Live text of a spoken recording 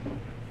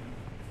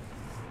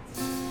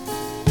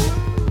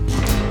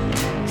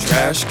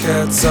Trash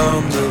cats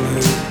on the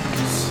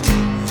loose,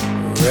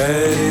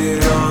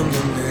 right on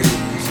the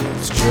news.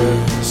 It's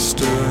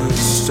just a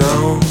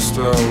stone's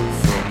throw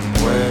from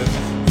where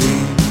we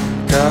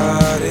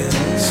got in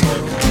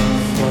so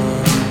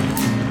far.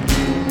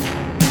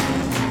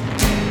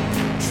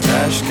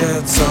 Trash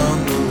cats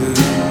on the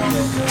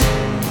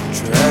loose,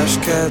 trash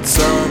cats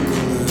on the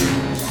loose.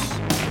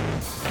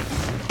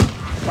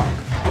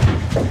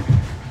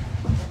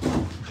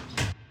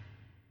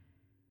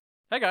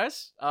 Hey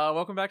guys,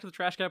 welcome back to the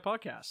Trash Cat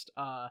Podcast,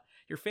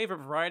 your favorite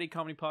variety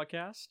comedy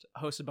podcast,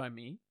 hosted by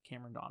me,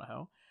 Cameron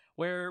Donahoe,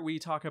 where we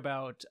talk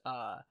about,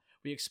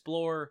 we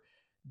explore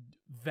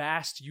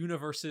vast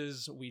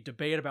universes, we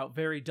debate about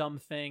very dumb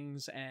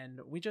things, and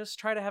we just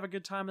try to have a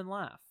good time and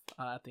laugh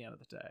at the end of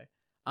the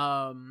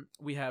day.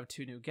 We have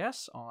two new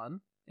guests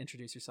on.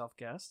 Introduce yourself,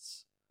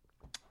 guests.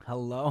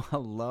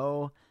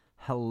 Hello,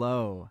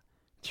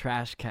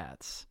 Trash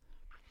Cats.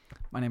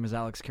 My name is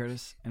Alex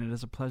Curtis, and it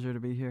is a pleasure to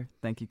be here.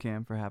 Thank you,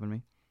 Cam, for having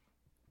me.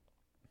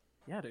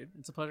 Yeah, dude,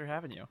 it's a pleasure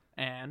having you.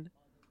 And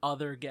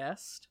other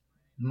guest.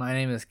 My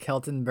name is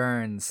Kelton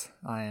Burns.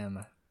 I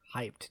am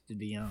hyped to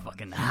be on.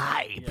 Fucking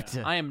hyped.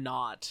 Yeah, I am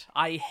not.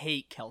 I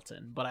hate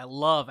Kelton, but I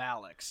love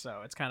Alex,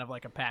 so it's kind of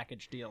like a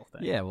package deal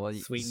thing. Yeah, well,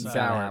 Sweet and you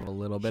sour. gotta have a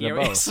little bit Here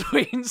of we- both.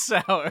 Sweet and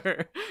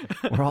sour.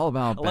 We're all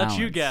about I'll balance. let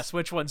you guess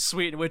which one's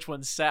sweet and which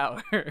one's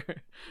sour.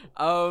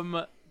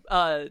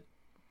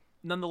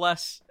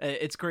 Nonetheless,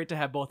 it's great to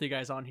have both of you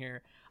guys on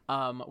here.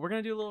 We're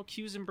gonna do a little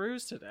Q's and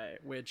brews today,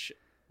 which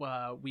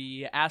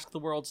we ask the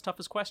world's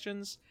toughest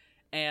questions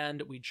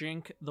and we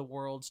drink the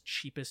world's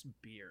cheapest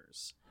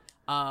beers.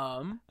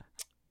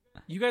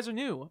 You guys are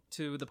new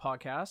to the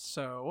podcast,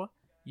 so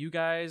you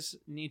guys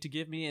need to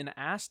give me an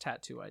ass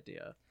tattoo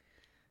idea.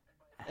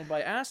 And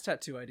by ass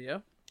tattoo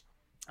idea,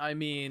 I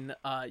mean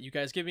you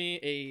guys give me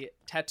a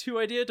tattoo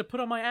idea to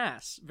put on my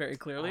ass, very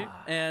clearly.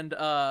 And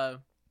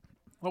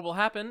what will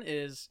happen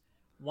is,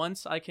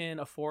 once I can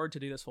afford to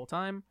do this full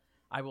time,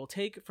 I will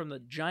take from the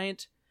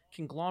giant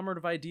conglomerate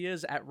of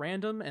ideas at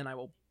random, and I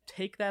will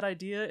take that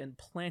idea and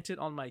plant it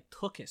on my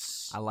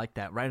tuchus. I like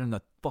that. Right on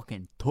the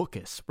fucking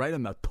tuchus. Right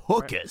on the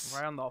tuchus.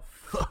 Right on the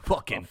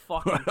fucking,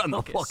 fucking right on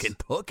the tuchus. fucking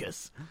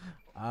tuchus.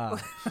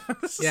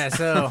 Yeah,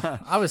 so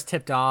I was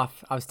tipped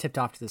off. I was tipped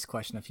off to this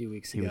question a few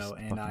weeks He was ago,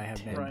 and I have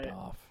fucking been Right.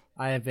 off.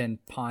 I have been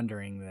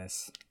pondering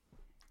this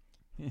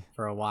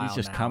for a while. He's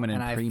just now, coming in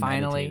and I premeditated.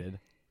 finally,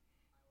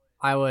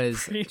 I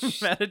was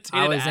Premeditated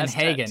I was in ass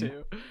Hagen.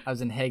 tattoo. I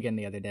was in Hagen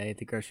the other day at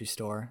the grocery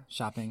store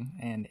shopping,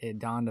 and it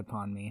dawned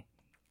upon me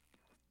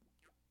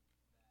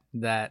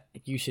that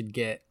you should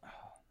get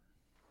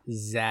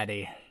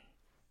Zaddy.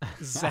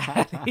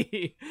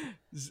 Zaddy.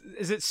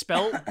 Is it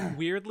spelled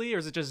weirdly, or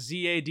is it just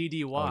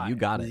Zaddy? Oh, you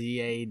got it.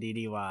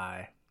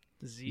 Zaddy.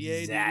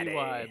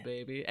 Zaddy,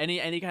 baby.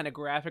 Any kind of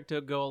graphic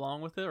to go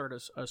along with it, or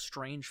just a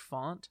strange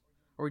font?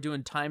 Or are we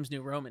doing Times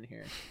New Roman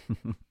here?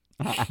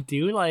 Do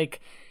you like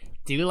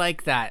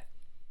that?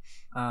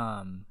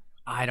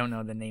 I don't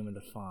know the name of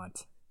the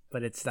font,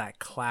 but it's that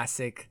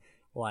classic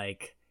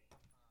like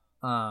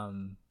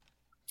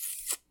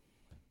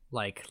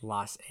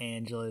Los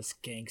Angeles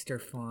gangster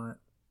font.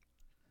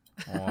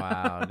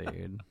 Wow,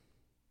 dude.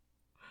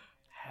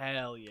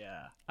 Hell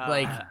yeah!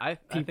 Like, I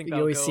think You that'll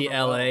always go see over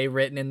L.A. well.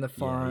 written in the Yeah,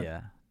 font.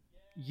 yeah.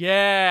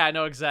 Yeah, I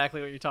know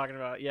exactly what you're talking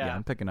about. Yeah, Yeah,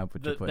 I'm picking up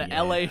what you're the putting.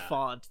 LA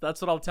font.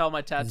 That's what I'll tell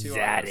my tattoo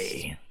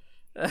Zaddy.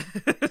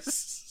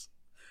 artist.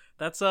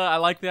 That's I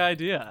like the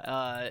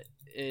idea.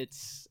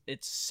 It's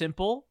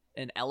simple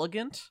and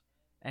elegant,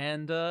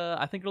 and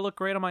I think it'll look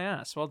great on my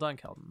ass. Well done,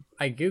 Kelton.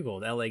 I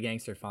googled L.A.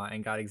 gangster font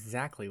and got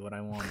exactly what I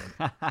wanted.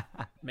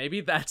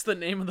 Maybe that's the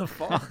name of the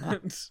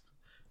font.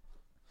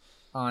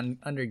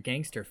 Under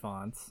gangster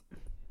fonts,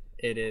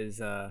 it is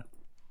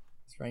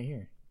it's right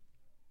here.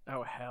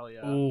 Oh hell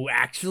yeah! Ooh,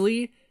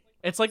 actually,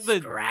 It's like the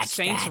Scratch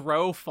Saints that.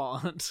 Row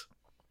font.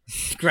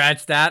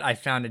 scratch that. I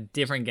found a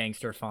different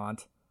gangster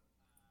font.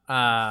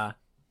 Oh,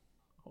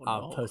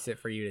 I'll no. post it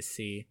for you to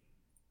see.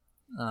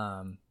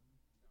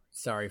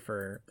 Sorry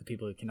for the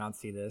people who cannot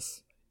see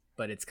this,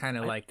 but it's kind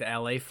of like the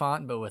LA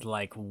font, but with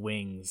like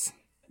wings.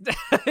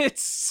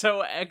 It's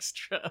so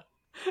extra.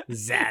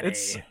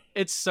 Zaddy.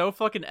 It's so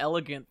fucking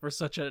elegant for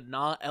such a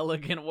not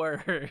elegant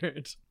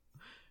word.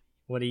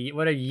 What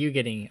are you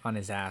getting on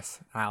his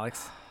ass,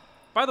 Alex?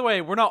 By the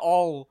way, we're not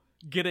all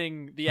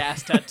getting the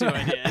ass tattoo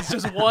idea. It's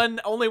just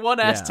only one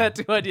ass Yeah.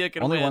 tattoo idea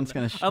can Only win. one's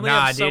gonna I only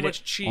Nah, have so dude,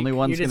 much cheek. Only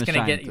one's You're just gonna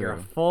gonna shine get your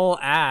through. full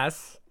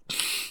ass.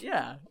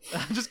 Yeah,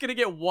 I'm just gonna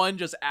get one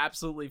just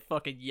absolutely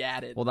fucking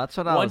yatted. Well, that's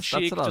what I one was.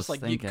 cheek That's what I was just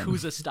like thinking.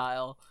 Yakuza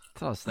style.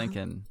 That's what I was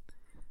thinking.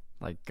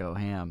 Like, go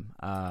ham.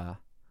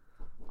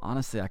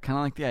 Honestly, I kind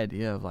of like the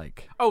idea of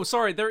like. Oh,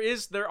 sorry.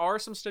 There are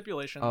some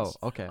stipulations. Oh,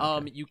 okay.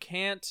 okay. You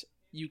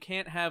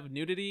can't have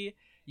nudity.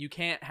 You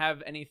can't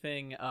have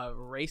anything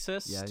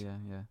racist.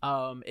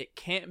 Yeah. It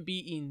can't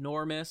be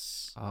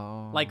enormous.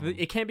 Oh. Like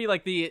it can't be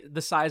like the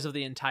size of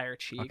the entire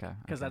cheek, Okay,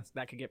 because okay.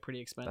 that could get pretty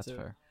That's expensive.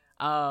 fair.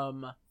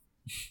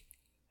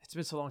 It's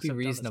been so long Be since I've done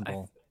this.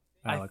 reasonable.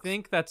 I Alex.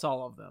 think that's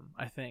all of them.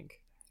 I think.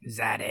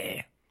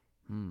 Zaddy.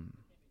 Hmm.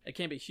 It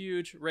can't be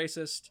huge,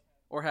 racist,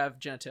 or have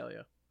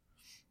genitalia.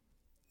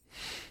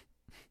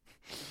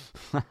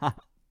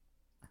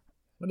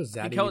 What does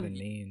that Kelton,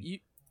 even mean?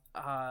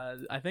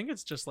 I think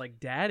it's just like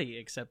daddy,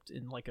 except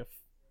in like a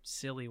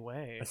silly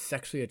way. A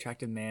sexually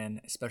attractive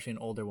man, especially an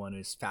older one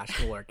who's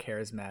fashionable or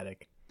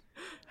charismatic.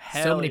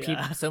 Hell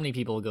So many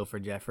people will go for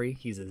Jeffrey.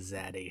 He's a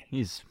zaddy.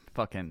 He's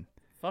fucking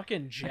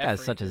Jeffrey. that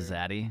guy's such a dude.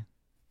 zaddy.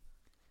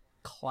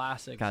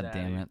 Classic. God zaddy.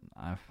 damn it.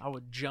 I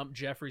would jump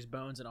Jeffrey's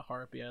bones in a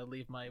heartbeat. I'd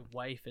leave my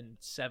wife and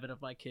 7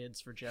 of my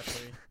kids for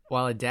Jeffrey.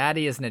 While a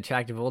daddy is an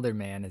attractive older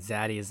man, a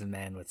zaddy is a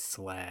man with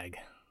swag.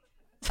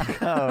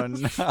 Oh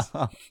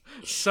no.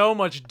 So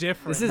much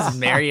different. This is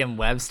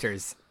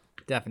Merriam-Webster's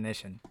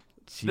definition.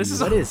 This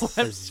is What is a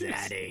Webster's.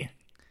 zaddy?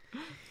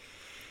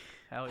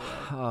 Hell yeah.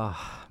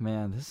 Oh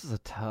man, this is a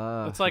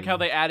tough. It's like how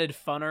they added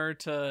funner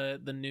to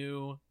the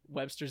new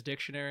Webster's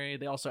dictionary.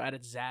 They also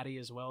added zaddy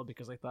as well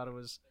because they thought it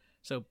was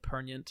so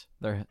poignant.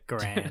 they're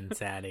Grand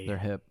zaddy. they're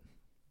hip.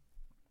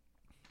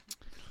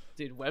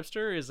 Dude,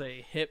 Webster is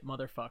a hip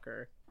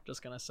motherfucker.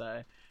 Just gonna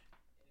say.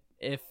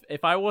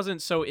 If I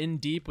wasn't so in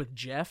deep with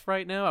Jeff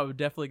right now, I would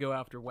definitely go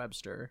after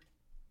Webster.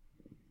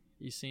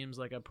 He seems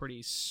like a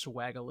pretty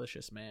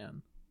swagalicious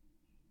man.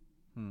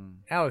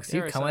 Alex, you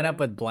Dare I coming say? up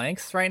with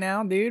blanks right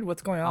now, dude?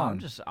 What's going Oh, on? I'm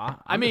just.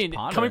 I mean,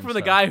 coming from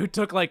the guy who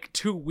took like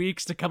 2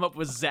 weeks to come up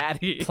with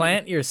zaddy.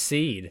 Plant your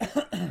seed.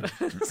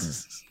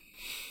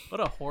 What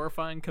a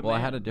horrifying command. Well, I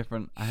had a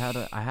different. I had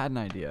an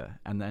idea,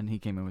 and then he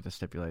came in with the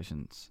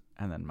stipulations,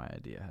 and then my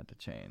idea had to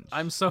change.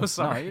 I'm so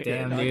sorry. you're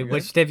Damn, No, you're dude. good.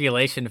 Which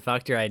stipulation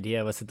fucked your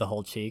idea? Was it the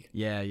whole cheek?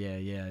 Yeah.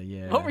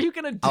 What were you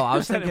gonna do? Oh, I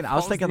was that thinking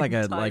involves the like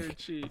a entire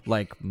cheek?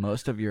 like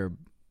most of your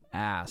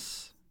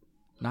ass.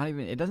 Not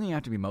even. It doesn't even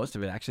have to be most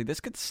of it. Actually,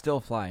 this could still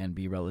fly and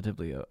be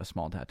relatively a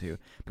small tattoo.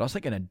 But I was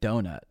thinking a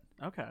donut,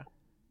 Okay.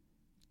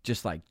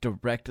 just like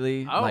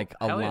directly Oh, like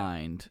hell yeah.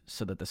 aligned,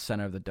 so that the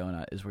center of the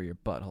donut is where your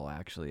butthole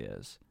actually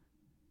is,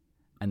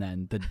 and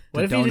then the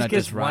What if he just donut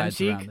gets just one rides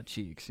around cheek? the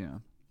cheeks. You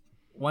know.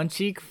 One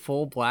cheek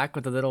full black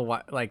with a little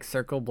like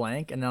circle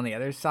blank, and then on the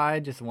other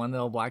side just one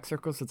little black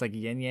circle, so it's like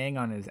yin yang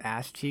on his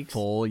ass cheeks.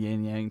 Full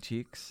yin yang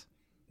cheeks.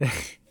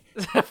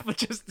 But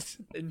just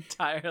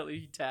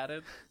entirely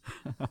tatted.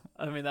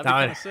 I mean, that'd be That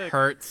kind would of sick.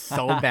 hurt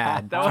so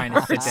bad That trying would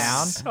to sit hurt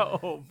down.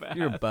 so bad.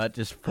 Your butt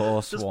just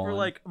full just swollen. for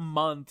like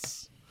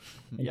months.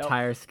 Yep.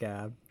 Entire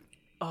scab.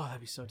 Oh, that'd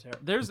be so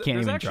terrible. There's you can't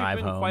there's even actually drive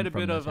been home quite a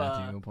from bit the of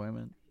tattoo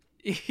appointment.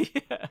 yeah,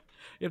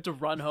 you have to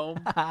run home.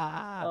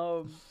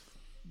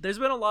 There's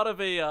been a lot of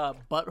a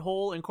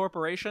butthole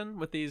incorporation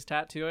with these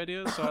tattoo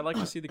ideas, so I like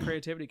to see the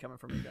creativity coming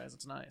from you guys.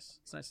 It's nice.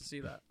 It's nice to see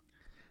that.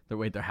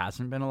 Wait, there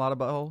hasn't been a lot of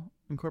butthole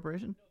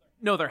incorporation?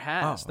 No, there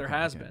has. Oh, There okay,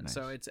 has okay, been. nice.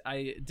 So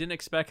I didn't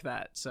expect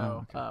that.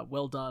 So Oh, okay.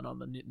 well done on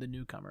the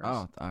newcomers.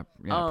 Oh, I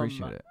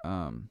appreciate it.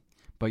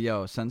 But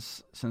yo,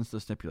 since the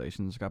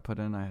stipulations got put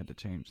in, I had to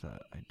change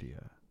that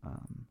idea.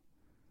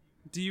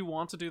 Do you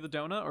want to do the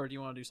donut or do you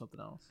want to do something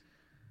else?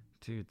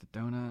 Dude, the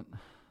donut.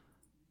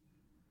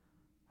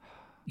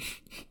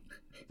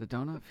 The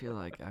donut.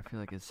 I feel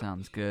like it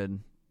sounds good.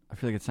 I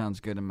feel like it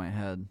sounds good in my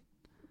head,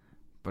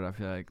 but I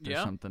feel like there's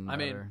Yeah, something I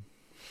mean, better.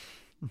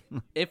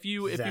 If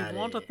you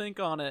want to Zaddy. think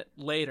on it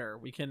later,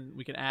 we can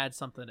add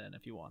something in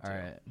if you want to. All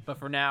right. But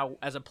for now,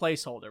 as a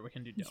placeholder, we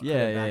can do donut.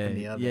 Yeah, it back yeah, in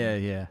the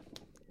oven. yeah.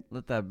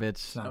 Let that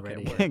bitch not Okay,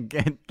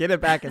 ready. get it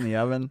back in the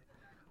oven.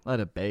 Let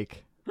it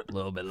bake a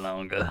little bit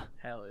longer.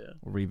 Hell yeah.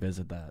 We'll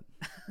revisit that.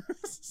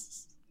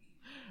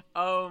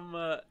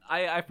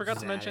 I forgot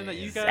to mention that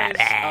you guys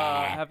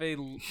have a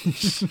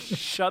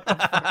shut the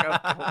fuck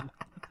up. Colton.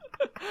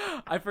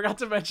 I forgot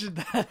to mention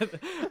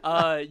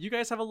that you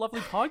guys have a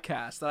lovely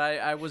podcast that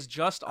I was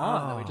just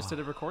on that we just did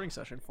a recording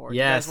session for.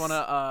 Yes. You guys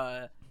want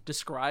to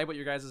describe what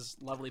your guys'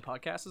 lovely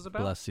podcast is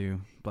about? Bless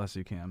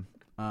you, Cam.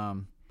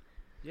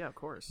 Yeah, of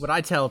course. What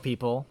I tell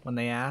people when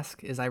they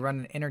ask is I run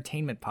an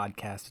entertainment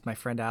podcast with my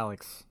friend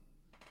Alex,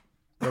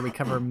 where we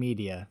cover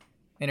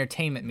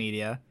entertainment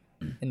media,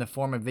 in the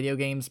form of video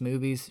games,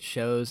 movies,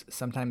 shows,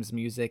 sometimes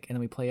music, and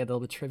then we play a little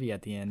bit of trivia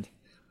at the end.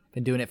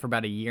 Been doing it for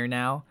about a year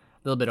now,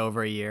 a little bit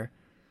over a year.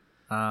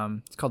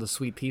 It's called The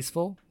Sweet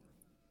Peaceful.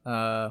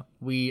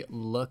 We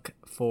look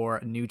for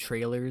new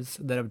trailers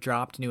that have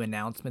dropped, new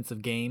announcements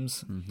of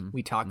games.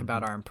 We talk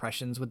about our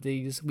impressions with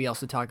these. We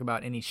also talk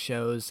about any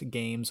shows,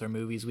 games, or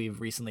movies we've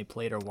recently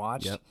played or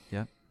watched.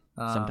 Yep.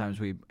 Sometimes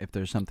if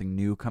there's something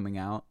new coming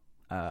out,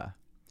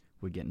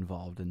 we get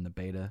involved in the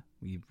beta.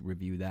 We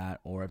review that,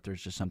 or if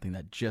there's just something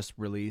that just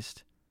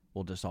released,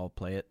 we'll just all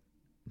play it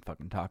and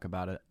fucking talk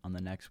about it on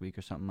the next week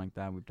or something like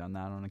that. We've done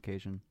that on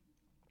occasion.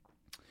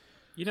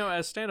 You know,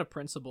 as stand-up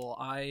principle,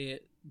 I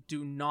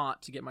do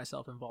not to get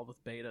myself involved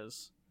with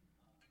betas,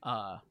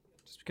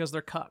 just because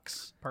they're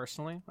cucks.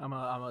 Personally, I'm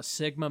a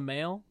Sigma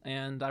male,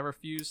 and I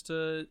refuse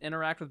to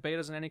interact with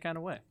betas in any kind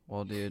of way.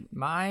 Well, dude,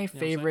 My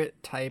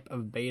favorite type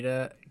of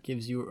beta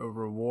gives you a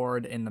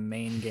reward in the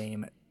main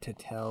game to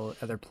tell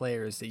other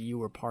players that you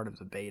were part of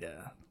the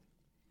beta.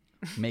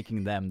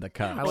 making them the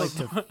cup.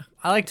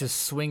 I like to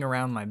swing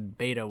around my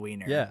beta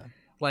wiener. Yeah.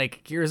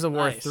 Like Gears of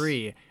War Nice.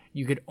 3,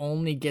 you could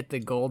only get the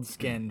gold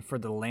skin for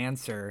the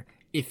Lancer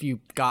if you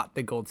got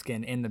the gold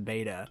skin in the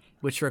beta,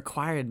 which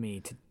required me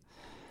to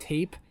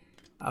tape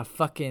my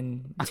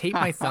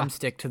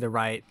thumbstick to the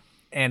right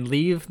and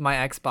leave my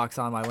Xbox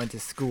on when I went to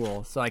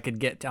school so I could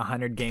get to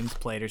 100 games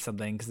played or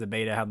something because the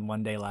beta had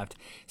 1 day left.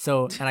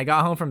 So, and I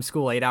got home from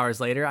school 8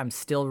 hours later. I'm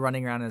still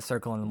running around in a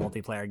circle in a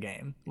multiplayer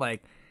game.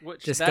 Like,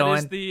 Which just that going.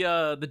 is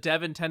the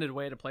dev intended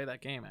way to play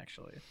that game,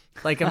 actually.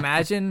 Like,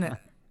 imagine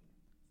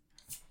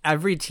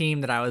every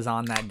team that I was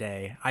on that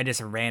day, I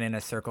just ran in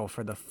a circle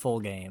for the full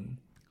game.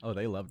 Oh,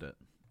 they loved it.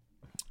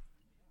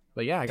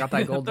 But yeah, I got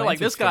that gold. They're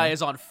like, Lancer this guy skin.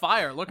 is on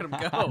fire. Look at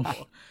him go.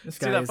 This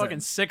See guy that is fucking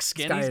a- sick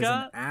skin this guy he's is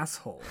got? an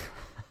asshole.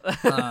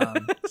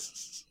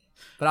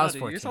 But I was Dude,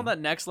 14. you're just on that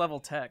next level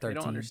tech. You 13.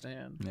 don't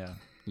understand. Yeah,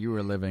 you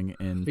were living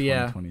in But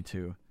yeah.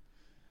 2022.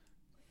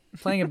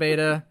 Playing a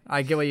beta,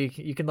 I get what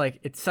you can like.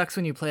 It sucks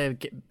when you play a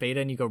beta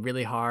and you go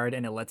really hard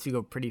and it lets you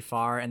go pretty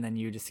far and then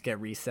you just get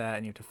reset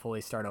and you have to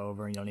fully start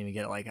over and you don't even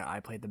get like a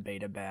I played the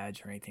beta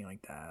badge or anything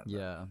like that.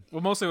 Yeah,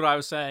 Well, mostly what I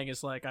was saying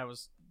is like I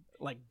was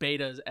like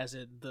betas as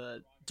in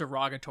the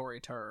derogatory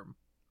term.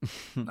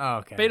 Oh,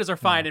 okay. Betas are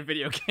fine in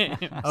video games.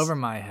 Over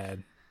my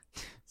head.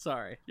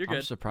 Sorry, you're good.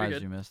 I'm surprised You're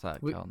good. you missed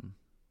that, We- Kelton.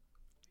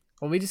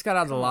 Well, we just got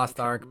out of the Come on, Lost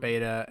Ark Kelton.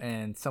 beta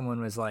and someone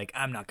was like,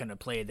 I'm not going to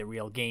play the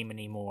real game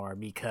anymore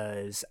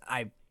because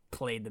I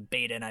played the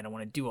beta and I don't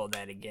want to do all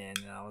that again.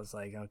 And I was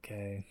like,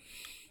 okay.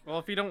 Well,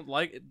 if you don't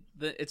like it,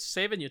 it's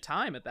saving you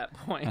time at that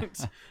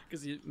point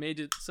because you made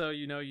it so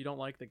you know you don't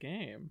like the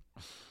game.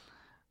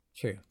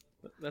 True.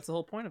 That's the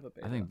whole point of a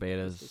beta. I think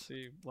is to betas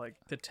see like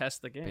to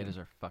test the game. betas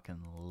are fucking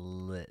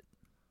lit.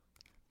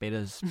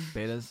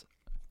 Betas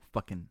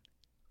fucking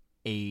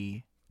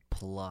A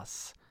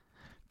plus.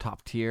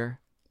 Top tier.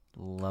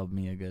 Love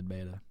me a good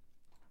beta.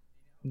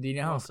 Do you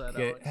know Well how said,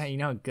 good? Alex. Hey, you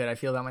know how good I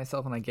feel about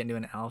myself when I get into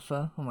an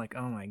alpha? I'm like,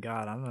 oh my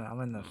god,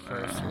 I'm in the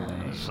first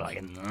lane.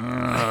 Fucking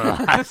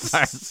I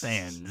start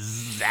saying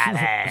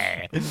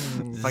Zaddy.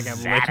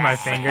 Fucking lick my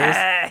fingers.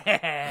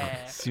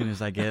 As soon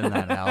as I get in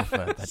that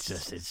alpha, it's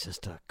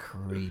just a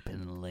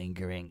creeping,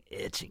 lingering,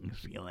 itching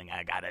feeling.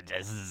 I gotta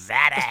just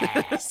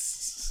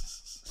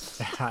Zaddy.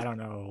 I don't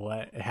know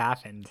what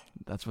happened.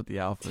 That's what the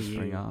alphas To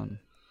bring you. on.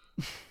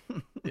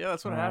 Yeah,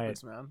 that's what Alright.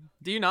 happens, man.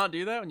 Do you not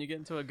do that when you get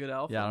into a good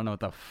alpha? Yeah, I don't know what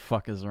the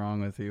fuck is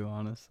wrong with you,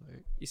 honestly.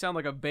 You sound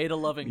like a beta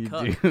loving You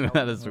cunt. do.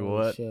 That is Holy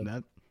what. shit.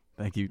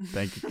 Thank you,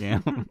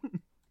 Cam.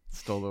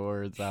 Stole the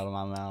words out of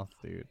my mouth,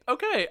 dude.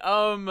 Okay,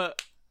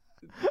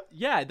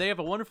 yeah, they have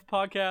a wonderful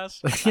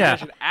podcast. Yeah. You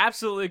should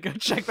absolutely go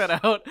check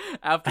that out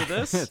after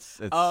this. It's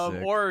sick.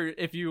 Or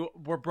if you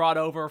were brought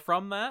over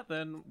from that,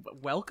 then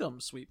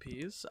welcome, Sweet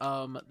Peas.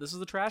 This is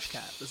the Trash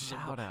Cat. This is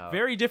Shout a out.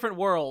 very different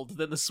world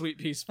than the Sweet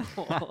Peas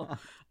people.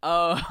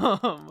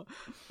 Yeah.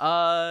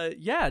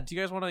 Do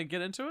you guys want to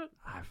get into it?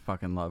 I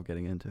fucking love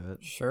getting into it.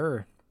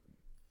 Sure.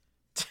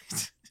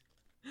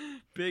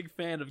 Big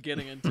fan of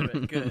getting into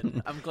it.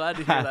 Good. I'm glad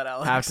to hear that,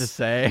 Alex. I have to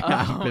say,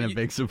 I've been a you-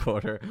 big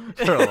supporter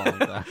for a long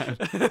time.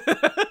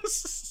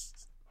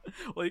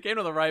 Well, you came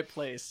to the right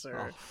place,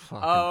 sir. Oh,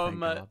 fucking thank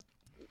God.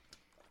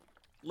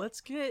 Let's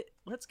get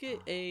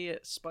a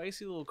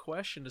spicy little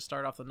question to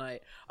start off the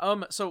night.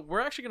 So we're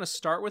actually gonna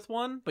start with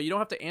one, but you don't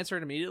have to answer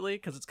it immediately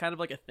because it's kind of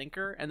like a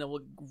thinker, and then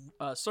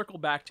we'll circle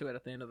back to it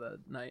at the end of the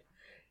night.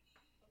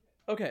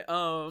 Okay.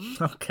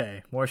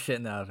 Okay. More shit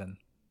in the oven.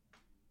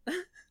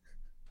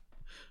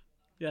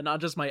 Yeah,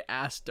 not just my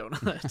ass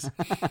donut.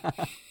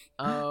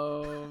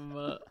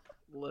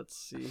 Let's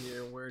see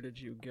here. Where did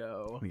you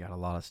go? We got a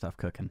lot of stuff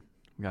cooking.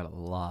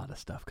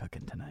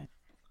 Tonight.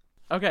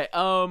 Okay,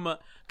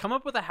 come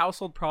up with a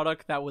household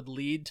product that would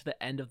lead to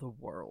the end of the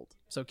world.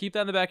 So keep that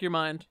in the back of your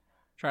mind.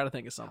 Try to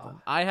think of something.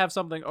 I have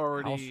something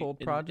already Household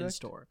in project?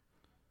 store.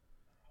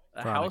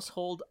 A Product.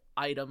 household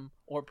item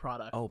or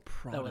product Oh,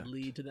 product. that would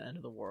lead to the end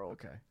of the world.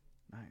 Okay,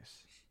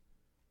 nice.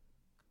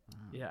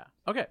 Yeah.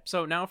 Okay,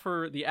 so now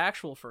for the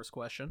actual first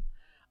question.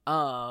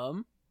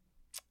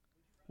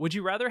 Would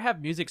you rather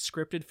have music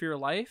scripted for your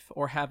life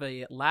or have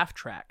a laugh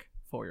track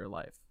for your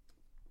life?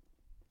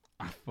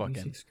 I fucking.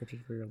 Music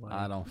scripted for your life.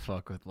 I don't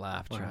fuck with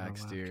laugh Wow,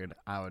 tracks, laugh dude.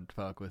 I would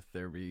fuck with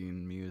there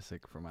being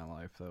music for my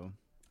life, though.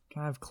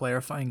 Can I have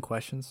clarifying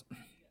questions?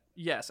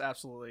 Yes,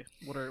 absolutely.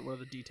 What are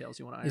the details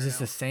you want to iron Is this out?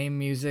 the same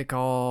music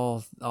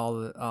all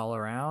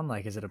around?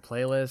 Like, is it a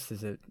playlist?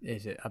 Is it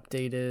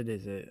updated?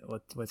 Is it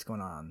what's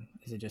going on?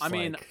 Is it just I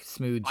mean, like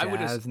smooth I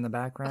would jazz in the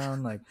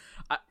background? Like,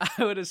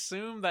 I would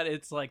assume that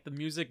it's like the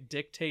music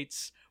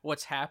dictates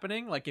what's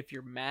happening. Like if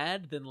you're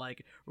mad, then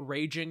like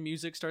raging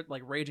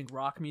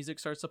rock music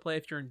starts to play.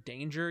 If you're in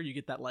danger, you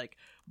get that like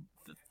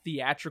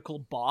theatrical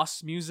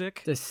boss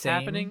music the same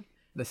happening.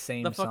 the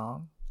same The fuck-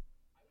 song.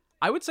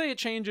 I would say it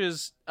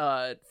changes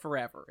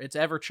forever. It's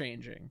ever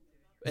changing.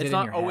 Is it It's in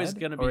not your always head,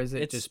 going to be. or is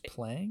it it's, just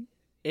playing?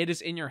 It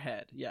is in your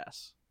head.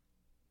 Yes.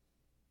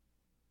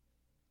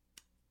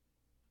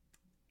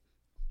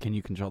 Can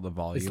you control the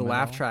volume? Is the at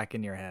laugh all? track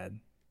in your head?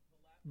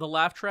 The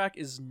laugh track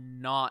is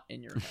not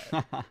in your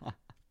head. God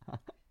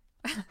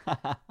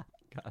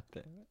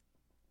damn it.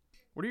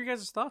 What are your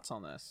guys' thoughts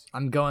on this?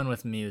 I'm going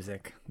with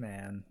music,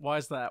 man. Why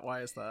is that?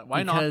 Why not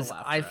Because the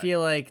laugh I track? feel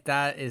like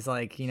that is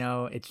like,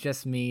 it's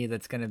just me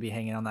that's going to be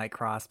hanging on that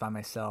cross by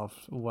myself.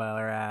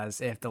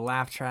 Whereas if the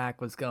laugh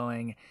track was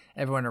going,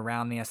 everyone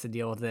around me has to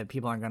deal with it.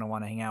 People aren't going to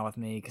want to hang out with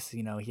me because,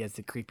 he has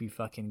the creepy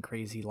fucking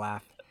crazy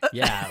laugh.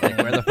 Yeah, like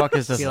where the fuck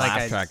is this Feel like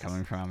laugh I track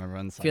coming from?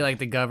 Everyone's I feel like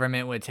the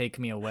government would take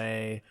me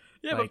away.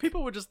 Yeah, but like-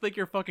 people would just think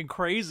you're fucking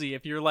crazy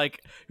if you're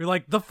like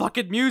the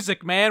fucking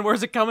music, man.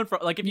 Where's it coming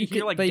from? Like if you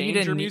hear like but you danger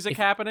didn't- music if-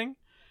 happening,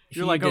 if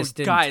you're you like, oh just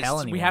didn't guys,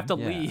 tell we have to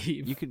Yeah. leave.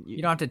 You could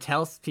You don't have to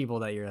tell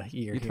people that you're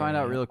you'd find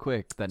out real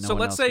quick that no So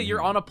one let's else say can you're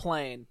hear on it. a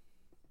plane.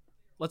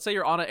 Let's say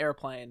you're on an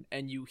airplane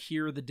and you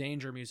hear the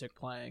danger music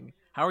playing.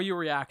 How are you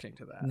reacting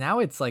to that? Now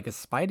it's like a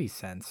spidey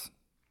sense.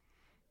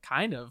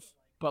 Kind of,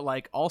 but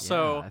like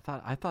also, Yeah,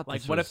 I thought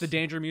like this what was... if the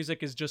danger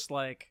music is just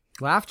like,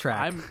 Laugh track,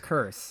 I'm-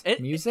 curse,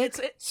 It- music,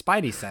 it's-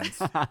 spidey sense.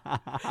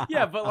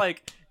 yeah, but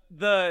like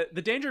the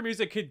danger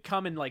music could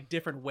come in like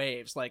different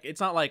waves. Like it's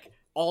not like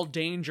all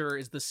danger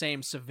is the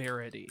same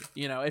severity.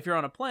 If you're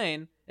on a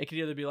plane, it could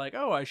either be like,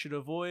 oh, I should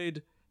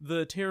avoid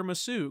the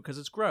tiramisu because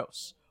it's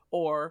gross,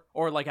 or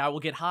like I will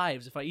get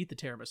hives if I eat the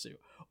tiramisu,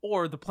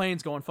 or the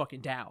plane's going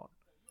fucking down.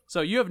 So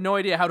you have no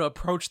idea how to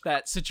approach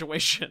that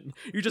situation.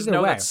 You just Either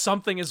know way. that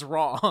something is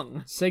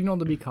wrong. Signal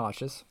to be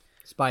cautious.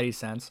 Spidey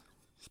sense.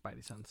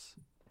 Spidey sense.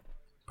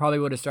 Probably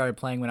would have started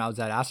playing when I was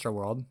at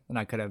Astroworld, and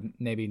I could have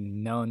maybe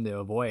known to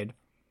avoid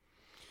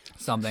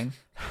something.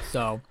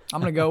 So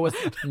I'm gonna go with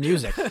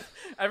music.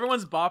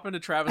 Everyone's bopping to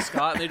Travis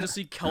Scott, and they just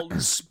see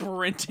Kelton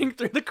sprinting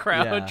through the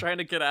crowd Yeah. trying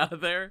to get out of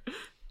there,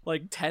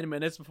 like 10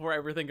 minutes before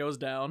everything goes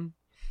down.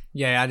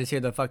 Yeah, I just hear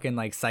the fucking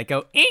like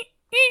psycho.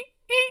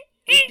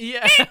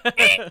 Yeah.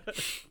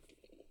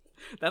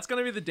 That's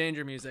gonna be the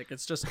danger music.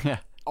 It's just Yeah.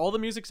 all the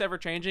music's ever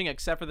changing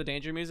except for the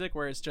danger music,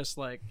 where it's just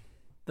like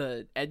not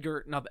the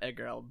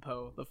Edgar Allan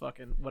Poe, the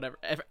fucking whatever,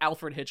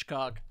 Alfred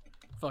Hitchcock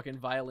fucking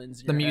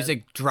violins. in The your head.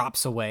 music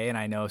drops away, and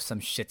I know some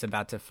shit's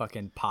about to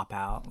fucking pop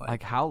out.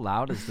 Like how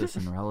loud is this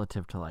in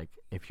relative to like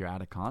if you're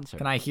at a concert?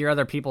 Can I hear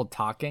other people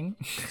talking?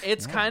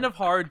 It's kind of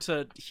hard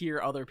to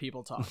hear other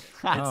people talking.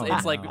 Oh,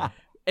 It's like no.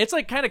 it's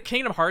like kind of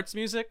Kingdom Hearts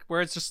music,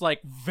 where it's just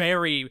like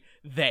very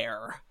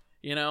there,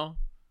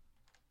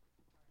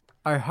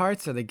 Our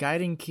hearts are the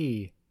guiding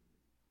key.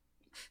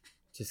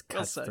 Just Well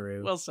cuts said.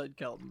 through. Well said,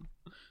 Kelton.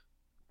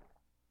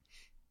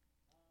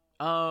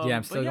 Yeah,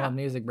 I'm still going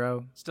music,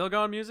 bro. Still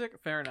going music?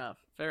 Fair enough.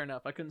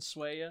 I couldn't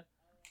sway you.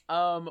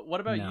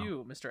 What about No.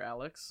 you, Mr.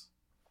 Alex?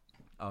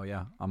 Oh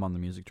yeah, I'm on the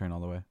music train all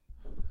the way.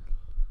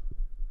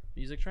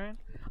 Music train?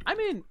 I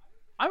mean,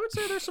 I would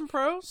say there's some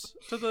pros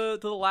to the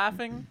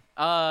laughing.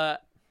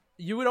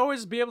 You would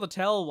always be able to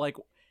tell like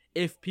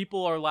if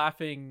people are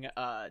laughing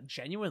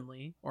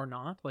genuinely or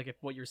not, like if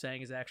what you're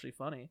saying is actually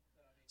funny.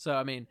 So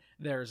I mean,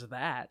 there's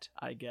that,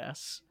 I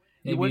guess.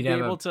 Maybe You would you'd be have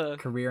able a to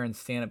career in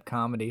stand-up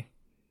comedy.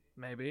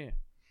 maybe.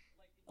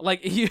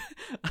 Like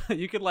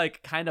you could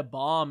like kind of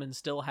bomb and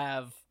still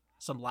have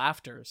some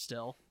laughter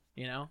still,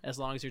 as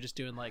long as you're just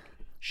doing like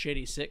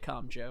shitty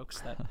sitcom jokes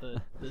that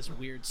this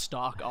weird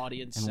stock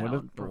audience And sound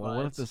what if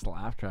provides. this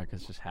laugh track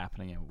is just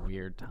happening at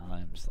weird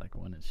times, like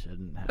when it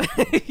shouldn't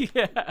happen?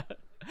 Yeah,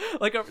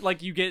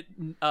 like you get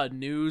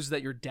news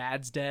that your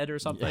dad's dead or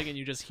something, and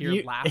you just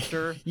hear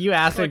laughter. You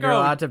ask a Like, girl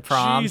oh, out to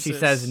prom, she Jesus.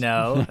 says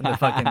no, and the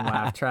fucking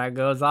laugh track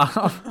goes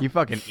off. You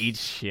fucking eat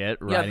shit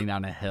Yeah, riding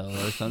down a hill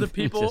or something.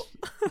 people-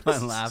 just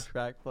one laugh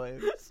track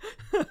plays.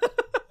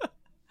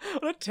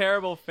 What a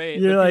terrible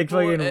fate! You're The like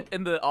people fucking-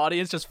 in the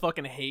audience just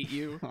fucking hate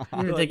you. You You're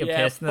ever like, take a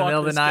 "Yeah, piss in the fuck middle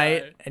of the this night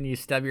guy." and you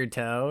stub your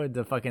toe and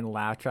the fucking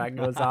laugh track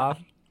goes off?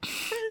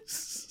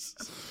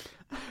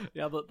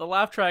 Yeah, the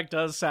laugh track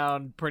does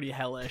sound pretty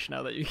hellish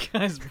now that you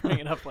guys bring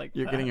it up like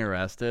You're that. getting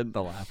arrested.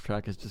 The laugh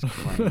track is just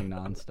playing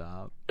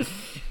nonstop.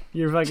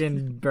 You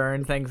fucking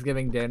burn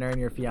Thanksgiving dinner and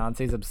your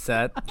fiance's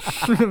upset.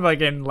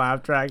 Fucking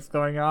laugh tracks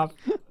going off.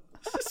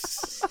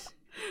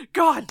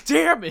 God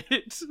damn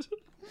it!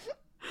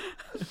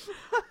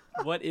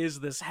 What is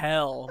this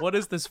hell? What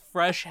is this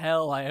fresh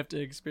hell I have to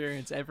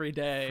experience every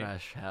day?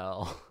 Fresh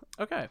hell.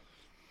 Okay.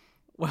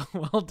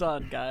 Well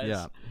done, guys.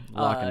 Yeah,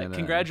 locking it in.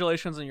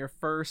 Congratulations on your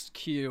first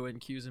Q in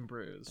Q's and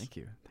Brews. Thank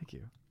you. Thank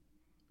you.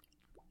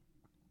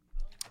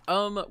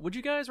 Would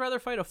you guys rather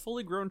fight a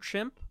fully grown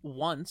chimp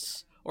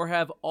once, or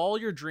have all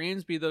your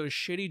dreams be those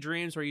shitty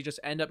dreams where you just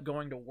end up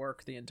going to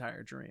work the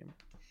entire dream?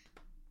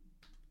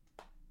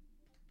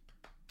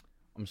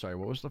 I'm sorry,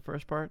 what was the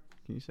first part?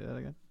 Can you say that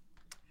again?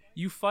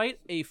 You fight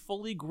a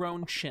fully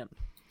grown chimp.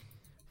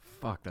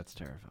 Fuck, that's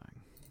terrifying.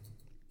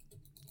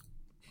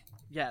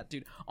 Yeah,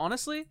 dude.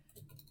 Honestly,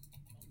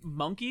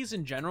 monkeys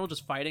in general,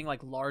 just fighting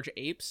like large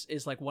apes,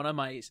 is like one of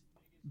my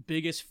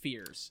biggest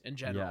fears in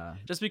general. Yeah.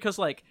 Just because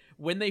like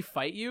when they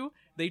fight you,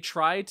 they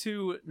try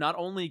to not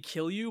only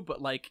kill you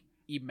but like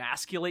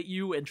emasculate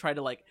you and try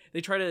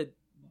to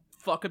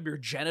fuck up your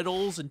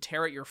genitals and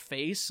tear at your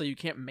face so you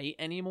can't mate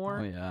anymore.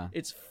 Oh yeah.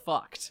 It's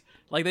fucked.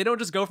 Like they don't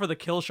just go for the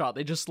kill shot,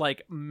 they just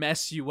like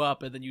mess you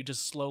up and then you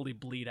just slowly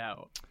bleed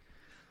out.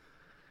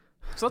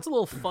 So that's a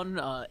little fun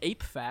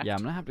ape fact. Yeah,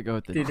 I'm gonna have to go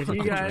with the Dude, if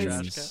you guys-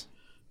 dreams.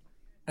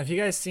 Have you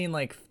guys seen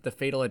like the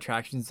Fatal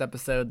Attractions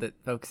episode that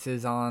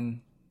focuses on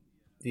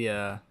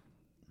the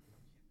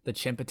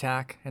chimp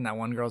attack in that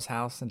one girl's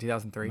house in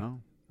 2003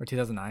 No. or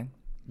 2009?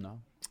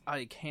 No.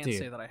 I can't Dude.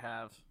 say that I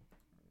have.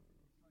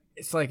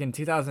 It's like in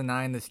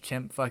 2009, this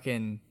chimp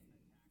fucking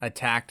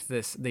attacked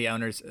this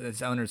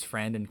owner's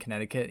friend in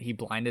Connecticut. He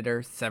blinded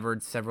her,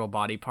 severed several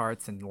body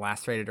parts, and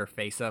lacerated her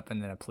face up.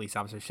 And then a police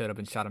officer showed up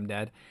and shot him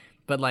dead.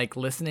 But like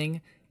listening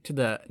to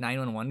the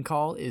 911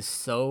 call is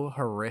so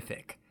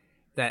horrific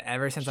that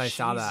ever since I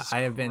saw that, Jesus I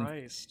have been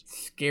Christ.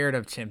 scared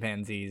of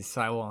chimpanzees.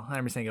 So I will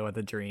 100% go with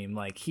the dream.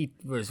 Like he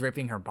was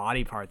ripping her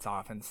body parts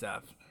off and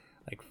stuff.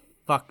 Like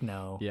fuck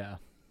no. Yeah.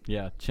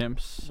 Yeah.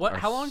 Chimps. What? are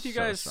How long do you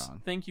so guys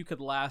strong. think you could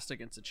last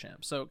against a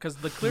chimp? So, because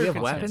the we clear have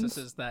consensus weapons?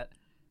 is that,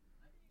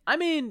 I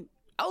mean,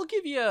 I'll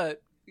give you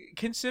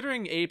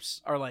considering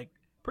apes are like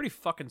pretty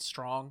fucking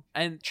strong,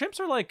 and chimps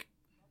are like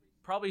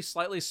probably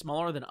slightly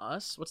smaller than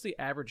us. What's the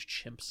average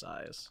chimp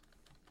size?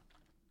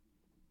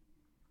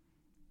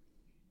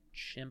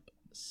 Chimp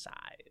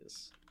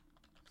size.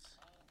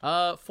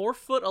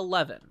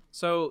 4'11".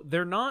 So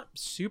they're not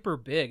super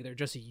big. They're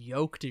just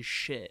yoked as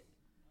shit.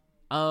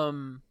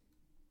 Yeah,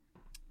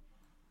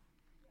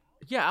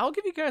 I'll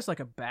give you guys like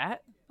a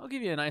bat. I'll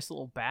give you a nice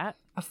little bat.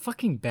 A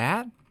fucking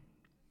bat?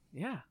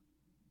 Yeah.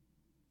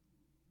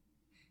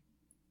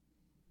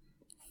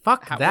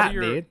 Fuck What that, are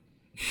your- dude.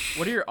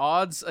 What are your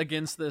odds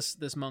against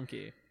this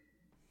monkey?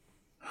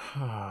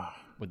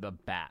 With a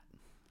bat.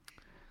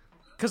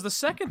 Because the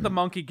second the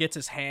monkey gets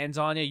his hands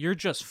on you, you're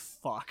just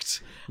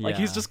fucked. Like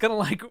he's Yeah. just gonna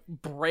like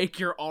break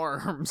your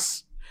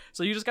arms.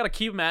 So you just gotta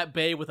keep him at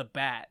bay with a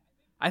bat.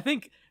 I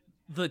think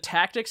the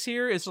tactics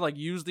here is to like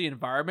use the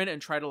environment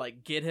and try to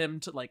like get him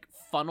to like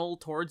funnel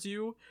towards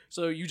you.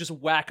 So you just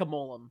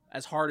whack-a-mole him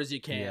as hard as you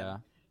can. Yeah.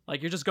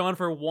 Like you're just going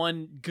for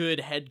one good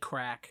head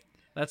crack.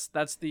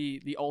 That's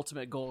the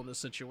ultimate goal in this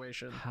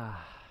situation.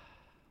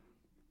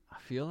 I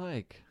feel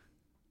like,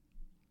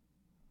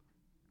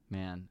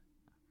 man,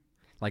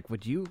 like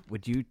would you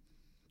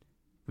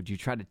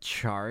try to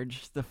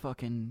charge the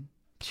fucking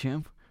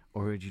chimp,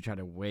 or would you try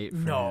to wait for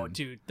No, him?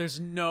 dude.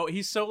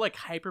 He's so like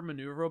hyper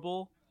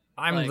maneuverable.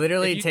 I'm Like,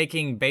 literally if you-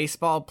 taking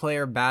baseball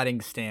player batting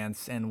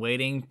stance and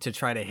waiting to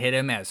try to hit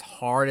him as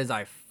hard as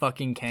I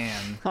fucking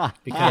can because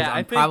Yeah, I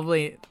I'm think-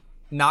 probably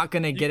not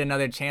going to get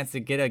another chance to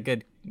get a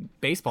good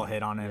baseball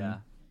hit on him. Yeah.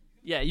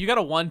 Yeah, you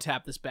gotta one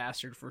tap this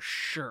bastard for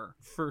sure.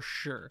 For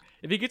sure.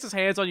 If he gets his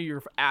hands on you,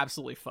 you're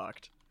absolutely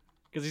fucked.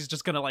 Because he's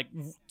just gonna like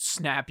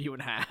snap you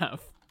in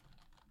half.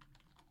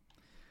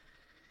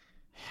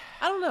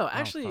 I don't know. I don't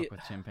Actually, fuck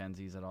with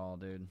chimpanzees at all,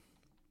 dude.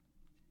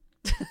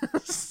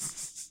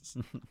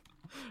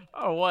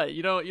 oh what?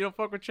 You don't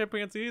fuck with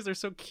chimpanzees? They're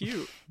so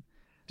cute.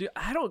 Dude,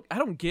 I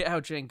don't get how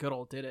Jane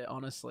Goodall did it,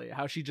 honestly.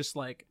 How she just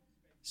like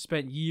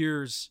spent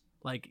years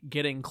like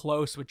getting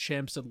close with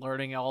chimps and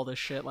learning all this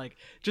shit. Like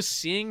just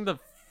seeing the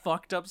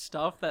fucked up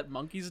stuff that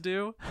monkeys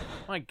do.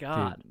 My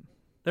god. Dude.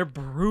 They're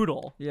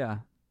brutal. Yeah,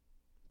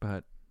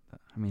 but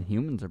I mean,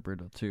 humans are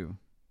brutal too.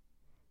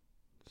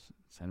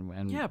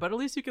 And Yeah, but at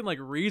least you can like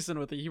reason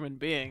with a human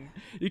being.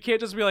 You can't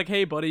just be like,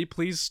 "Hey, buddy,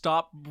 please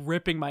stop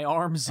ripping my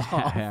arms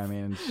off." I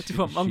mean,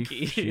 To a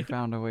monkey. She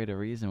found a way to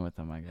reason with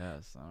them, I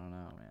guess. I don't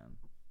know,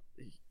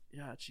 man.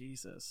 Yeah,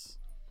 Jesus.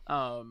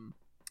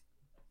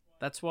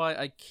 That's why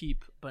I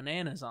keep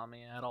bananas on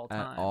me at all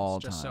times. all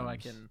just so I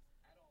times. can.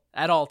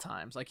 At all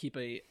times, I keep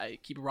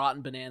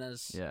rotten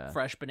bananas, Yeah.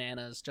 fresh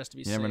bananas, just to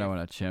be You safe. never know when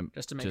a chimp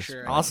Just to make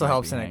sure. Also might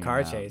helps be in a hanging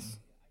car out. chase.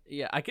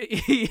 Yeah, I could.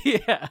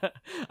 Yeah,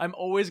 I'm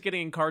always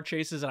getting in car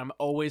chases, and I'm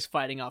always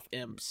fighting off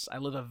imps. I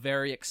live a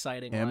very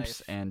exciting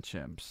Imps life. and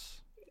chimps.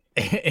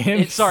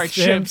 Sorry,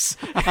 chimps.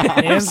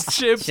 Imps,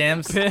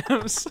 chimps, chimps.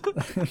 pimps.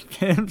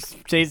 Pimps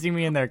chasing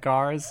me in their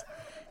cars.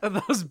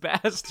 Those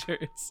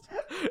bastards.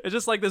 It's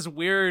just like this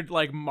weird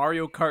like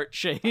Mario Kart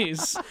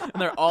chase, and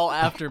they're all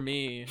after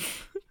me.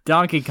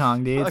 Donkey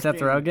Kong, dude. Seth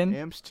Fucking Rogen.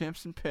 Imps,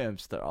 chimps, and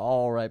pimps. They're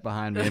all right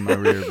behind me in my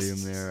rear view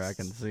mirror. I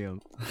can see them.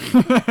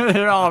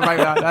 They're all right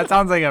now. That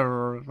sounds like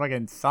a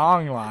fucking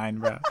song line,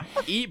 bro.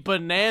 Eat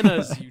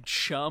bananas, you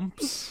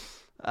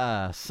chumps.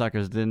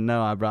 Suckers didn't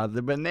know I brought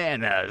the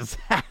bananas.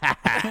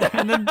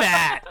 And the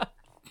bat.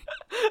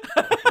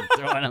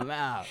 Throwing them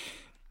out.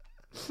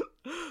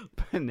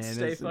 Bananas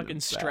Stay in the fucking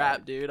bag.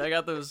 strapped, dude. I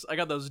got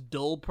those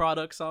dull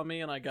products on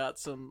me, and I got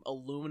some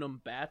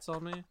aluminum bats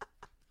on me.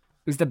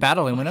 Who's the bat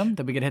aluminum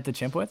that we could hit the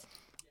chimp with?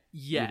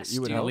 Yes,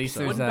 you would dude. hope At least so.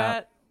 there's Wooden a.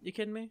 bat? You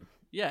kidding me?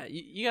 Yeah,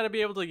 you got to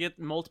be able to get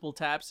multiple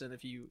taps in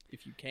if you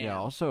can. Yeah,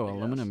 also, I guess.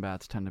 aluminum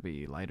bats tend to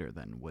be lighter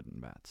than wooden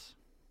bats.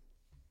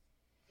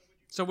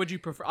 So would you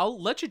prefer?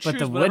 I'll let you choose But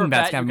the whatever wooden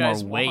bats bat have you more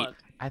guys weight. want.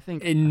 I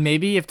think And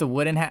maybe if the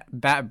wooden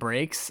bat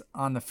breaks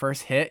on the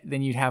first hit,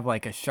 then you'd have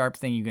like a sharp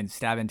thing you can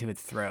stab into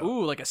its throat.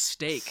 Ooh, like a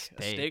steak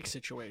Steak.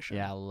 situation.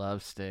 Yeah, I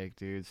love steak,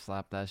 dude.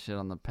 Slap that shit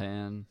on the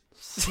pan.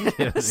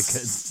 It was a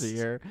good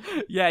sear.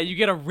 Yeah, you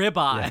get a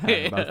ribeye. Yeah,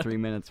 about 3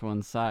 minutes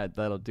one side.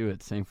 That'll do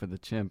it. Same for the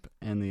chimp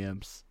and the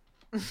imps.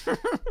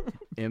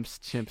 Imps,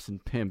 chimps,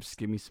 and pimps.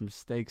 Give me some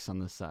steaks on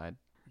the side.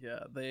 Yeah,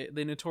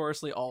 they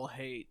notoriously all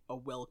hate a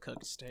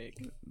well-cooked steak.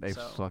 They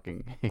so.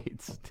 fucking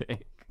hate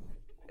steak.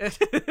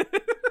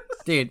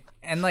 Dude,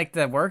 and like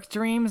the work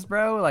dreams,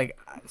 bro, like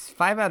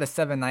 5 out of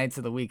 7 nights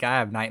of the week I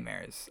have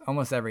nightmares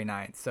almost every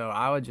night. So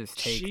I would just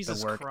take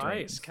Jesus the work Christ,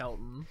 dreams.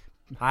 Kelton.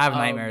 I have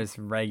nightmares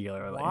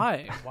regularly.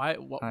 Why?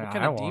 What kind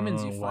I of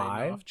demons wanna you know why.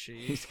 fighting off,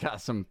 He's Chief?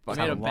 got some You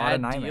fucking. made a lot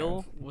of bad deal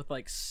nightmares. with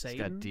like He's Satan.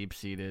 got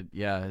deep-seated.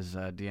 Yeah, his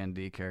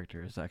D&D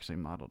character is actually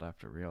modeled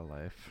after real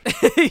life.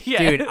 Yeah.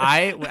 Dude,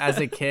 I as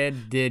a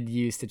kid did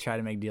used to try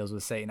to make deals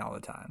with Satan all the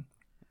time.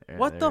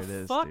 What There the it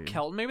is, fuck, dude.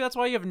 Kelton? Maybe that's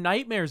why you have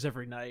nightmares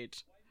every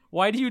night.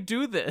 Why do you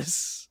do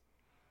this?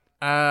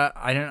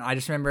 I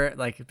just remember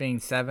like being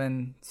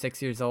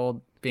 6 years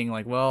old, being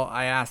like, well,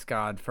 I asked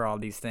God for all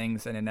these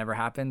things and it never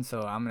happened,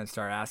 so I'm gonna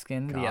start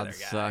asking the God other guy.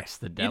 sucks.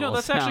 The devil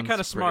That's actually sounds kind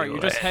of smart. pretty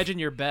You're just lit. hedging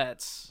your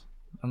bets.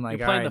 I'm like,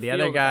 You're all playing right, the the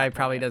other field guy at that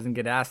probably point. doesn't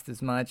get asked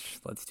as much.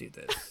 Let's do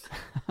this.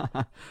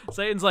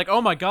 Satan's like,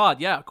 oh my god,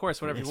 yeah, of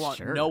course, whatever Yeah, you want.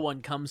 sure. No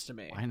one comes to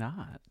me. Why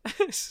not?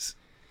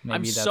 Maybe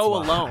I'm that's so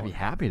why. alone. I'd be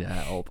happy to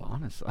help,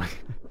 honestly.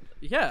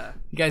 Yeah.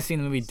 You guys seen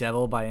the movie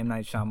Devil by M.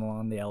 Night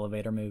Shyamalan, the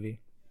elevator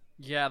movie?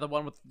 Yeah, the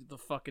one with the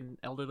fucking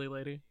elderly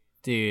lady.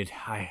 Dude,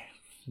 I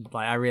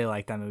really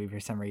like that movie for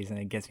some reason.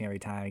 It gets me every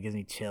time. It gives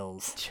me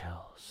chills.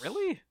 Chills.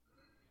 Really?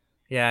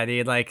 Yeah,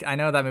 dude. Like, I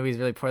know that movie's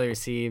really poorly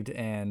received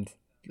and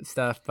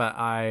stuff, but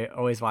I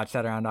always watch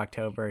that around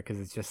October because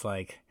it's just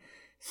like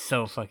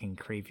so fucking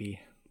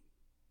creepy.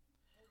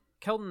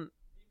 Kelton,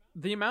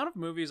 the amount of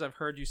movies I've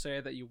heard you say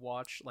that you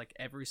watch like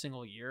every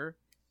single year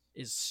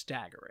is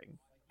staggering.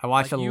 I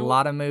watch Like, a you-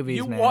 lot of movies,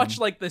 You man. watch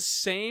like the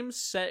same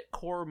set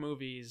core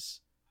movies.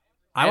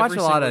 I watch every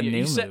a lot single of year. new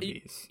You said-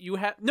 movies. You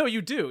have no,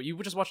 you do. You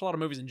just watch a lot of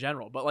movies in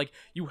general, but like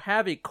you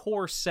have a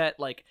core set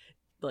like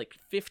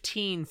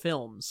 15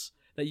 films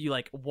that you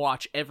like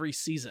watch every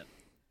season.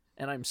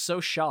 And I'm so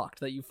shocked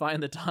that you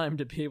find the time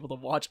to be able to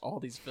watch all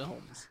these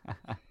films.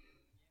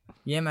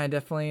 Yeah, man, I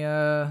definitely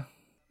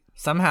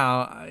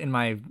somehow in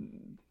my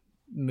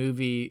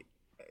movie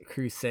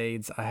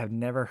crusades I have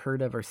never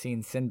heard of or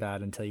seen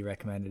Sinbad until you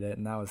recommended it,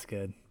 and that was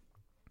good.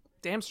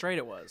 Damn straight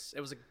it was.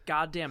 It was a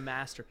goddamn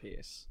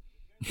masterpiece.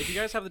 If you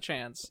guys have the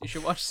chance, you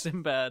should watch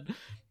Sinbad,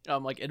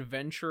 like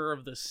Adventure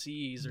of the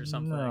Seas or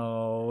something.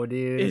 No,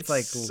 dude. It's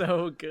like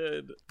so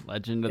good.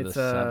 Legend of It's,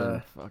 the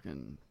Seven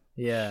fucking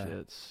yeah.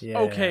 shits. Yeah.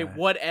 Okay,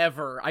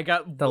 whatever. I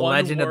got The one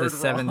Legend of the word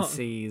Seven wrong.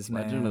 Seas,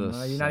 man. Legend of the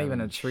Are you not even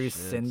a Seven true Shits,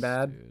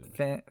 Sinbad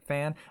dude.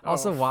 fan?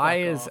 Also, Oh,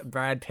 why fuck is off.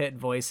 Brad Pitt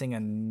voicing a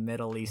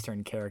Middle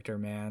Eastern character,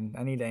 man?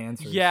 I need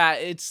answers. Yeah,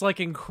 it's like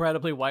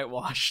incredibly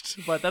whitewashed,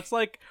 but that's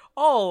like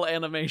all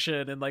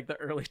animation in like the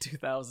early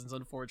 2000s,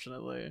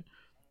 unfortunately.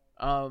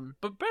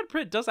 But Brad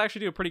Pitt does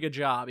actually do a pretty good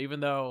job, even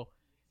though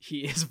he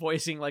is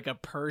voicing like a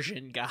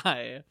Persian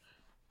guy.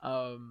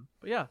 But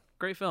yeah,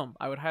 great film.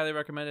 I would highly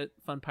recommend it.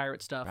 Fun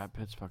pirate stuff. Brad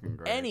Pitt's fucking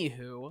great.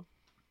 Anywho,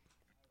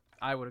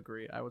 I would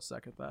agree. I would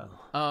second that.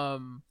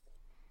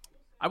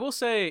 I will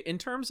say, in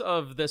terms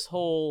of this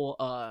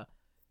whole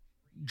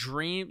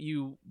dream,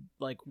 you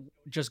like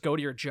just go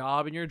to your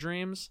job in your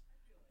dreams.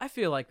 I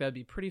feel like that'd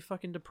be pretty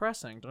fucking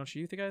depressing, don't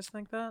you? You guys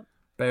think that?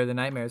 Better than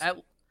Nightmares.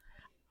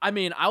 I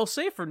mean, I'll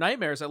say for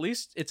nightmares, at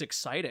least it's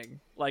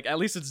exciting. Like, at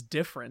least it's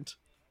different.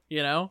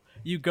 You know,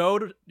 you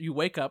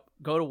wake up,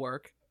 go to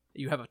work,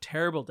 you have a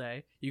terrible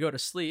day, you go to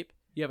sleep,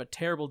 you have a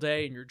terrible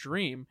day in your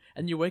dream,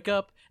 and you wake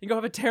up and go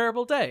have a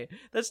terrible day.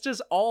 That's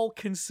just all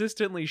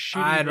consistently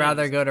shitty. I'd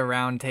rather things. go to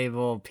Round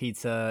Table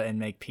Pizza and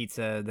make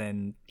pizza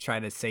than try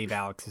to save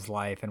Alex's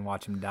life and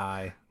watch him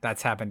die.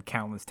 That's happened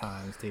countless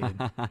times, dude.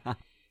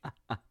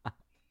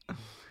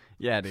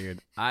 Yeah, dude.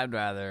 I'd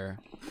rather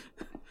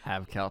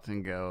have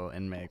Kelton go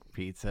and make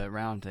pizza at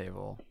Round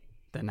Table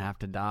than have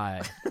to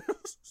die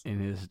in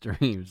his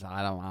dreams.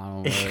 I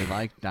don't really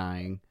like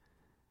dying,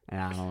 and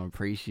I don't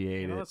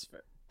appreciate No, it. that's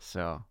fair.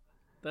 So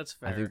That's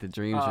fair. I think the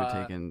dreams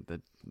are taking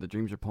the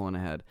dreams are pulling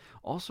ahead.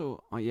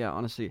 Also, yeah,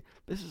 honestly,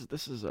 this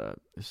is a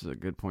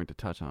good point to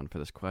touch on for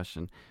this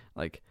question.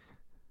 Like,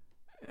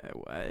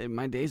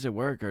 my days at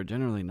work are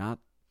generally not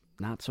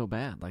so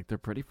bad. Like, they're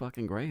pretty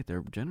fucking great.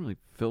 They're generally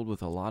filled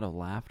with a lot of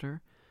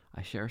laughter.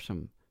 I share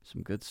some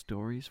good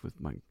stories with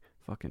my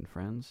fucking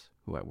friends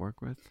who I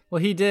work with. Well,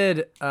 he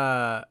did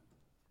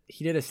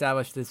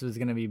establish this was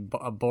going to be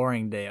a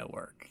boring day at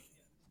work.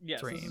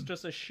 Yes, this is dream.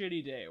 just a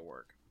shitty day at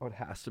work. Oh, it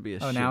has to be a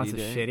Oh, shitty now it's a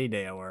day. shitty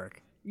day at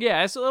work.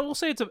 Yeah, so we'll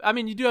say I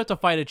mean, you do have to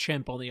fight a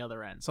chimp on the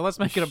other end, so let's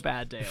make it a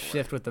bad day at work.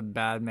 Shift with the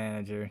bad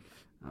manager.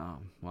 Oh,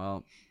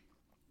 well,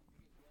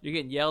 You're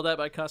getting yelled at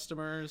by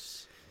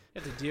customers.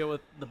 You have to deal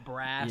with the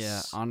brass.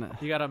 yeah,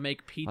 You gotta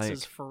make pizzas like,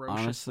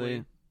 ferociously.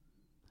 honestly,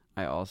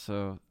 I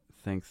also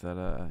think that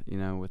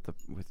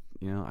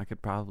I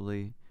could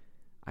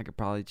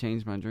probably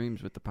change my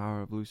dreams with the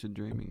power of lucid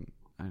dreaming.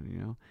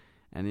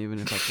 And even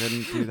if I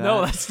couldn't do that,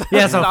 No, that's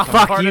Yeah, so not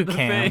fuck part you, of the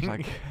Cam. thing.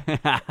 and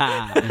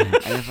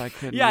if I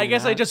couldn't Yeah, I do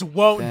guess I that, just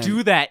won't then-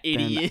 do that, then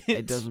idiot.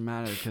 it doesn't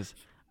matter because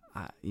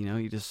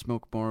you just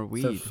smoke more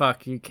weed. So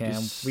fuck you, Cam.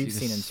 We've you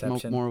seen just Inception.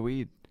 Smoke more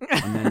weed,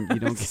 and then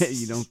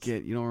you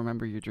don't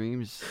remember your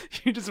dreams.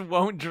 You just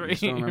won't dream. You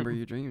just don't remember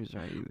your dreams,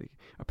 right?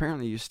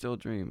 Apparently, you still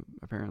dream.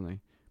 Apparently,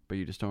 but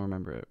you just don't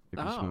remember it if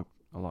you smoke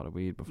a lot of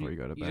weed before you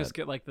go to bed. You just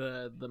get like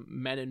the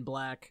Men in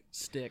Black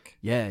stick.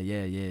 Yeah.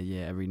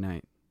 Every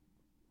night.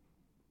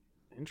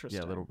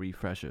 Interesting. Yeah, a little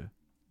refresher.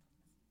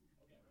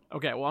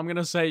 Okay, well, I'm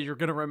gonna say you're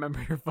gonna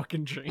remember your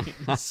fucking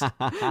dreams.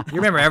 You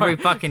remember every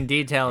fucking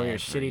detail of your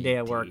Every shitty day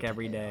at work detail.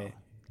 every day.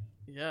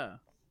 Yeah,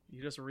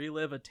 you just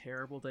relive a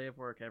terrible day of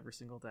work every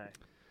single day.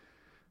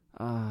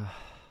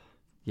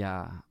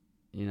 Yeah,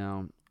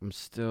 I'm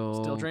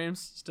still Still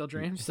dreams.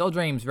 Still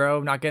dreams,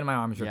 bro. Not getting my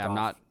arms ripped Yeah, I'm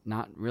off.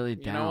 not really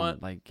know down.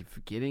 what? Like if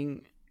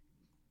getting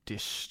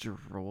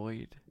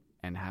destroyed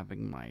and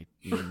having my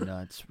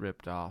nuts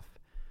ripped off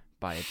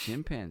by a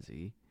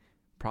chimpanzee,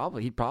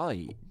 he'd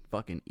probably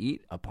fucking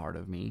eat a part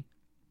of me,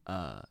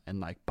 and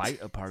like bite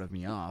a part of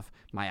me off.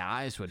 My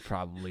eyes would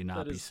probably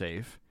not be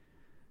safe.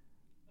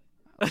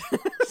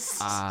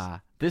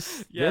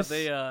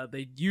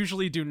 They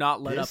usually do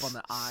not let up this on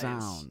the eyes.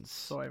 sounds-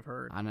 So I've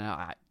heard. I know.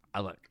 I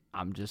look.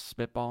 I'm just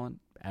spitballing.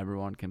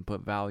 Everyone can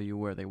put value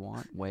where they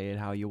want. Weigh it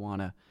how you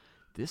wanna.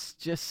 This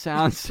just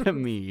sounds to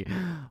me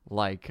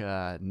like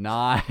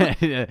not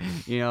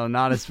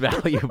not as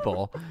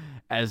valuable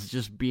as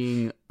just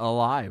being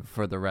alive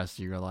for the rest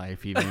of your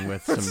life, even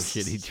with some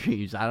shitty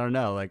dreams. I don't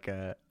know, like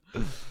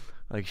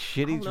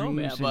shitty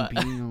dreams and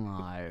being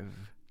alive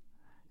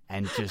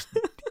and just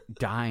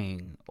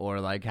dying, or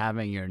like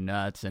having your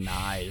nuts and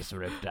eyes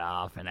ripped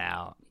off and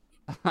out.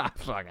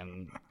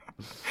 Fucking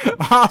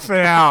Off and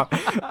out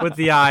with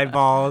the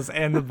eyeballs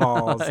and the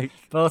balls. Like-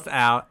 both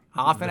out.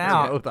 Off and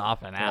out. both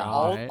off and out.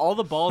 all, right? all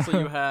the balls that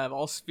you have,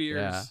 all spheres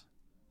Yeah.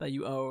 that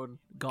you own,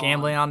 gone.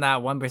 Gambling on that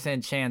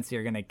 1% chance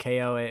you're going to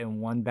KO it in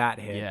one bat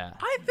hit. Yeah.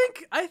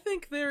 I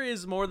think there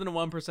is more than a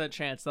 1%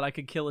 chance that I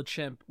could kill a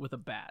chimp with a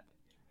bat.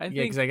 Yeah,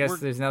 because I guess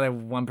there's another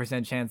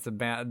 1% chance the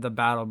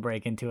battle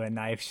break into a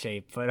knife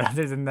shape. But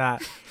other than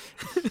that,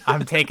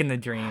 I'm taking the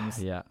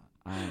dreams. Yeah.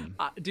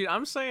 dude,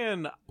 I'm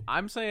saying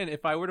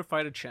if I were to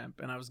fight a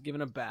chimp and I was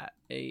given a bat,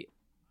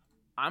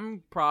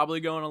 I'm probably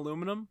going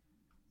aluminum.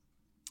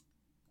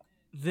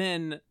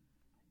 Then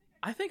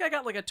I think I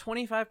got like a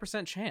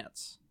 25%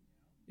 chance.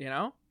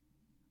 A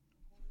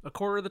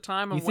quarter of the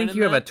time I'm You think winning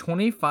you have that. a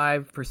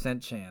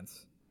 25%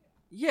 chance?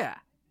 Yeah,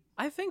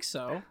 I think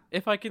so.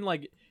 If I can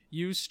like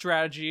use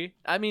strategy,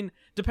 I mean,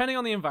 depending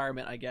on the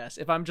environment, I guess.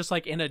 If I'm just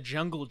like in a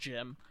jungle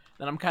gym,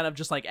 then I'm kind of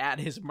just like at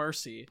his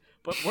mercy.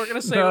 But we're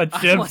gonna say No, I'm,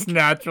 chimp's like,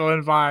 natural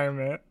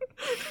environment.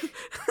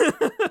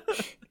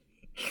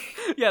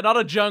 yeah, not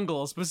a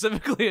jungle,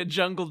 specifically a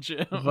jungle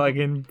gym.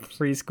 Fucking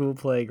preschool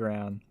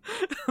playground.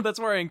 That's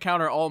where I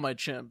encounter all my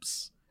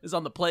chimps. Is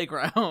on the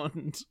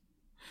playground.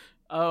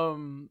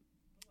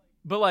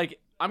 But like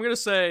I'm gonna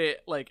say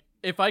like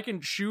if I can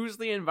choose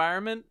the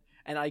environment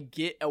and I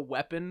get a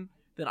weapon,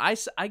 then I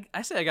say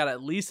I got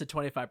at least a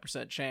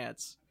 25%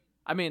 chance.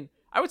 I mean,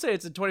 I would say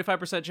it's a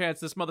 25% chance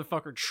this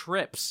motherfucker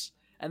trips,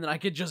 and then I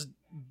could just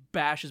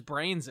bash his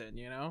brains in.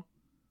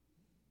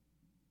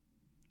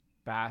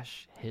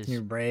 Bash his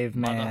You're brave,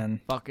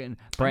 man. motherfucking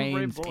brave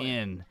brains boy.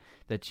 in.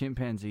 The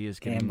chimpanzee is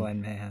getting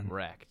Gambling man.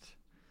 wrecked.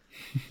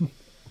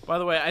 By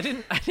the way, I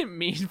didn't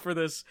mean for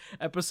this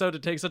episode to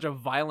take such a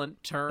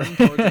violent turn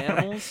towards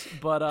animals,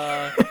 but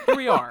here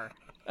we are.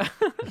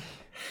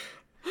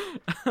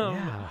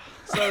 Yeah.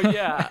 So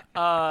yeah,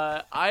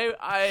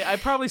 I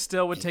probably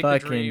still would take the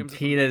Fucking dreams.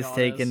 if I'm being PETA's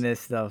taking honest.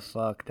 this the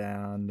fuck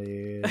down,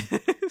 dude. I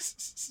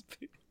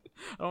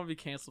don't want to be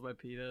canceled by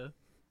PETA.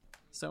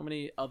 So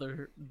many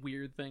other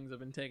weird things have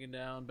been taken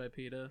down by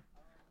PETA.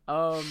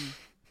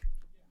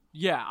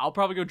 Yeah, I'll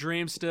probably go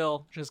dream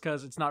still, just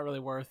because it's not really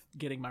worth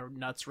getting my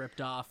nuts ripped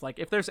off. Like,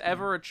 if there's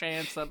ever a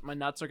chance that my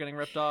nuts are getting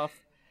ripped off,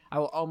 I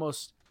will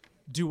almost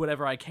do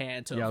whatever I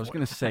can to. Yeah, I was avoid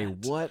gonna say,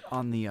 that. what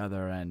on the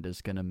other end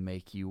is gonna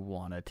make you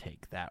want to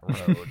take that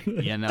road?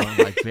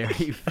 Like very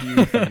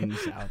few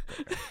things out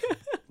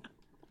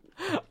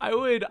there. I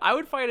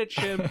would fight a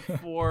chimp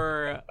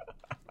for,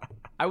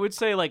 I would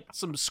say like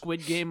some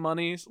Squid Game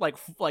monies, like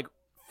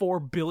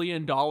 $4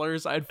 billion.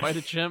 I'd fight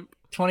a chimp.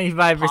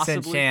 25%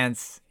 Possibly.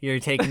 chance you're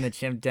taking the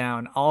chimp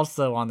down.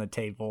 Also on the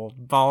table,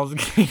 balls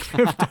getting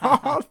ripped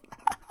off.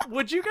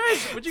 Would you guys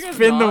Spin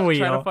the not try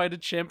wheel. to fight a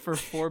chimp for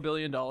 $4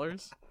 billion?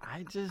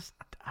 I just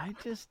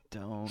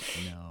don't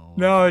know.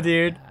 No, about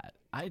dude.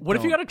 that. What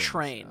if you got to don't think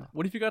train? so.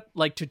 What if you got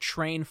like to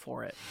train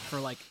for it for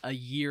like a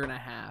year and a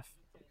half?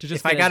 To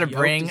just If I get gotta as yoked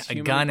bring as a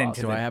humanly gun into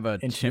possible? Do I have a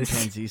into this-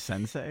 chimpanzee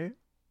sensei?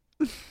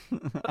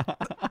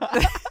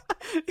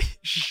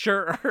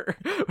 Sure.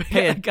 We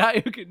Hey, got a guy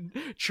who can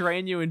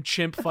train you in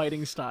chimp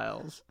fighting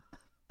styles.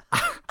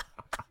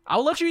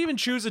 I'll let you even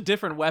choose a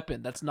different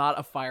weapon that's not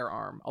a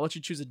firearm. I'll let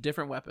you choose a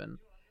different weapon.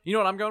 You know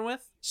what I'm going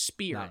with?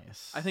 Spear.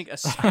 Nice. I think a I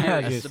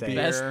spear was is the gonna say.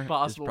 best Spear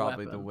possible is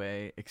probably weapon. the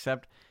way.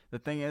 Except the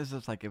thing is,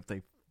 it's like if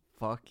they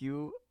fuck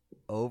you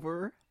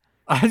over,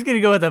 I was gonna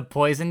go with a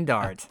poison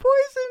dart.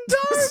 poison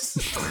darts.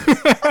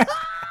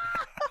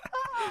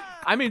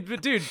 I mean,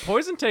 but dude,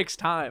 poison takes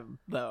time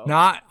though.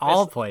 Not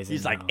all poison.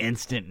 He's like though.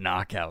 instant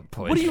knockout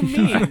poison. What do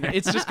you mean?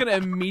 It's just gonna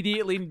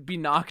immediately be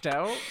knocked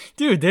out?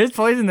 Dude, there's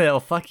poison that'll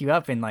fuck you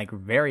up in like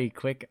very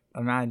quick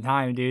amount of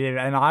time, dude.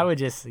 And I would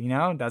just,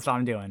 that's what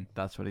I'm doing.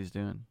 That's what he's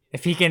doing.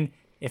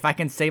 If I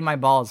can save my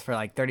balls for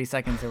like 30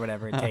 seconds or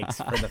whatever it takes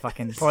for the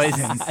fucking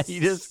poison.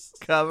 You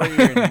just cover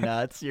your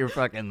nuts. Your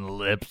fucking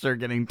lips are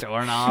getting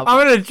torn off.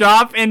 I'm gonna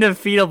drop into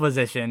fetal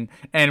position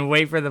and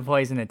wait for the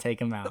poison to take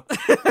him out.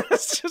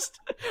 It's just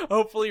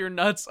hopefully your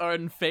nuts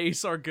and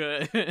face are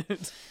good.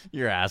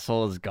 Your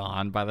asshole is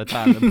gone by the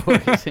time the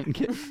poison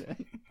gets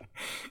in.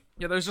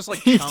 Yeah, there's just like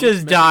He chunks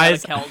just missing out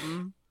of dies.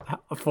 Kelton.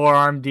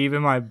 Forearm deep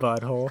in my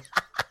butthole.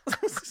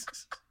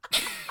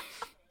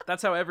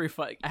 That's how every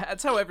fight.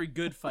 That's how every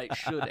good fight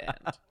should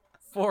end.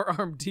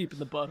 Forearm deep in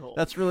the butthole.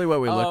 That's really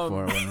what we look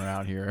for when we're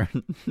out here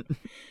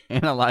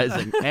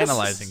analyzing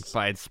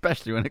fights,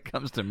 especially when it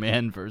comes to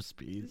man versus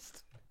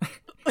beast.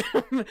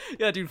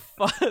 Yeah, dude.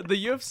 The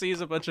UFC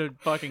is a bunch of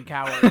fucking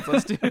cowards.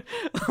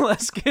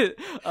 Let's get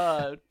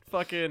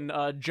fucking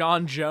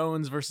John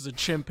Jones versus a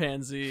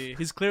chimpanzee.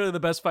 He's clearly the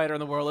best fighter in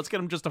the world. Let's get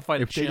him just to fight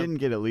a If they chimp. didn't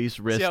get at least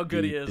wrist how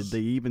good he deep, is. did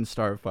they even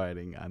start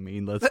fighting? I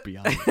mean, let's be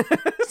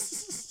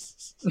honest.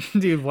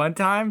 Dude, one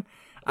time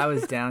I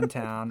was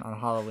downtown on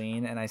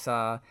Halloween and I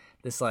saw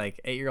this like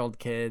 8-year-old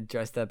kid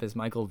dressed up as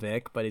Michael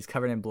Vick, but he's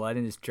covered in blood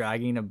and just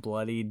dragging a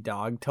bloody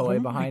dog toy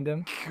behind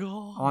him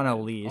God. on a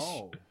leash.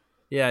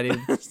 Yeah, dude.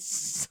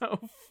 So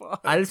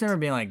fucked. I just remember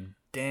being like,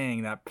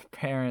 dang, that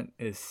parent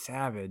is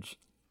savage.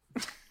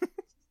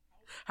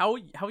 How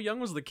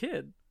young was the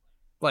kid?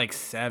 Like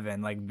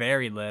 7, like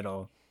very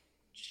little.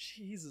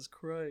 Jesus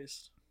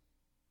Christ.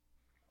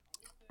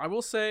 I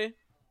will say,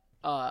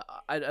 I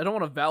don't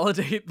want to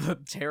validate the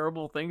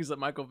terrible things that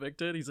Michael Vick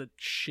did. He's a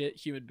shit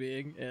human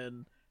being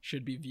and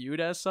should be viewed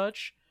as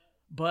such.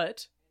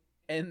 But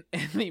in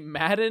the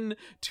Madden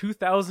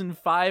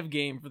 2005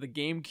 game for the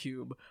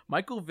GameCube,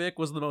 Michael Vick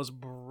was the most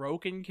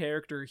broken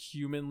character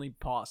humanly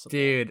possible.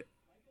 Dude,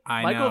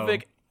 I Michael know.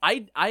 Vick,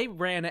 I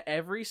ran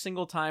every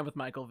single time with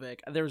Michael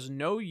Vick. There was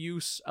no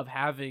use of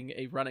having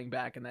a running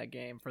back in that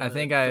game for the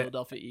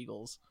Philadelphia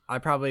Eagles. I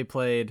probably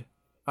played,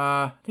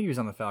 I think he was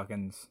on the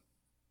Falcons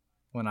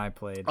when I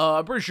played.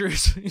 I'm pretty sure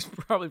he's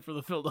probably for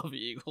the Philadelphia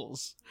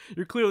Eagles.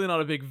 You're clearly not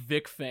a big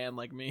Vic fan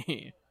like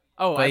me.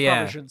 Oh, But I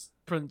yeah.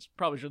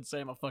 probably shouldn't say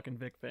I'm a fucking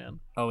Vic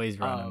fan. Always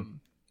running.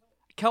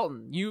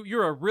 Kelton,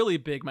 you're a really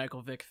big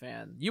Michael Vick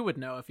fan. You would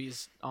know if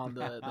he's on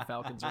the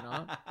Falcons or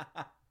not.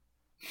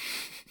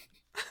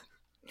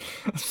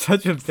 I'm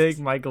such a big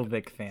Michael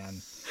Vick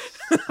fan.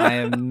 I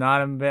am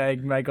not a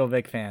big Michael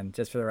Vick fan,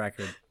 just for the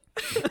record.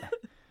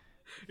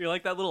 You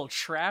like that little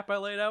trap I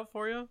laid out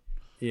for you?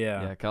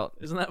 Yeah. Yeah,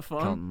 Isn't that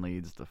fun? Kelton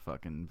leads the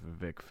fucking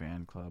Vic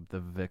fan club, the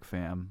Vic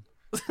fam.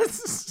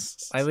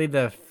 I lead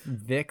the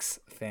Vicks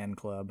fan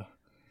club.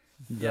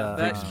 Yeah, The-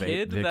 that Vicks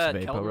kid Vicks that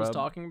Vapor Kelton was Rub?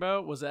 talking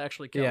about was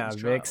actually yeah,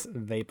 Kelton's child. Vicks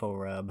Vapor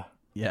Rub.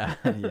 Yeah,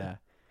 yeah.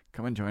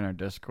 Come and join our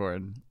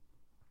Discord.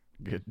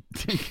 Get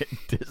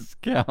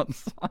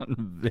discounts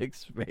on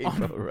Vicks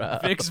Vapor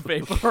Rub. Vicks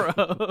Vapor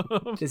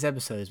Rub. This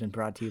episode has been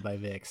brought to you by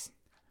Vicks.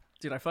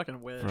 Dude, I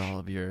fucking wish. for all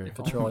of your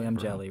Petroleum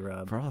jelly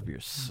rub. for all of your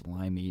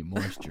slimy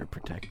moisture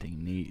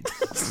protecting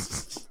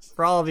needs.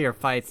 For all of your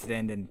fights that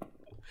end in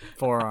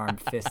forearm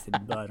fisted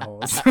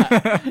buttholes.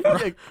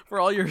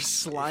 For all your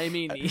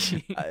slimy needs.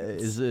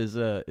 Is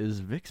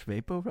Vicks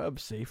Vapor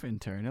Rub safe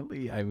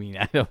internally? I mean,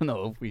 I don't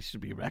know if we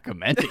should be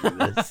recommending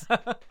this.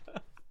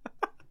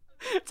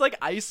 It's like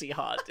icy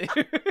hot, dude.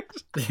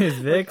 Is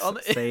Vicks on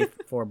the- safe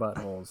for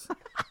buttholes?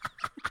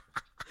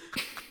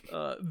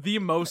 The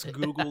most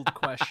Googled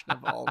question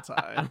of all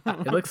time.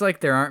 It looks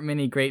like there aren't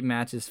many great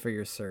matches for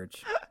your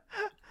search.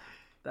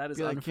 That is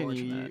Be like, can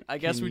unfortunate. you- I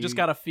guess can we just you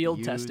gotta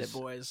field test it, use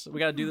boys. We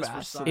gotta do this for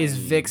Vaseline? science.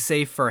 Is Vicks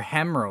safe for As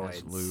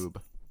hemorrhoids?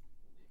 lube.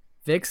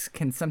 Vicks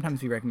can sometimes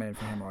be recommended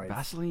for hemorrhoids.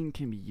 Vaseline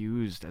can be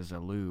used as a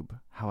lube.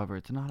 However,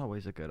 it's not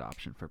always a good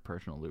option for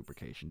personal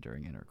lubrication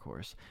during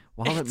intercourse.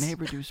 While it may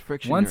reduce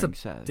friction Once a- during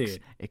sex, dude.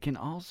 it can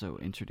also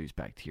introduce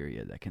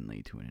bacteria that can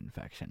lead to an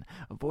infection.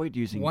 Avoid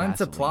using Once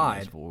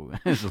Vaseline applied.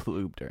 as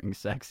lube during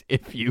sex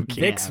if you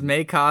can. Vicks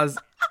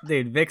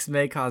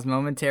may cause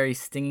momentary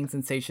stinging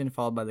sensation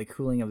followed by the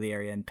cooling of the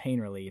area and pain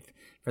relief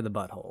for the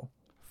butthole.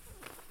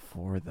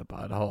 For the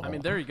butthole. I mean,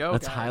 there you go,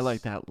 Let's guys.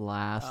 highlight that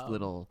last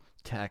little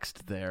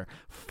text there.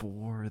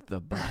 For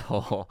the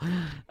butthole.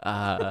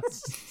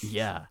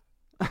 Yeah.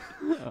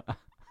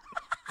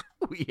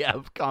 We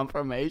have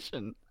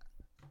confirmation.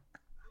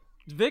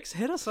 Vicks,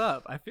 hit us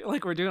up. I feel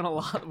like we're doing a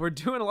lot. We're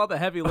doing a lot of the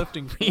heavy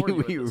lifting for you.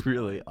 at We this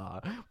really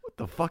are. What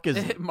the fuck is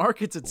It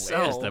markets Where's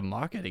itself. the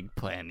marketing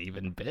plan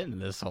even been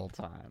this whole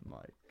time?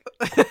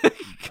 Like,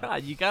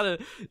 God, you gotta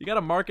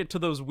market to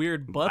those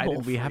weird why butthole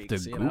did we have to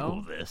freaks, you Google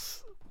know?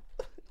 this?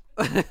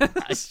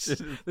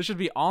 This should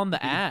be on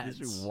the ads.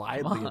 This is Come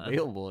widely on.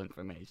 available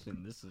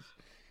information. This is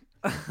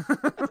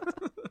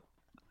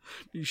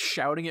You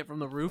shouting it from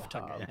the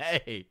rooftop.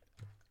 hey.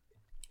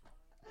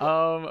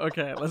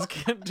 Okay, let's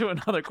get to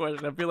another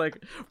question. I feel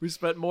like we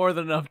spent more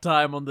than enough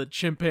time on the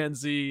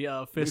chimpanzee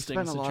fisting We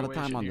spent a lot of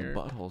situation time on here. the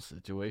butthole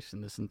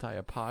situation this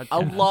entire podcast.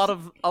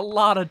 A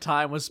lot of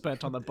time was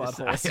spent on the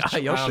butthole.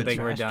 situation. I don't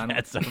think we're done.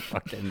 That's a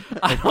fucking.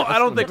 I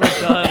don't think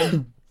we're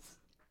done.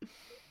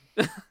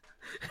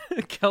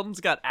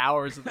 Kelton's got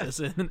hours of this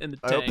in the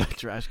I hope the tank.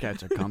 trash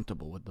cats are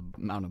comfortable with the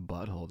amount of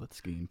butthole that's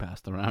getting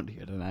passed around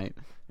here tonight.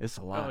 It's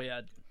a lot. Oh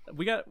yeah,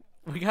 we got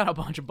a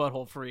bunch of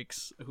butthole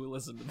freaks who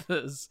listen to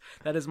this.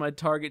 That is my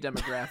target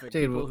demographic.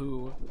 Dude, people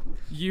who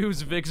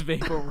use Vicks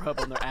Vapor Rub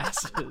on their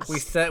asses. We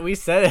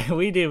said it.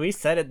 We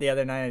said it the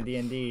other night at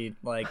D&D.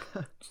 Like,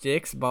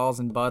 dicks, balls,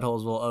 and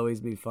buttholes will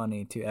always be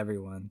funny to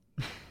everyone.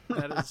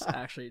 That is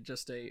actually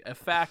just a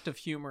fact of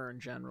humor in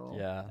general.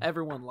 Yeah.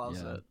 Everyone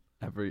loves Yeah. it.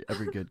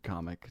 Every good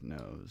comic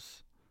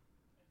knows.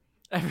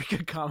 Every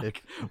good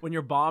comic. When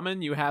you're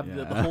bombing, you have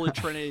the Yeah. Holy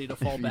Trinity to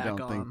fall If you back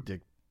don't on.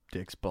 think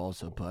dicks,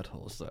 balls, or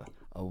buttholes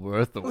are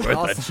worth a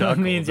Also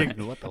chuckle, means you're-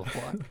 then what the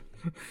fuck?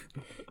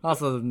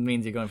 Also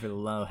means you're going for the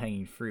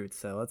low-hanging fruit,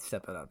 so let's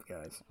step it up,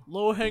 guys.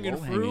 Low-hanging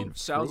Low-hanging fruit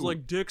sounds fruit.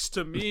 like dicks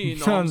to me.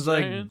 know Sounds what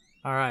I'm like... saying?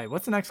 All right,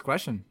 what's the next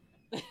question?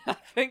 I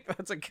think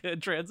that's a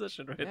good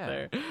transition right Yeah,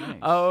 there.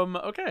 nice.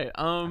 Okay.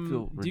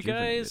 feel Do you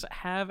guys rejuvenated.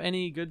 have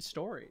any good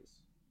stories?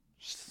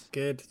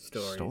 Good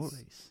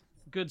stories.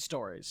 Good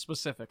stories,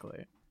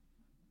 specifically.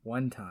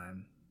 One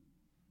time.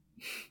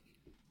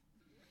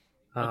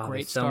 A great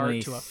there's so start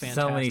many, to a So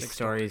many fantastic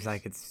stories stories. I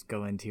could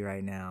go into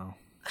right now.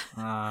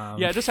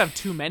 Yeah, I just have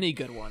too many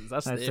good ones.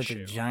 That's I have the such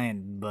issue. a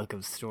giant book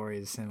of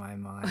stories in my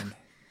mind.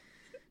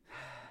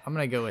 I'm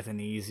gonna go with an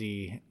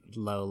easy,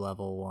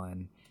 low-level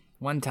one.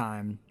 One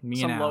time, me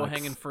Some and Alex,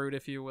 low-hanging fruit,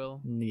 if you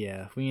will.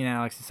 yeah, me and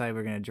Alex decided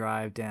we're gonna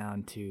drive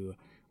down to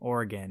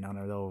Oregon on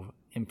a little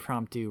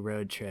impromptu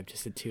road trip,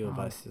 just the two of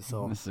us. This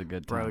little This is a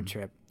good time. road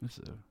trip, This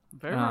is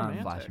Very Um,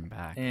 romantic. flashing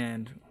back.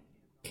 and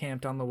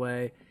camped on the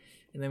way,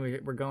 and then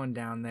we're going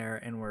down there,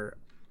 and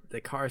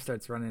the car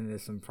starts running into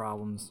some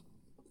problems,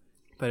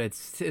 but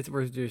it's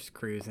we're just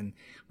cruising.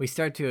 We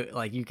start to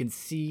you can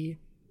see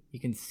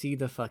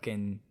the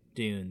fucking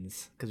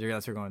dunes because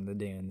that's we're going to the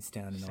dunes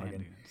down in Sand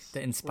Oregon dunes.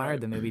 that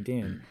inspired the movie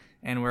Dune,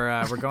 and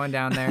we're going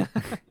down there.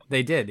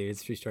 They did, dude.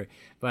 It's a true story.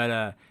 But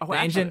the actually,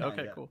 engine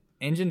okay, cool.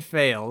 engine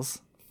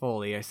fails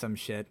fully or some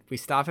shit. We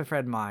stop at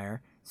Fred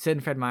Meyer, sit in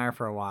Fred Meyer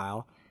for a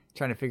while,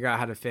 trying to figure out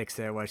how to fix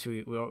it,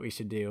 what we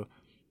should do.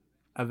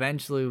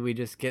 Eventually, we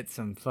just get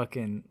some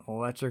fucking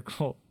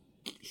electrical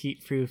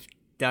heat-proof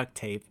duct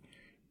tape.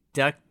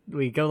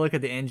 We go look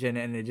at the engine,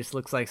 and it just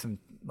looks like some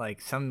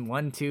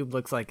one tube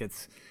looks like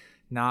it's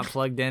not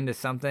plugged into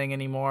something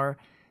anymore.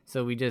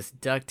 So we just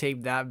duct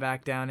tape that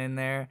back down in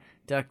there,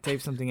 duct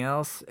tape something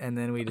else, and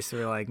then we just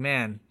were like,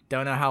 man,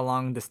 don't know how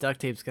long this duct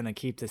tape's gonna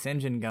keep this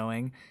engine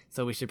going.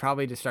 So we should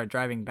probably just start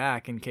driving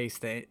back in case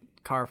the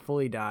car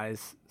fully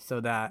dies, so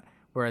that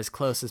we're as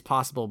close as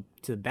possible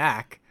to the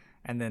back,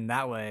 and then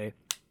that way,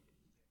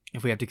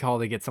 if we have to call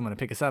to get someone to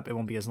pick us up, it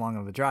won't be as long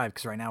of a drive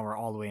because right now we're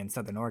all the way in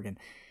Southern Oregon.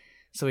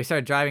 So we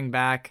started driving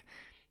back,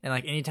 and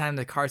anytime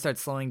the car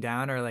starts slowing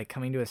down or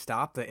coming to a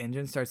stop, the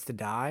engine starts to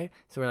die.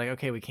 So we're like,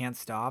 okay, we can't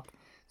stop.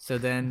 So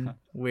then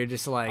we're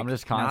just I'm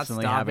just not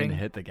constantly having to stopping.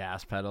 hit the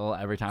gas pedal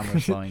every time we're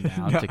slowing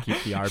down to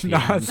keep the not-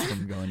 RPMs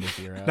from going to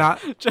zero.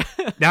 Not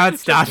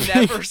Just stopping.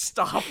 never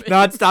stopping.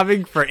 Not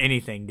stopping for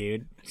anything,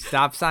 dude.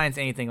 Stop signs,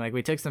 anything.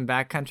 We took some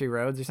backcountry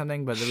roads or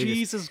something, but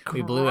Jesus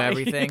we blew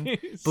everything.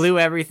 Christ. Blew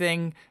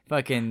everything.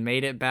 Fucking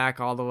made it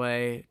back all the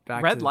way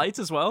back. Red to, lights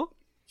as well?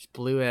 Just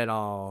blew it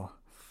all.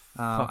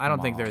 I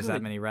don't think there's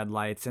that many red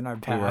lights in our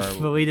path,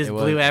 were- but we just it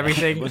blew was-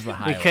 everything. it was the We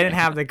highway. couldn't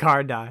have the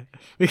car die.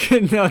 We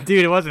couldn't. No,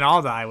 dude, it wasn't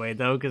all the highway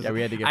though. Because Yeah, we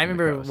had to get I from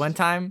the remember coast. one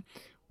time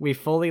we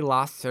fully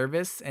lost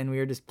service and we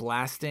were just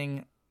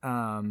blasting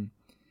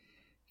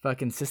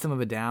fucking System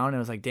of a Down. It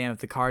was like, damn, if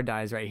the car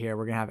dies right here,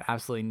 we're gonna have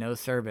absolutely no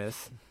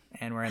service,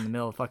 and we're in the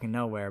middle of fucking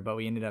nowhere. But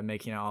we ended up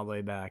making it all the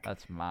way back.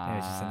 That's my.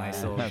 It's just a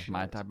nice little- That's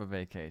my type of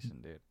vacation,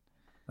 dude.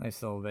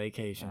 Nice little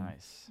vacation.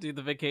 Nice. Dude,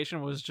 the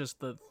vacation was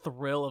just the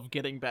thrill of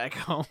getting back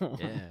home.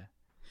 Yeah,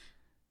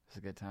 it's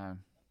a good time.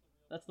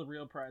 That's the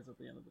real prize at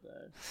the end of the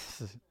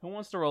day. Who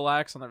wants to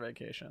relax on their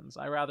vacations?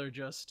 I rather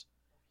just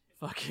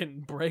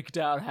fucking break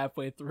down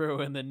halfway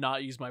through and then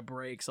not use my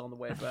brakes on the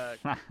way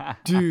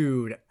back.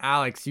 Dude,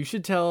 Alex, you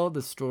should tell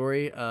the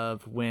story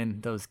of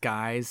when those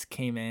guys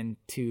came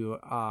into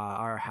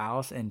our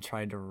house and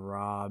tried to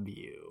rob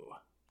you.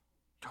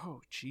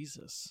 Oh,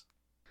 Jesus.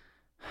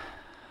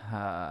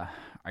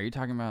 Are you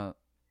talking about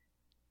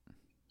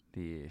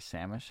the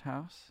Samish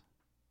house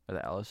or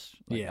the Ellis?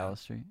 Yeah. Ellis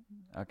Street.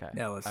 Okay.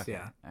 Ellis, okay.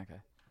 yeah. Okay.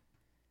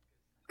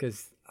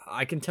 Because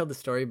I can tell the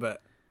story,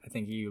 but I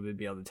think you would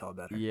be able to tell it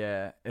better.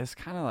 Yeah, it's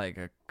kind of like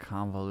a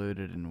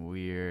convoluted and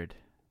weird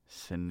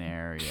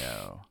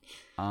scenario.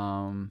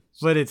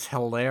 But it's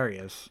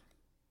hilarious.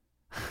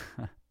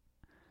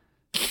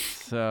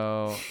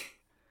 So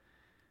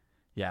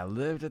yeah, I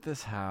lived at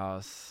this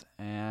house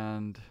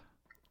and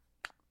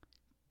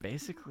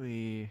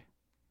basically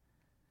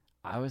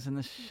I was in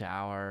the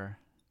shower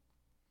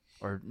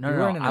or You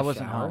weren't in I the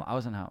wasn't shower? home. I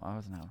wasn't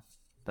home.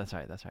 That's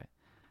right.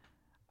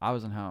 I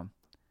wasn't home.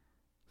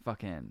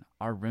 Fucking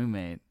our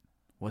roommate,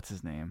 what's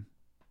his name?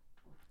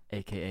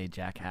 AKA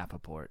Jack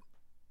Happaport.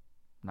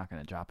 I'm not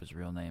gonna drop his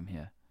real name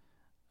here.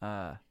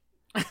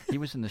 He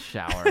was in the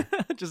shower.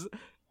 Just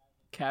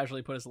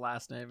casually put his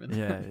last name in.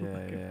 Yeah.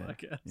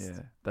 Podcast. Yeah.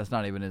 That's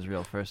not even his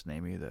real first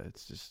name either.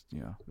 It's just,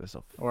 that's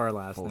a Or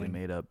last fully name.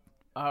 made up.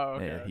 Oh,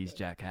 okay. Yeah, he's okay.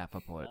 Jack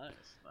Happaport.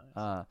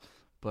 Nice.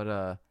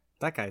 But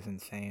That guy's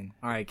insane.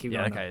 All right, keep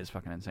yeah, going. that guy is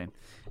fucking insane.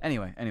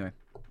 Anyway.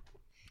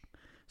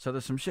 So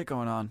there's some shit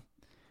going on,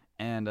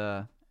 and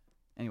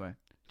anyway,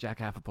 Jack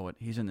Happaport,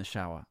 he's in the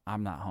shower.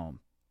 I'm not home.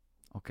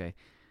 Okay.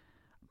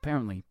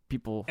 Apparently,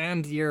 people.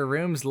 And your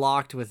room's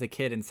locked with a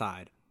kid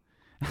inside.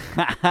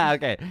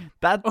 Okay,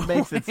 that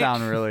makes it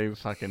sound really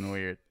fucking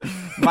weird.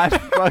 My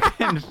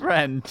fucking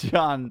friend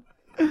John.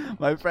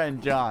 My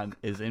friend John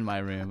is in my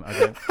room.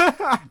 Okay,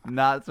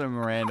 not some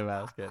random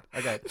ass kid.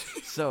 Okay,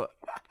 so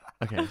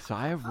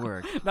I have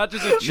work. Not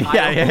just a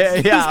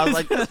child. Yeah. I was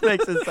like, this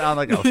makes it sound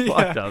like a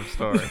fucked up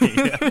story.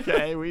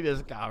 Okay, we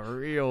just got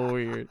real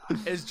weird.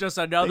 It's just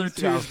another Things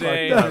got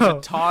Tuesday. fucked up. There's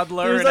a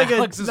toddler There's in like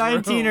Alex's a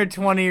 19 room. or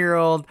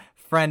 20-year-old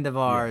friend of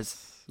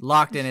ours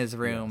locked in his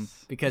room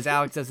Yes. because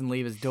Alex doesn't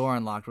leave his door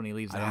unlocked when he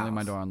leaves the I house. don't leave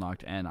my door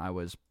unlocked, and I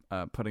was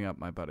putting up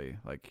my buddy.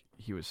 Like,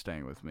 he was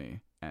staying with me,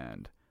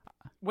 and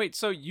Wait,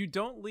 so you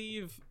don't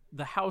leave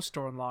the house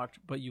door unlocked,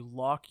 but you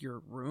lock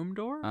your room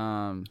door?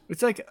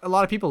 It's like a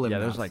lot of people live yeah,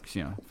 in the there's house.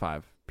 like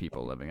 5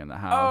 people living in the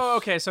house. Oh,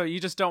 okay. So you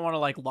just don't want to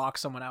like lock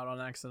someone out on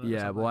accident. or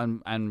Yeah, something.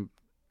 well, and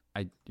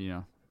I,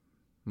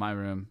 my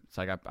room. It's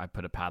like I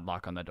put a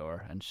padlock on the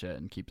door and shit,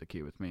 and keep the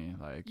key with me.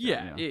 Like,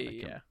 Yeah, I yeah, kept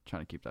yeah.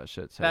 trying to keep that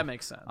shit safe. That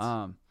makes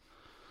sense.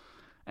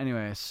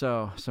 Anyway,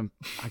 so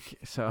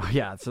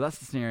that's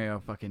the scenario.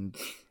 Fucking,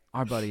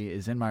 our buddy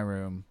is in my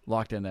room,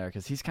 locked in there,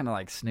 because he's kind of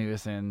like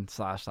snoozing /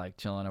 like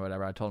chilling or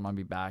whatever. I told him I'd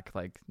be back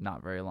like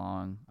not very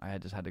long. I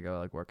had just had to go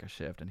like work a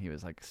shift, and he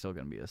was like still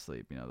gonna be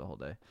asleep, the whole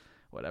day,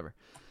 whatever.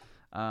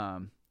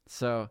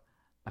 So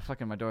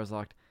my door's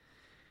locked.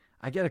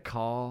 I get a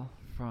call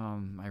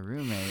from my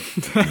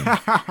roommate,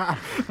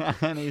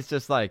 and he's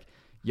just like,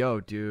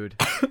 "Yo, dude,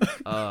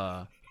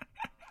 I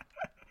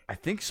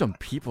think some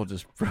people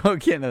just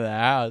broke into the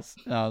house."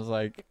 And I was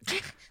like,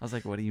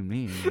 "What do you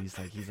mean?"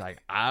 He's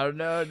like, "I don't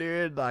know,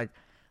 dude. Like,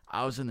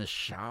 I was in the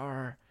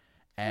shower,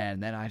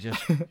 and then I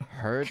just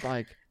heard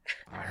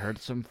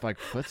some like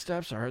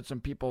footsteps. I heard some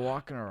people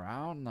walking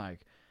around,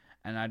 like,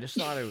 and I just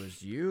thought it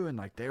was you, and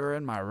like they were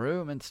in my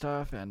room and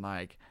stuff, and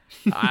like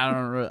I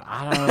don't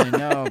really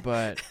know,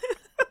 but."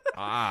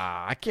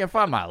 I can't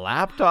find my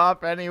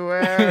laptop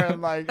anywhere,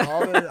 and like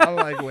all this, I'm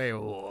like, wait,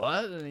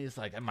 what? And he's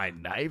like, and my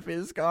knife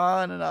is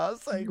gone, and I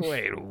was like,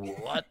 wait,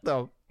 what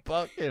the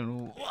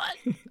fucking what?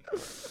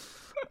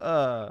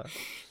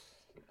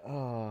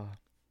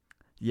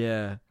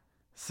 Yeah.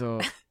 So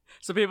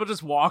people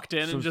just walked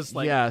in and just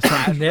like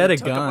They had a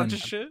took a bunch of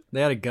gun. shit.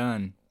 They had a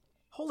gun.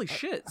 Holy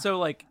shit! So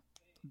like,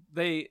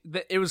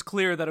 it was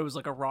clear that it was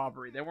like a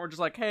robbery. They weren't just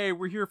like, "Hey,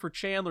 we're here for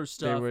Chandler's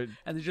stuff,"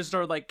 and they just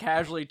started like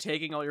casually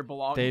taking all your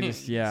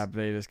belongings.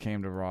 they just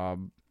came to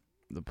rob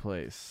the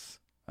place,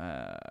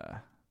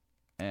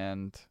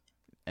 and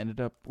ended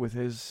up with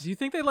his. Do you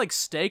think they like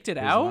staked it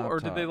his out, or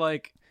did laptop. they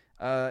like?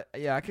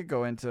 Yeah, I could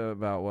go into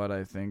about what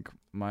I think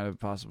might have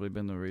possibly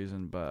been the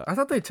reason, but I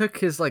thought they took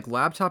his like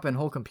laptop and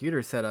whole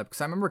computer setup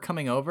because I remember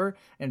coming over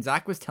and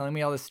Zach was telling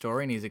me all this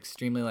story and he's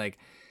extremely like,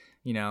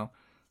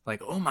 like,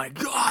 oh my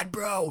God,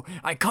 bro,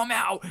 I come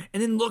out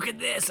and then look at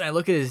this. And I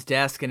look at his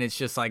desk and it's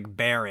just like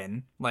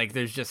barren. Like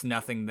there's just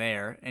nothing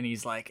there. And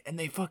he's like, and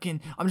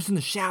I'm just in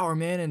the shower,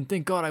 man. And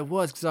thank God I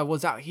was because I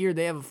was out here.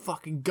 They have a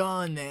fucking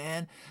gun,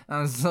 man. And I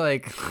was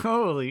like,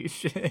 holy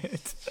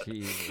shit.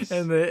 Jesus.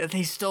 And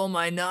they stole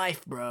my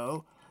knife,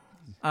 bro.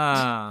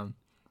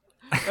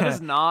 That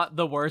is not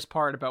the worst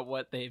part about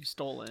what they've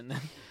stolen.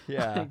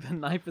 Yeah. Like, the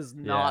knife is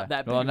not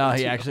that big. Well, of no, a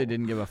he deal. actually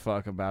didn't give a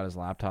fuck about his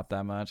laptop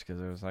that much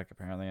because it was like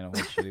apparently an old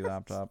shitty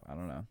laptop. I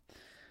don't know,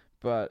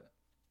 but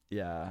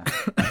yeah,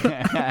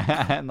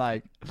 and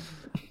like,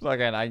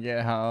 fucking, I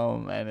get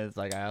home and it's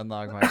like I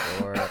unlock my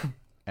door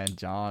and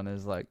John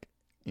is like,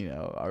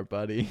 our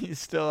buddy, he's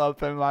still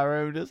up in my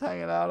room just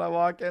hanging out. I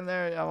walk in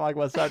there, I'm like,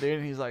 "What's up, dude?"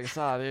 And he's like, "What's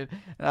up, dude?"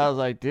 And I was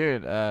like,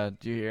 "Dude,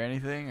 do you hear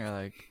anything or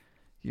like,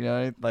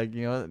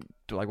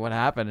 like what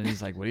happened?" And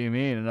he's like, "What do you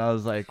mean?" And I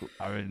was like,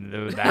 "I mean,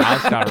 the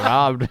house got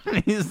robbed."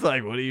 And he's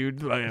like, "What are you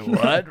like,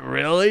 what?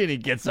 Really?" And he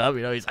gets up,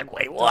 he's like,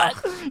 "Wait, what?"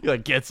 He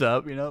like gets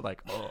up,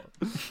 like, "Oh."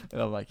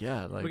 And I'm like,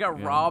 "Yeah, like We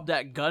got robbed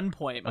at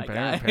gunpoint, my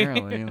guy.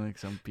 Apparently, like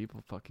some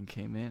people fucking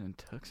came in and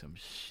took some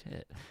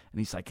shit." And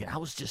he's like, "I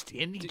was just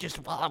in here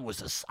I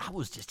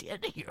was just in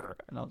here."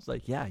 And I was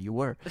like, "Yeah, you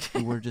were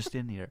just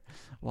in here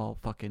while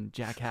fucking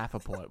Jack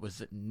Happaport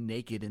was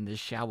naked in this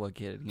shower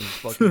getting his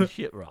fucking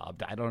shit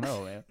robbed. I don't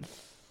know, man."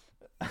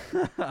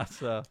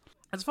 So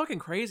That's fucking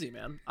crazy,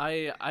 man.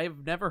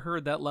 I've never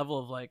heard that level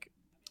of like,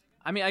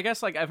 I mean, I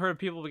guess like I've heard of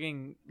people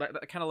being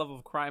that kind of level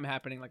of crime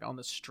happening like on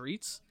the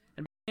streets,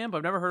 but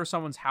I've never heard of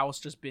someone's house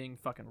just being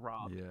fucking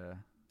robbed. yeah.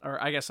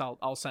 Or I guess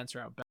I'll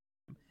censor out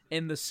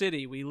in the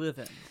city we live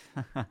in.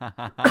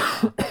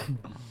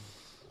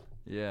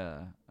 Yeah.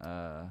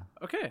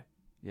 Okay.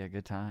 Yeah,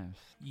 good times.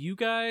 You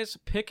guys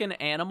pick an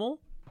animal.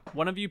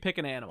 One of you pick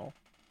an animal.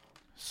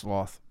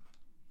 Sloth.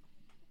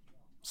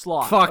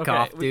 Sloth. Fuck Okay,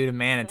 off, dude. A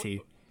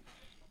manatee.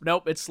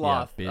 Nope, it's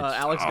sloth. Yeah, bitch.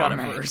 Alex got it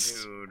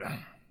first. Dude.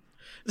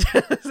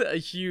 A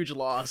huge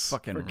loss.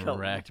 Fucking for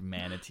Kelton. wrecked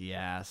manatee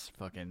ass.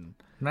 Fucking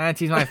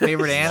Manatee's my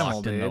favorite animal,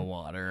 locked in the dude.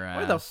 water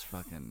Why the ass.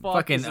 Fucking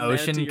Fucking is a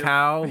ocean manatee your-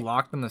 cow,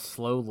 locked in the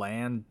slow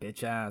land,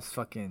 bitch ass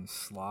fucking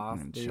sloth,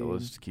 fucking dude.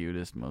 chillest,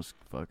 cutest, most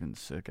fucking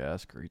sick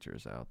ass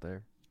creatures out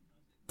there.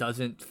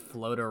 Doesn't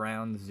float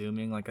around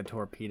zooming like a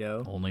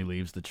torpedo. Only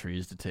leaves the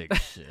trees to take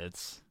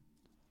shits.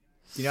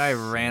 You know, I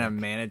ran a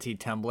manatee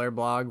Tumblr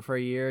blog for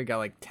a year, got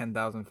like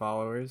 10,000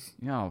 followers.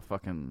 You know,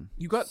 fucking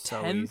You got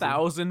So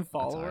 10,000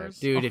 followers,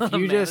 Dude, if on a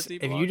you just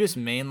manatee if blog? you just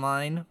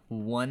mainline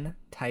one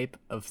type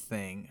of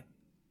thing,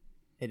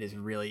 it is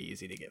really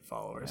easy to get yeah,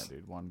 followers.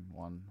 dude. One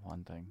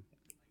thing.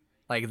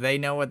 Like they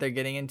know what they're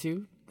getting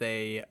into,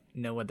 they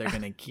know what they're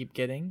gonna keep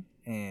getting,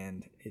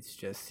 and it's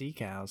just sea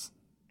cows.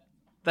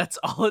 That's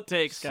all it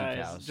takes, Sea guys.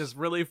 cows. Just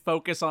really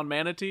focus on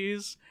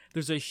manatees.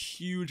 There's a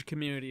huge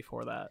community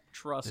for that.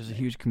 Trust There's me. a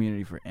huge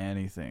community for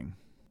anything.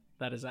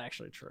 That is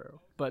actually true.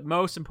 But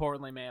most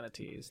importantly,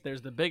 manatees.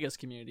 There's the biggest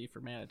community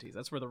for manatees.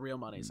 That's where the real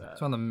money's at.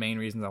 It's one of the main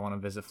reasons I want to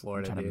visit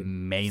Florida, Trying to dude.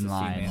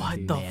 mainline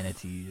What the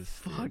manatees.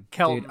 Fuck,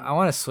 Kelton. Dude, I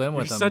want to swim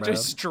You're with them, such bro. a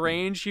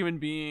strange human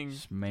being.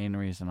 It's the main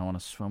reason I want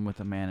to swim with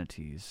the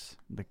manatees.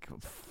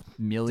 Just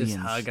Millions,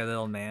 hug a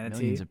little manatee.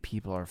 millions of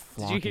people are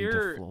flocking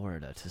hear- to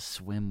Florida to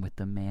swim with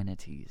the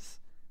manatees.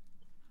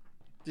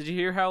 Did you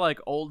hear how like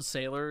old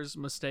sailors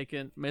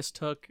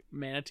mistook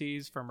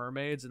manatees for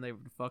mermaids and they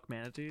would fuck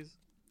manatees?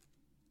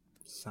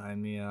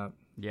 Sign me up.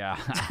 Yeah,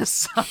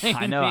 Sign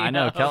I me know.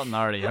 up. Kelton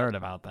already heard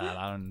about that.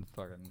 I don't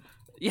fucking.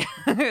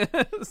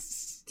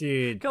 Yes.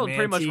 Dude, Kelton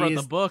pretty much wrote the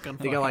manatees, book on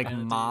They got fucking like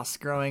manatees. moss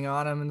growing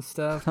on them and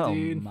stuff, Oh,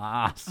 dude.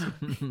 moss,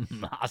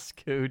 moss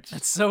cooch.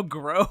 It's so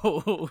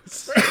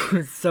gross.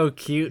 It's so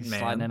cute,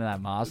 Sliding man. into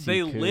that mossy They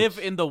cooch. live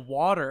in the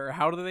water.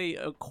 How do they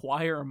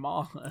acquire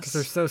moss? Because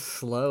they're so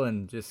slow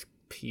and just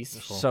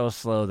peaceful. so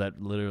slow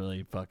that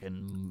literally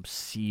fucking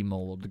sea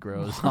mold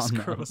grows Moss on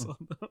them. grows on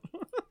them.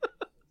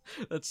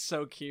 That's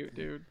so cute,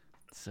 dude.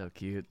 So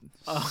cute.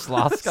 Oh,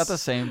 Sloth's got the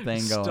same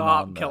thing going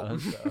Stop, on. Kelton.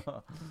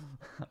 Though,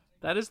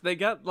 so. They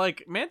got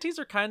like manatees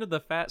are kind of the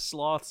fat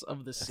sloths of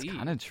the That's sea.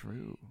 kind of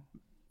true.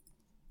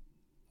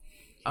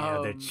 Yeah,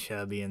 they're Um,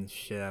 chubby and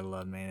shit. I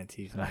love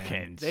manatees, man.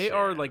 Fucking They shit,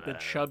 are like the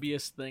man.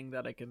 chubbiest thing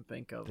that I can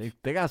think of.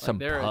 They got Like, some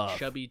they're puff. a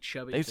chubby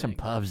They have some thing.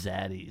 puff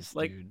zaddies,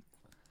 Like- dude.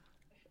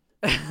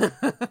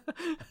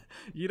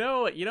 you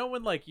know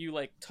when like you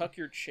like tuck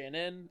your chin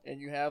in and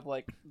you have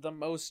like the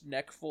most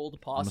neck fold I'm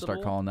gonna possible.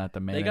 start calling that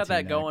the manatee They got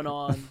that neck. going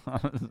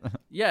on.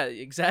 Yeah,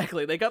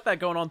 exactly. They got that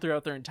going on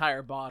throughout their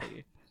entire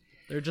body.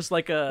 They're just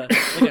like a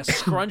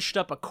scrunched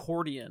up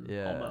accordion.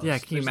 Yeah. Almost. Yeah,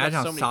 can you There's, like, imagine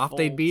how so many soft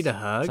they'd be to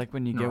folds. hug? It's like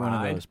when you get one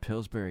of Ride? those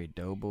Pillsbury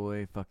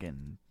Doughboy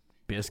fucking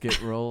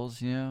biscuit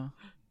rolls, you know?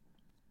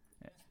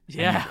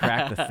 Yeah, And you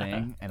crack the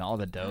thing, and all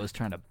the dough's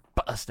trying to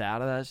bust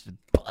out of that. It's just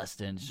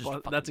busting. It's just Well,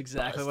 fucking that's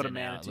exactly what a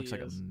busting out. manatee It looks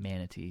like is. a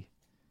manatee.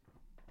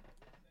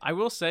 I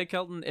will say,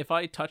 Kelton, if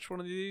I touched one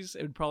of these,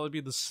 it would probably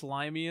be the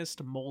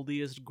slimiest,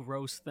 moldiest,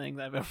 gross thing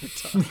that I've ever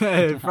touched.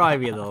 It'd probably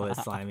be a little bit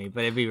slimy,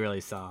 but it'd be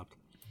really soft.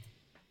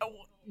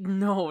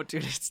 No,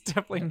 dude, it's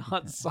definitely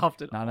not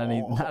soft at all.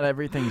 Not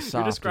everything's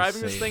soft. You're is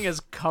describing this safe. thing as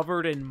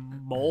covered in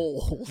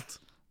mold. It's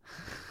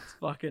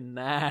fucking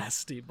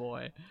nasty,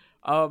 boy.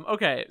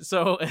 Okay,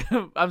 so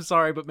I'm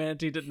sorry, but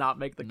manatee did not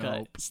make the cut.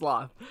 Nope.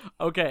 Sloth.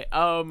 Okay,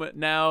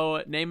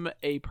 now name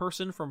a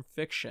person from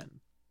fiction.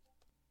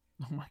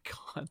 Oh my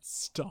god,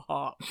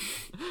 stop.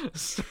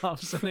 Stop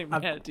sending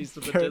manatees to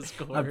the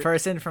Discord. A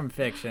person from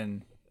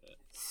fiction,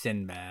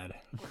 Sinbad.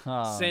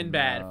 Oh,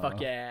 Sinbad, no. fuck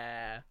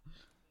yeah.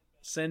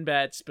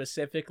 Sinbad,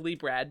 specifically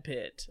Brad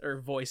Pitt, or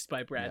voiced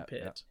by Brad Yep,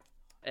 Pitt, yep.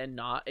 and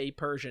not a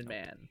Persian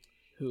man,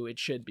 who it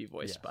should be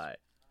voiced Yes.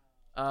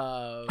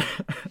 by.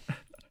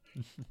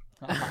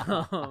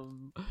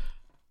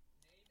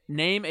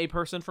 Name a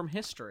person from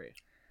history.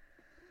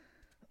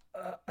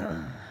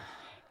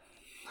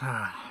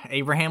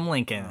 Abraham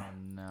Lincoln. Oh,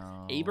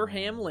 no.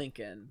 Abraham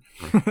Lincoln.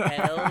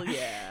 Hell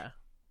yeah.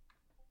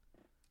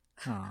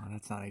 Oh,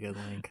 that's not a good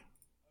link.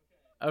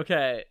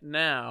 Okay,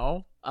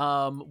 now,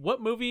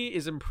 what movie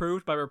is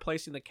improved by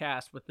replacing the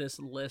cast with this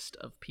list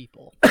of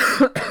people?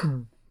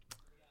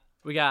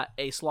 We got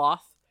a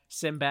sloth,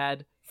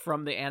 Sinbad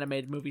from the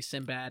animated movie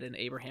Sinbad, and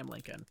Abraham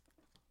Lincoln.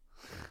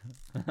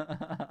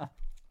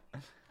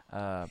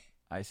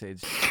 Ice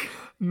Age.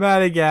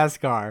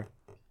 Madagascar.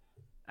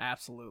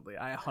 Absolutely,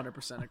 I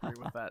 100% agree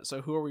with that.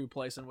 So who are we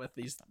replacing with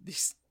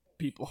these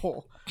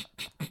people?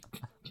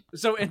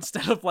 So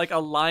instead of like a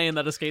lion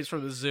that escapes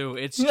from the zoo,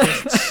 it's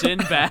just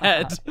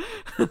Sinbad.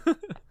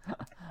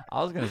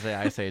 I was gonna say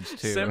Ice Age 2.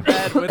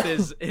 Sinbad with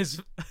his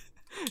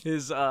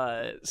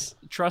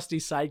trusty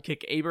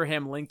sidekick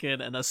Abraham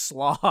Lincoln and a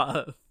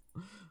sloth.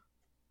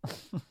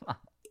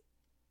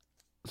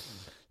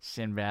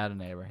 Sinbad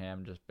and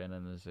Abraham just been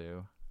in the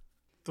zoo.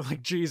 They're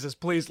like, Jesus,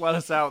 please let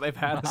us out. They've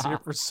had us here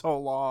for so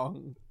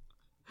long.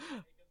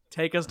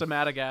 Take us to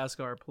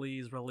Madagascar,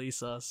 please.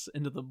 Release us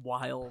into the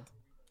wild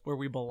where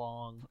we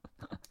belong.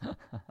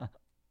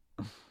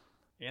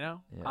 You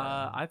know,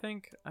 Yeah. I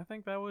think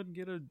that would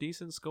get a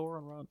decent score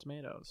on Rotten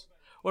Tomatoes.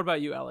 What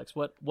about you, Alex?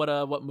 What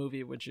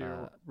movie would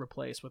you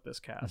replace with this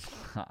cast?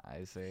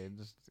 Ice Age.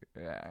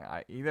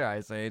 Yeah, either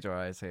Ice Age or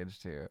Ice Age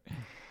 2.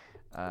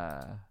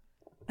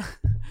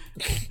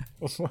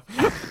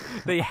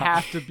 They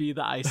have to be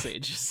the Ice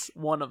Ages.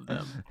 One of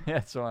them.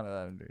 It's one of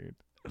them, dude.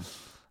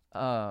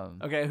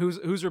 Okay,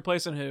 who's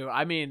replacing who?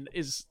 I mean,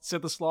 is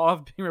Sid the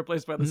Sloth being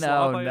replaced by the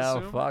Sloth? I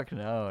assume? Fuck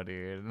no,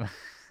 dude.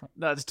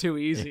 That's too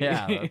easy.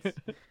 Yeah,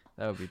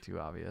 that would be too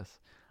obvious.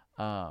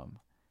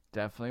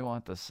 Definitely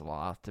want the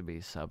Sloth to be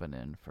subbing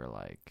in for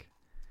like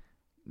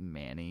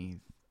Manny.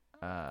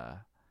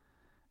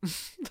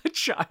 The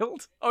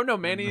child? Oh no,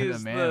 Manny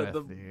is mammoth,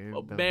 the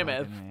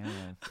mammoth. Mammoth.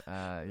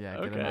 Yeah, get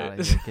Okay. him out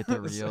of here. Get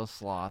the real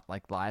sloth,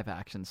 like live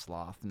action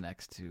sloth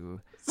next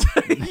to.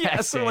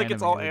 Yeah, so like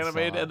it's all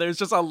animated, and there's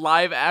just a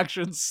live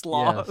action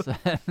sloth.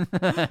 Yes.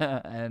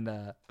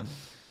 And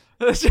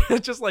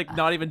It's just like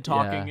not even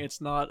talking. Yeah.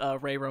 It's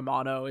not Ray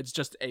Romano. It's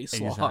just a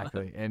sloth.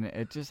 exactly, and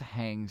it just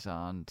hangs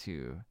on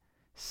to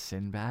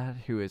Sinbad,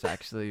 who is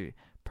actually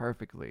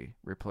perfectly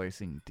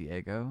replacing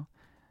Diego.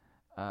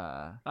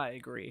 I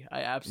agree.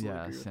 I absolutely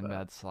agree with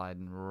Sinbad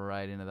sliding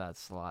right into that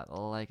slot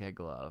like a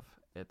glove.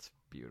 It's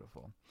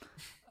beautiful.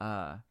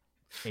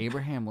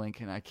 Abraham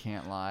Lincoln, I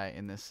can't lie,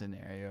 in this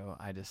scenario,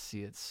 I just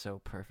see it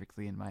so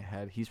perfectly in my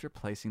head. He's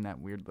replacing that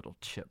weird little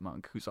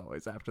chipmunk who's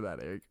always after that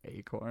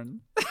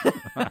acorn.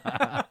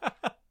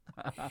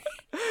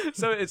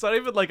 So it's not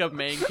even like a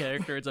main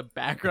character; it's a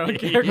background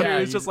character. Yeah,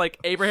 It's just like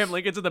Abraham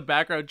Lincoln's in the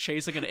background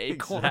chasing an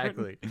acorn.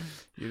 Exactly.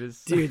 You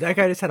just Dude, that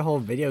guy just had a whole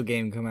video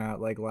game come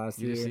out like last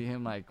you year. just see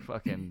him like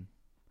fucking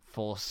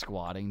full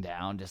squatting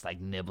down, just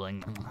like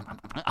nibbling on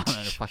a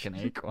fucking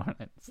acorn.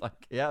 It's like,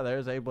 yeah,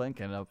 there's Abe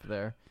Lincoln up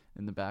there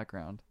in the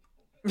background.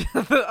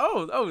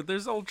 oh,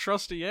 there's old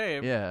trusty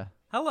Abe. Yeah.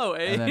 Hello,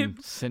 Abe. And then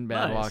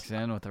Sinbad Nice. walks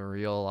in with a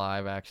real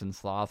live action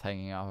sloth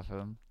hanging off of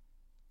him.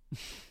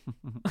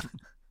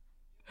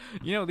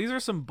 You know, these are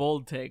some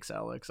bold takes,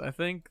 Alex. I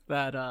think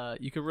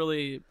that you could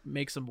really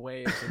make some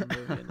waves in the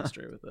movie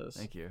industry with this.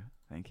 Thank you.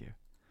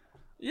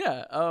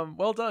 Yeah,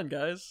 well done,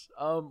 guys.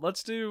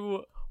 Let's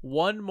do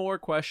one more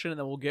question, and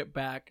then we'll get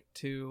back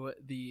to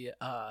the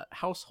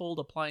household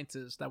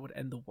appliances that would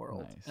end the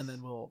world, Nice. and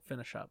then we'll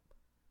finish up.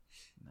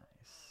 Nice.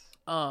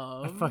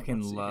 I fucking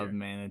let's see love here.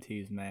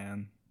 manatees,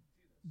 man.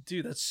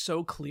 Dude, that's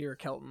so clear,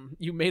 Kelton.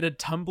 You made a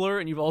Tumblr,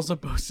 and you've also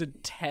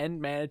posted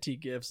 10 manatee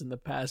gifs in the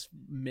past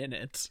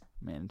minute.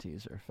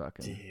 Manatees are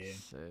fucking Dude.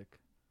 sick.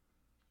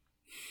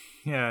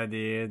 Yeah,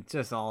 dude,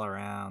 just all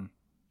around.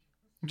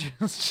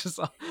 just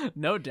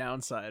no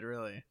downside,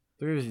 really.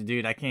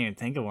 Dude, I can't even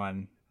think of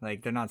one.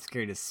 Like, they're not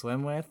scary to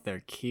swim with.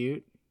 They're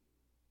cute.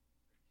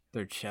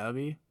 They're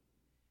chubby.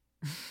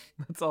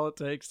 That's all it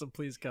takes to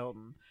please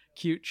Kelton.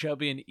 Cute,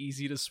 chubby, and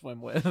easy to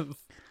swim with.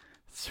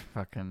 It's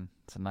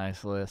a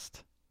nice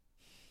list.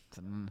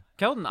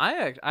 Kelton,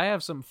 I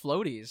have some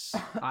floaties.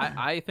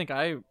 I think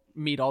I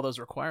meet all those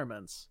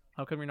requirements.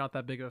 How come you're not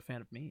that big of a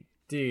fan of me?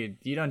 Dude,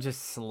 you don't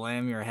just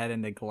slam your head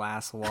into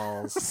glass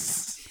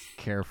walls.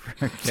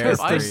 Carefree. If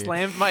I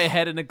slammed my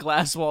head into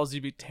glass walls,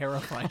 you'd be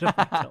terrified of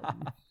me,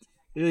 Kelton.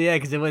 Yeah,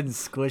 because it wouldn't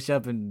squish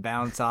up and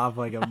bounce off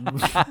like a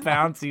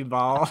bouncy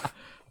ball.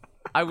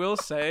 I will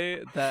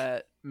say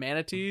that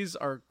manatees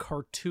are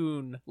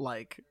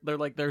cartoon-like.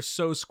 They're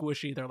so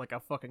squishy. They're like a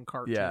fucking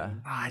cartoon. Yeah.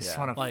 I just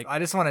Yeah.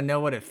 want to know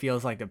what it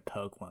feels like to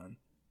poke one.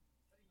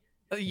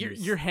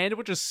 Your hand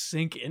would just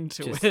sink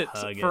into Just it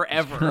hug it. You're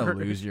gonna forever.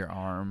 lose your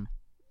arm.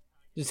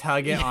 Just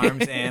hug it,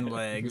 arms and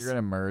legs. You're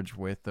gonna merge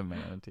with the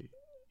manatee.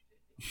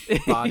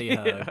 Body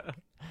hug.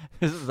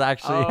 This is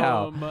actually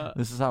Um,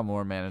 how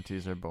more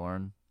manatees are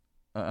born.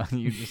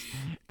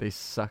 They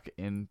suck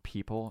in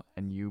people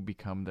and you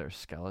become their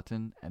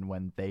skeleton, and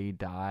when they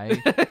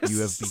die you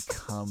have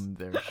become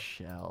their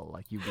shell.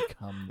 Like, you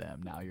become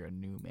them. Now you're a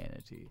new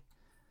manatee.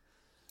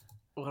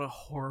 What a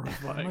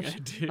horrifying much-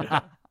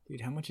 idea.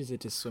 Dude, how much is it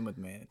to swim with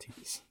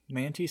manatees?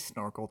 Manatee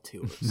snorkel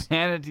tours.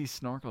 Manatee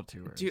snorkel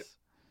tours. Dude,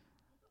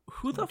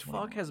 Who the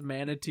fuck has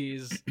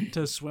manatees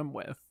to swim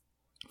with?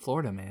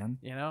 Florida, man.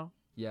 You know?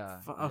 Yeah,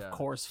 Of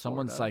course,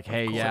 Someone's Florida. like,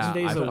 hey, Of course. yeah,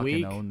 7 days I a fucking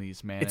week. own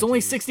these manatees. It's only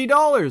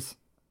 $60.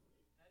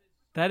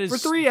 That is For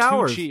 3 too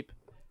hours. cheap.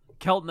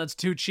 Kelton, that's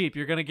too cheap.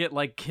 You're gonna get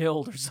like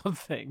killed or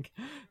something.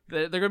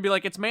 They're gonna be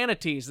like, it's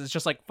manatees. It's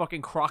just like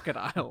fucking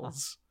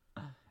crocodiles.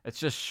 It's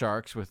just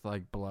sharks with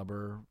like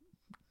blubber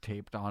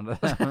taped onto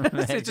them.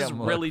 It's Make just them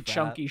look really fat.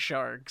 chunky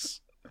sharks.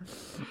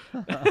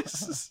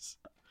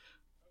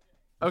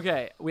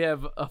 Okay, we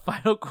have a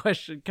final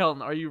question.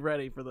 Kelton, are you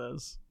ready for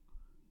this?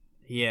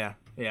 Yeah,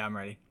 I'm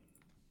ready.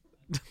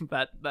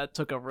 That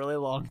took a really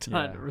long time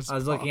Yeah. to I respond.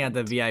 was looking at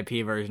the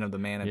VIP version of the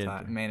You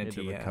had to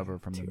manatee. recover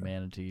from the tour.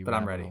 manatee. But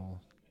I'm rabbit ready. hole.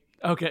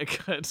 Okay,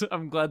 good.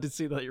 I'm glad to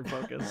see that you're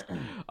focused.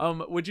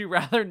 Would you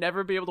rather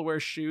never be able to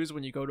wear shoes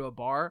when you go to a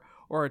bar,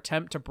 or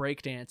attempt to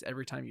break dance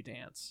every time you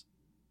dance?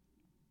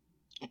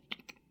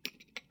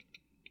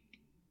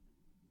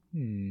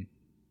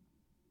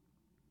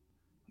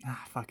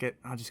 Fuck it.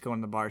 I'll just go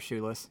in the bar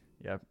shoeless.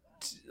 Yep.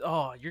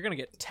 Oh, you're gonna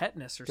get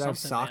tetanus or Do I have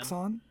something. socks man.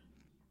 on?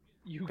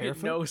 You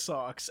Barefoot? get no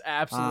socks.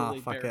 Absolutely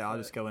Fuck barefoot. it. I'll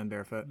just go in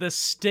barefoot. The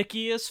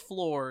stickiest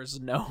floors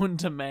known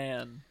to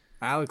man.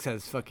 Alex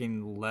has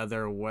fucking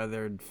leather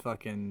weathered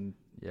fucking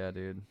Yeah,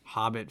 dude.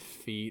 hobbit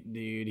feet,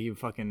 dude. He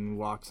fucking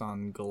walks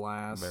on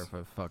glass.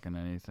 Barefoot fucking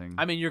anything.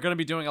 I mean, you're gonna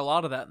be doing a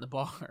lot of that in the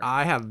bar.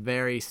 I have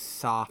very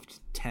soft,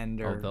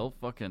 tender. they'll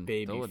fucking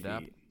baby they'll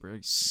adapt. feet.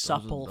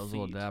 Supple those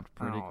will feet. adapt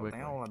pretty quickly.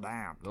 They'll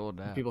adapt. They'll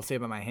adapt. People say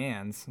about my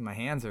hands. My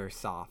hands are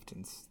soft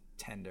and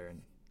tender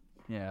and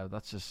Yeah,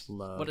 that's just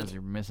love. But because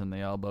you're missing the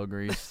elbow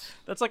grease.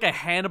 That's like a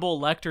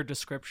Hannibal Lecter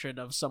description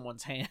of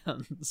someone's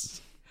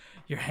hands.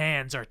 Your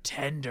hands are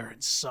tender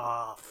and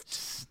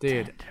soft.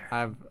 Dude,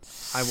 I won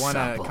a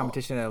Supple.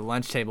 competition at a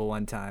lunch table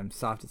one time.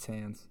 Softest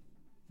hands.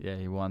 Yeah,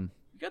 he won.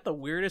 You got the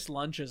weirdest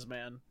lunches,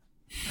 man.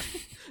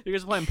 You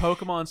guys playing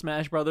Pokemon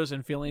Smash Brothers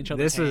and feeling each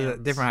other's This was hands.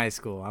 a different high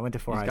school. I went to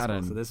four He's high got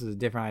schools, an- so this was a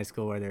different high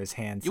school where there's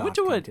hand. You went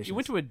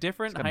to a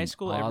different got high an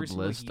school every odd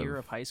single list year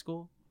of- of high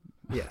school.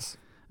 Yes.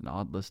 An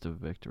odd list of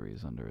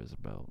victories under his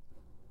belt.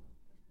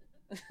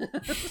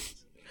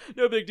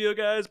 No big deal,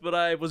 guys. But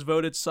I was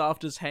voted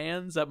soft as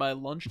hands at my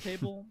lunch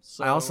table.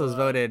 So I also was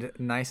voted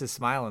nicest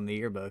smile in the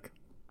yearbook.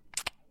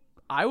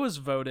 I was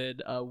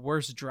voted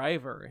worst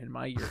driver in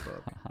my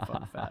yearbook.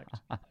 Fun fact.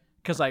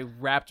 Because I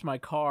wrapped my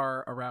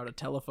car around a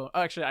telephone.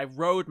 Actually, I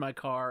rode my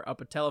car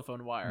up a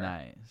telephone wire.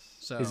 Nice.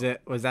 So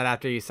Was that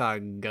after you saw a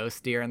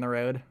ghost deer in the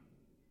road?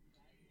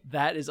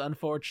 that is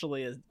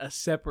unfortunately a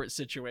separate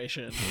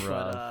situation.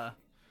 But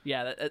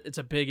yeah, it's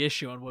a big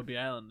issue on Woodby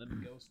Island.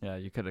 And Ghost. Yeah,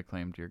 you could have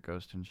claimed your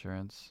ghost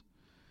insurance.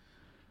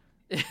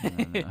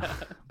 And then,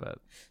 but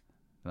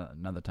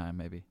another time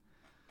maybe.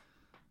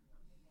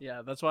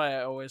 Yeah, that's why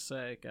I always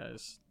say,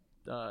 guys,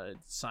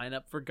 sign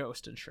up for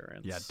ghost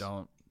insurance. Yeah,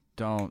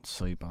 don't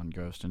sleep on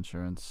ghost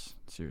insurance.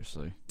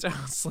 Seriously. Don't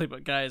sleep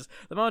on, guys.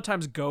 The amount of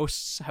times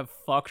ghosts have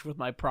fucked with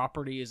my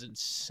property is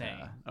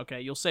insane. Okay,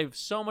 you'll save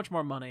so much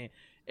more money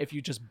if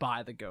you just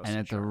buy the ghost And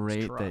at the insurance,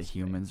 rate that trust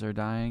me. humans are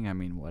dying, I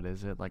mean, what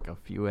is it? Like a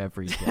few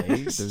every day?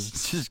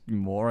 There's just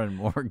more and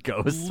more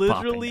ghosts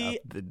Literally popping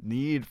up. The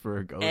need for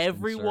a ghost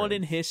Everyone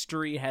in insurance.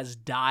 history has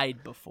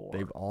died before.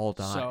 They've all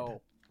died.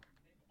 So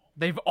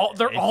they're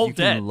all you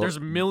can dead. look- There's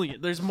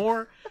millions. There's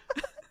more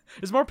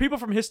there's more people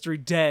from history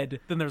dead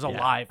than there's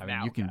alive I mean,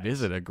 now. you can guys.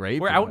 visit a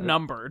grave. We're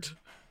outnumbered.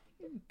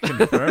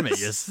 Confirm it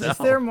Is yourself.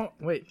 there more?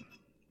 Wait,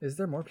 is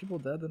there more people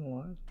dead than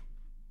alive?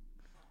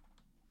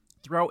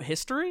 Throughout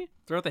history?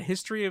 Throughout the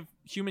history of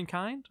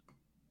humankind?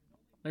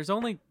 There's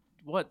only,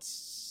 what,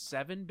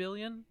 7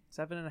 billion?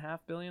 7.5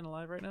 billion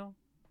alive right now?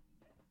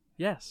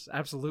 Yes,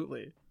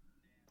 absolutely.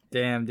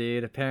 Damn,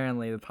 dude.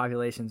 Apparently, the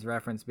Populations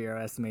Reference Bureau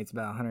estimates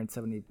about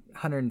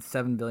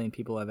 107 billion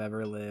people have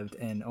ever lived,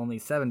 and only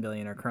 7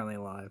 billion are currently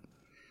alive.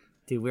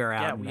 Dude, we are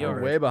Yeah, outnumbered. we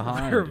are way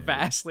behind. We're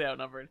vastly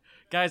outnumbered.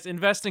 Guys,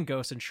 invest in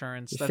ghost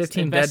insurance. There's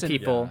 15 dead invest in-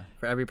 people Yeah.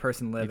 for every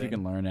person If living. you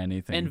can learn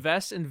anything.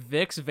 Invest in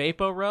Vicks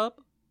VapoRub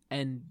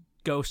and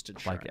ghost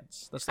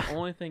insurance. That's the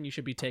only thing you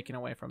should be taking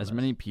away from as this.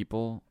 many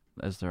people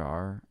as there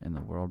are in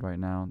the world right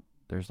now,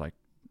 there's like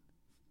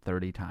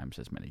 30 times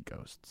as many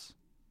ghosts.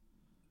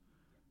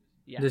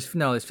 Yeah. There's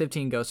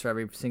 15 ghosts for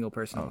every single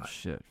person Oh alive.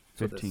 shit.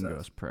 That's what this 15 says.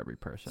 ghosts per every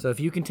person. So if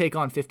you can take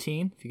on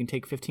 15, if you can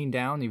take 15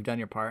 down, you've done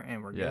your part,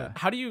 and we're Yeah. good.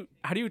 How do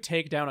you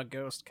take down a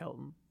ghost,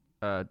 Kelton?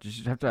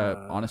 Just have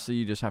to honestly,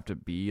 you just have to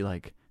be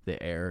like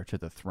the heir to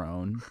the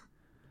throne.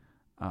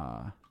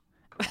 You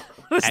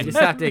just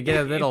have to get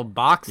a little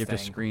box You have to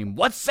thing. scream,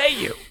 "What say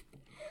you?"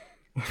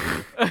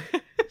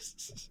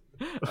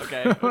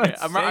 Okay.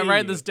 I'm say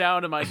writing you? this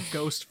down in my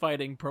ghost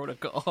fighting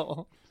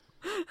protocol.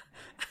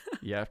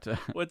 You have to.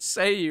 What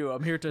say you?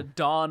 I'm here to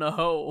don a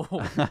hoe.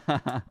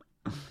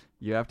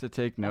 You have to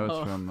take notes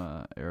Oh.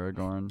 from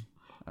Aragorn.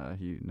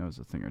 He knows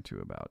a thing or two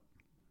about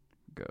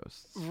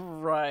ghosts.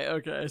 Right.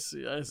 Okay. I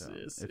see. I see.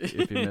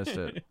 If you missed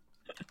it,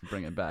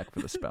 bring it back for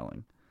the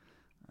spelling.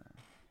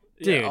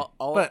 Dude, but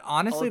all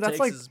honestly, it that's takes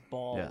like- is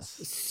balls.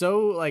 Yes.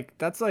 So like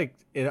that's like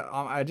it,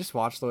 I just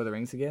watched Lord of the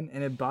Rings again,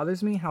 and it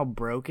bothers me how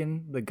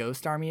broken the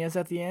Ghost Army is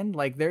at the end.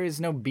 Like there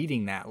is no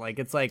beating that. Like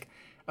it's like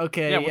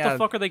okay, Yeah. What the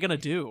fuck are they gonna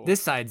do? this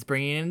side's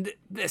bringing in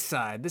this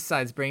side. This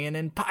side's bringing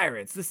in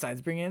pirates. This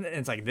side's bringing in. And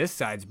it's like this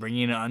side's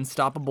bringing in an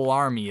unstoppable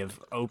army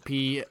of OP,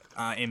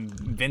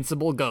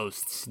 invincible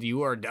ghosts.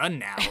 You are done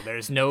now.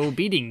 There's no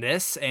beating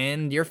this,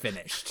 and you're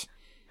finished.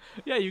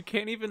 Yeah. You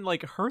can't even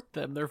like hurt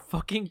them. They're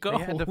fucking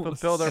ghosts. They had to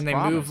fulfill their And they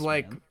promise, move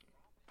like man.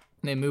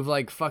 they move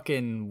like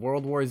fucking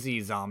World War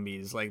Z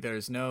zombies. Like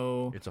there's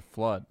no It's a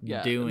flood. Yeah.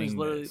 and doing there's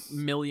literally this.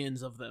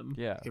 millions of them.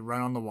 Yeah. they run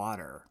on the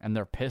water. And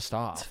they're pissed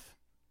off.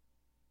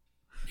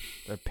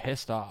 They're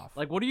pissed off.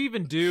 Like, what do you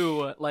even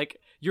do? Like,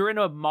 you're in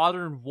a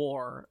modern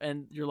war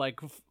and you're like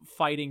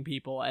fighting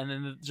people, and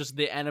then just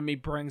the enemy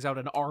brings out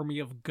an army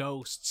of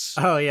ghosts.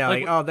 Oh yeah,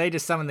 Like, like, they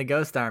just summoned the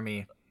ghost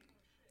army.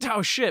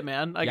 Oh shit,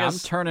 man! I yeah,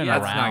 guess I'm turning yeah,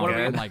 that's not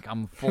around. good.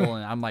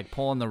 I'm like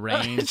pulling the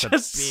reins. the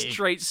just big-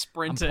 straight I'm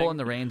sprinting. pulling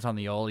the reins on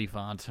the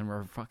Oliphant, and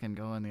we're fucking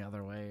going the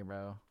other way,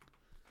 bro.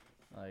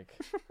 Like,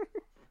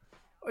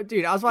 Oh,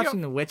 dude, I was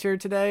watching The Witcher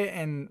today,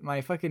 and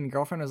my fucking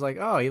girlfriend was like,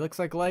 "Oh, he looks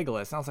like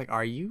Legolas," and I was like,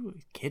 "Are you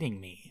kidding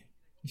me?"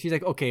 And she's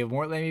like, "Okay,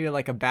 more maybe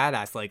like a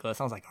badass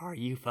Legolas." I was like, "Are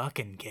you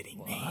fucking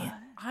kidding me?"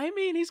 I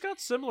mean, he's got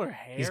similar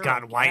hair. He's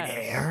got I white guess.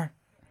 hair.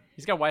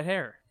 He's got white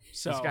hair.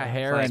 So he's got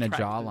hair like and a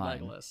practically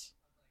jawline. Legolas.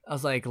 I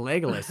was like,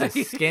 Legolas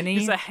is skinny.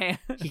 He's a hand.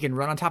 He can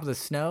run on top of the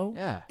snow.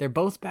 Yeah. They're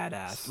both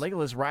badass.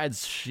 Legolas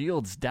rides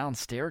shields down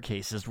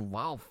staircases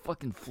while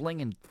fucking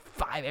flinging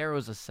 5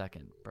 arrows a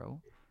second,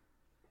 bro.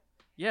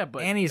 Yeah,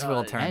 but And he's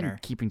Will Turner.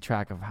 And keeping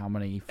track of how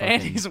many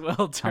And fucking he's Will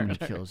how Turner. many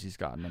kills he's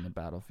gotten on the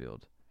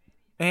battlefield.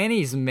 And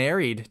he's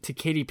married to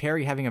Katy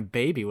Perry, having a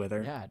baby with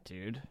her. Yeah,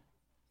 dude.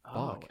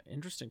 Oh, Fuck.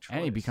 interesting choice.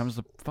 And he becomes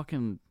the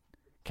fucking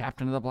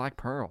captain of the Black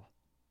Pearl.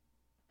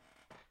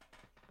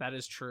 That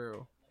is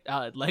true.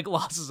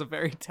 Legolas is a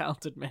very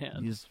talented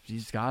man.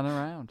 He's gotten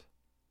around.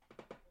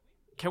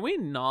 Can we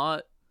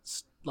not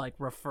like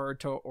refer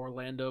to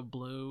Orlando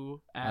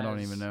Bloom as? I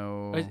don't even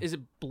know. Is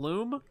it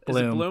Bloom? Is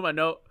it Bloom. Bloom? I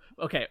know.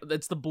 Okay,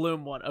 it's the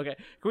Bloom one. Okay,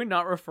 can we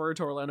not refer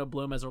to Orlando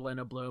Bloom as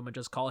Orlando Bloom and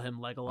just call him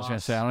Legolas? I was gonna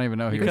say I don't even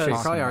know who Because you're he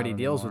talking probably about already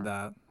deals with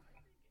anymore. that.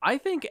 I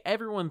think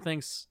everyone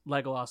thinks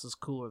Legolas is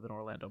cooler than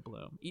Orlando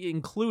Bloom,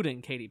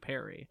 including Katy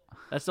Perry.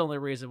 That's the only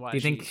reason why. Do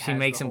you think she has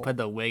makes the him whole- put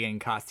the wig and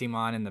costume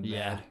on in the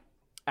Yeah. bed?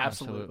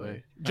 Absolutely.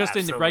 Absolutely. Just in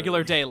Absolutely.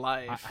 regular day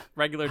life.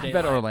 Regular day I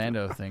bet life.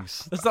 Orlando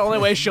thinks That's the only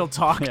way she'll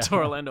talk Yeah. to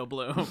Orlando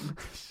Bloom.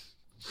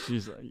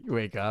 she's like, you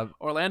wake up.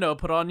 Orlando,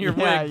 put on your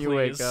Yeah, wig, you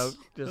please. wake up.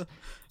 Just,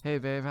 hey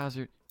babe, how's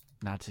your?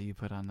 Not till you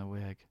put on the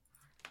wig.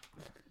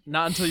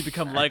 Not until you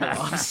become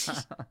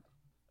Legolas.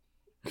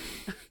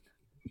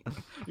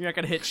 You're not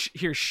gonna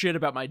hear shit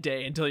about my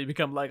day until you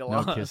become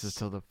Legolas. No kisses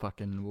till the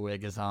fucking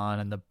wig is on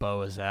and the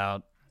bow is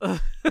out.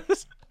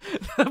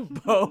 The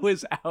bow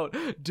is out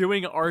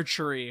doing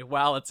archery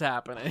while it's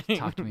happening.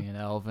 Talk to me in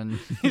Elven.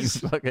 You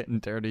fucking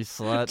dirty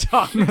slut.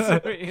 Talk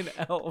to me in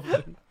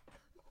Elven.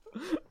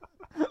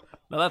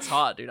 No, that's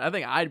hot, dude. I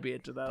think I'd be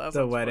into that. That The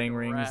sounds wedding fucking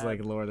rings, rad.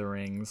 like Lord of the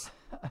Rings.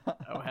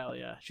 Oh hell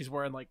yeah, she's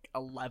wearing like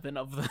 11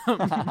 of them.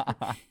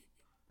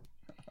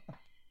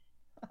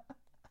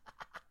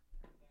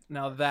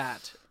 Now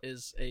that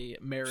is a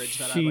marriage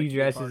that I She like to be a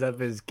dresses part up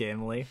of. as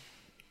Gimli.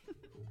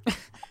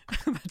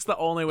 That's the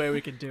only way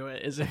we can do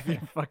it. Is if you're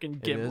fucking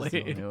It is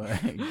the Gimli. only way.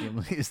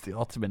 Gimli is the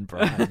ultimate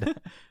bride.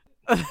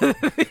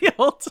 The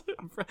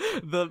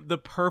ultimate, the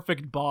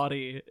perfect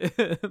body.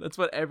 That's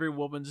what every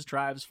woman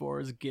strives for.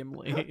 Is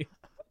Gimli.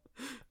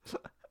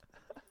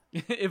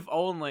 If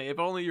only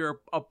you're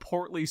a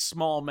portly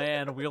small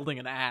man wielding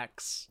an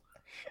axe.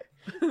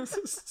 This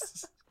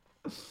is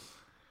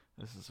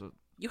what.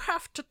 You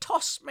have to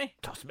toss me.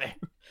 Toss me.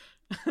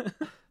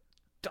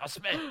 Toss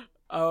me.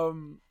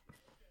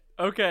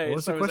 Okay, What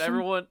was the so is question?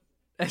 everyone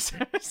is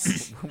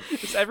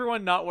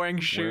everyone not wearing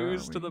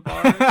shoes are to we? the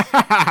bars?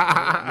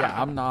 Yeah,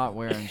 I'm not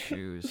wearing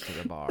shoes to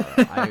the bar.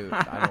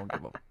 I don't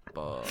give a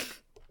fuck.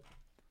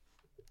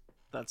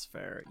 That's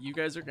fair. You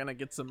guys are gonna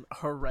get some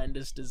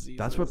horrendous diseases.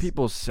 That's what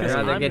people say. I'd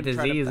I'm rather get gonna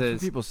try to-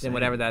 diseases people than say.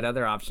 whatever that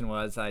other option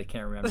was. I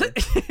can't remember.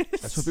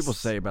 That's what people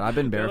say, but I've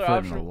been The other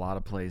barefoot in a option- lot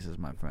of places,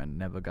 my friend.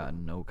 Never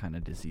gotten no kind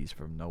of disease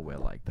from nowhere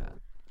like that.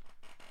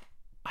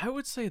 I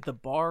would say the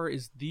bar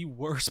is the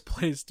worst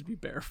place to be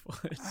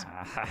barefoot.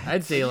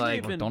 I'd say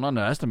like even- Don't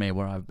underestimate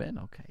where I've been,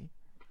 okay?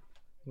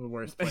 the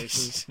worst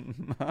places.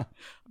 I've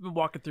been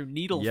walking through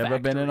needle. You ever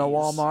been in a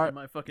factories Walmart? in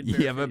my fucking You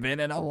bare ever feet. been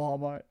in a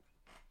Walmart?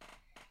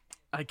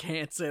 I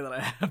can't say that I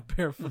have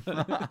barefoot.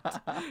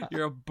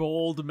 You're a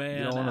bold man.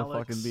 You don't want to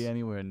Alex. fucking be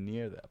anywhere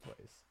near that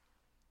place.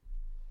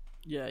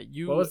 Yeah,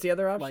 you. What was the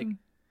other like,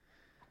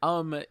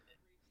 option?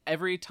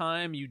 Every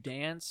time you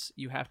dance,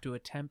 you have to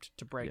attempt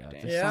to break Yeah,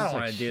 dance. this Yeah, I sounds don't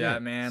like wanna do shit.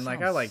 that, man. Like,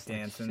 I Sounds like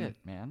dancing. shit,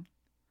 man.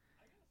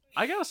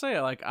 I gotta say,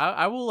 like,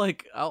 I will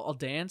like I'll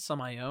dance on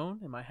my own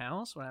in my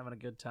house when I'm having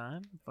a good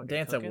time. Fucking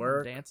Dance at cooking, I'm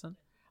work. dancing.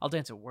 I'll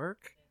dance at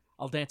work.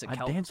 I'll dance at I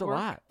Kelton's dance a work.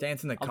 lot.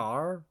 Dance in the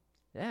car.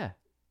 Yeah.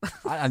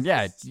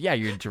 Yeah.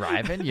 You're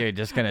driving. You're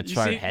just gonna You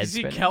try see, head you see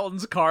spinning.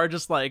 Kelton's car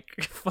just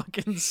like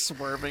fucking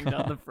swerving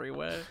down the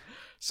freeway.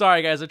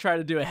 Sorry guys, I tried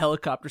to do a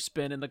helicopter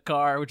spin in the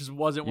car, which just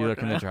wasn't You look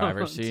working. in the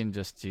driver's out. seat and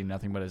just see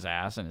nothing but his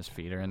ass and his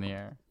feet are in the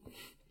air.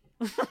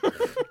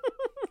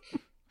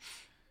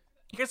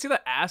 You guys see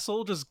that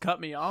asshole just cut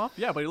me off?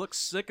 Yeah, but he looks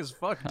sick as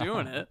fuck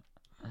doing it.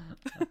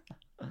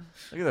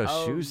 Look at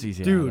those shoes he's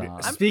Dude,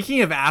 on.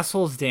 speaking of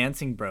assholes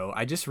dancing, bro,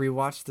 I just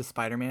rewatched the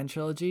Spider-Man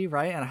trilogy,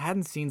 right? And I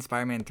hadn't seen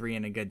Spider-Man 3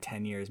 in a good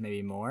 10 years,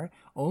 maybe more.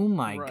 Oh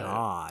my Right.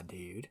 god,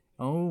 dude.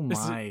 Oh Is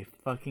it- my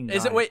fucking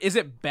god. Is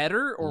it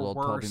better or little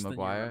worse Tobey than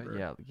Maguire. you remember?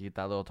 Yeah, get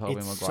that little Tobey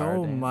It's Maguire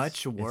so dance.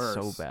 much worse.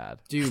 It's so bad.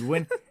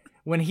 Dude,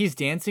 when he's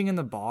dancing in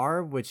the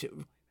bar, which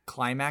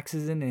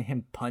climaxes in and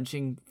him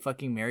punching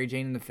fucking Mary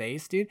Jane in the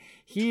face, dude,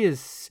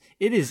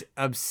 it is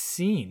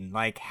obscene.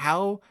 Like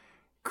how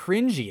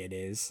cringy it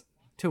is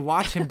to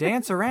watch him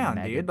dance around,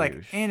 Mega dude. Like,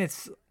 douche. and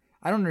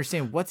I don't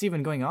understand what's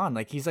even going on.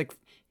 Like he's like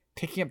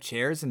picking up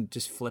chairs and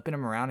just flipping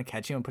them around and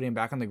catching them and putting them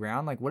back on the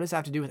ground. Like, what does that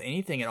have to do with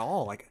anything at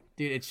all? Like,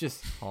 dude, it's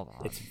just Hold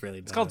on. it's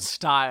really bad. It's called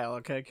style,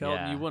 okay, Kelton?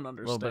 Yeah, You wouldn't a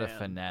understand. little bit of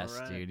finesse,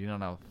 alright? dude. You don't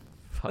know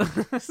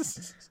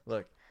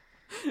Look,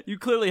 You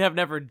clearly have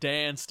never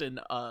danced and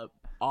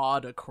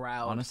awed a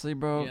crowd. honestly,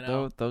 bro, you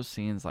know? those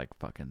scenes, like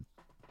fucking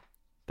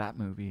that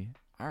movie.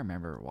 I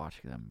remember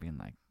watching them, being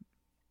like,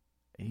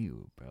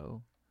 "Ew,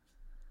 bro."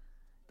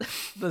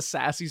 The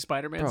sassy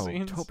Spider-Man Bro,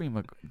 scenes. Tobey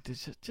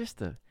just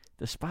the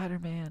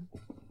Spider-Man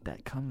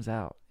that comes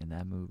out in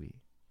that movie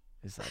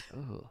is like,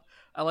 oh,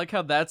 I like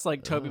how that's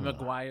like Tobey Ugh.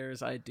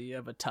 Maguire's idea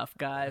of a tough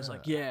guy. It's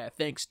like, yeah,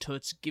 thanks,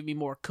 Toots. Give me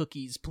more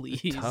cookies,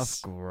 please.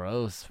 tough,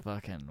 gross,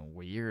 fucking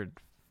weird,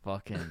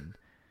 fucking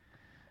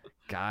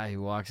guy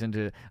who walks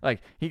into,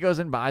 like, he goes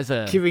and buys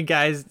a giving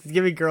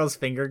girls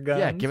finger guns.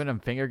 yeah, giving them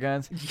finger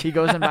guns. He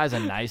goes and buys a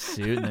nice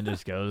suit and then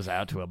just goes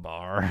out to a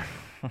bar.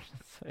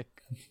 It's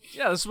like,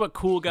 Yeah, this is what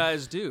cool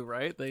guys do,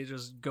 right? They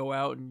just go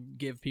out and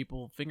give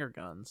people finger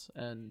guns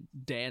and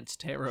dance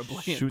terribly.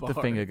 in shoot the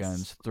finger bars.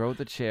 guns, throw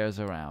the chairs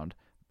around,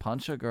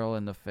 punch a girl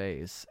in the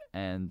face,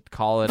 and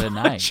call it a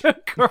night. Punch a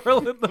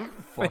girl in the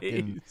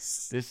Fucking-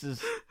 face. This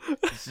is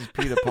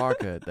Peter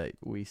Parker that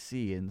we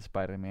see in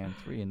Spider-Man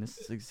 3, and this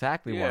is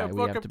exactly Yeah, why we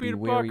fucking have to be Peter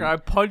wary. Parker. I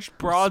punched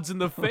broads in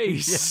the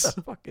face.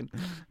 Yeah, fucking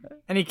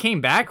And he came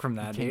back from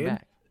that, came dude.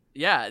 back.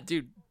 Yeah,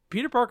 dude.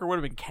 Peter Parker would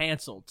have been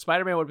canceled.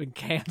 Spider-Man would have been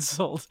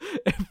canceled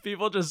if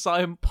people just saw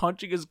him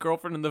punching his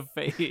girlfriend in the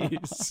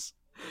face.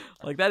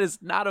 Like, that is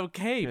not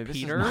okay, Yeah, this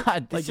is Peter. not-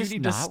 like, this you is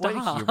need not to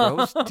stop. what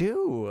heroes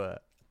do.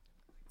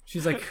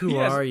 She's like, "Who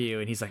Yes. are you?"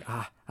 And he's like,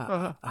 I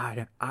don't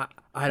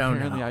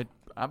Apparently, know."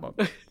 I'm a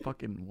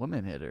fucking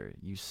woman hitter.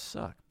 You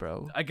suck,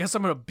 bro. I guess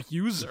I'm an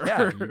abuser.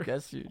 Yeah, you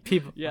guess you.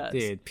 People, Yes.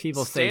 dude,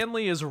 people say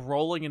Stanley is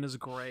rolling in his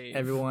grave.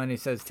 everyone who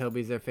says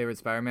Toby's their favorite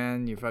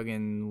Spider-Man, you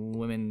fucking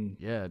women,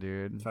 Yeah,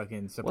 dude.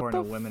 fucking What supporting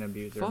a the women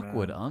abuser. fuck man.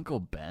 would Uncle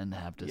Ben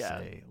have to Yeah.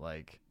 say?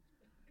 Like,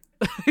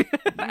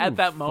 At you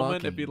that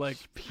moment, it'd be fucking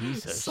like,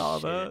 piece of saw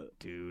shit, that?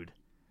 dude.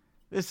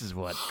 This is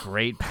what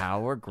great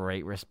power,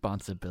 great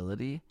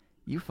responsibility.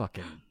 You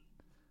fucking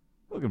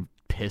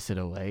piss it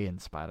away in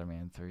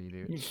Spider-Man 3, You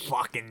dude.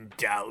 fucking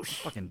douche.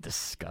 Fucking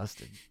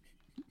disgusted.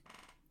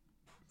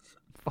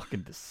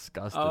 Fucking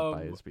disgusted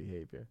by his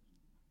behavior.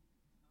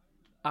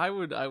 I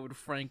would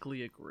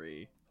frankly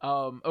agree.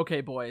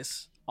 Okay,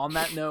 boys. On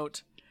that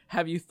note,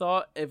 have you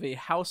thought of a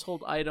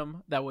household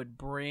item that would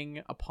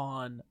bring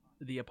upon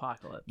the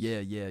apocalypse?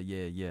 Yeah.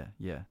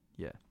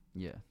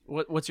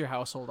 What's your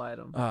household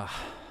item? A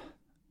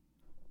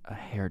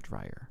hair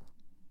dryer.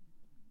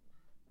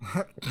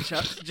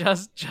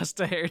 just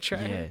a hair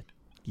dryer.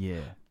 Yeah.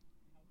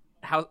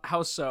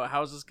 How so?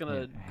 How is this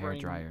gonna Yeah, hair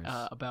bring dryers.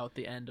 about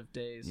the end of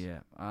days?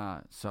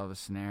 Yeah. So the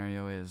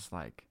scenario is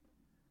like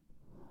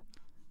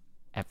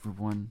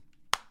everyone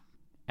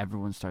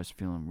starts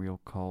feeling real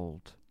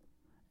cold.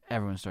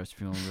 Everyone starts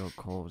feeling real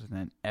cold, and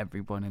then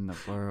everyone in the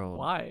world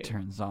Why?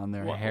 turns on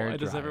their Why hair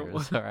does dryers.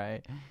 everyone- All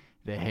right.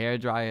 The hair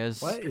dryers.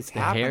 What is the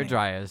hair happening?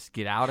 dryers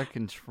get out of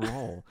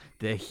control.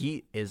 The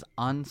heat is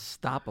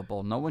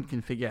unstoppable. No one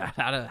can figure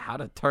out how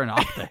to turn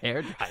off the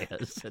hair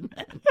dryers, and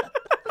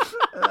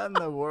then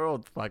the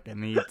world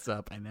fucking heats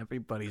up, and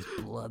everybody's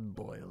blood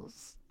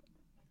boils.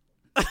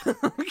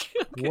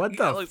 What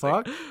the Alex,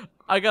 fuck?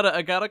 I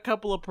got a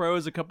couple of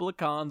pros, a couple of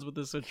cons with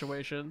this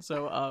situation.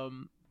 So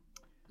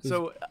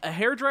a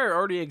hairdryer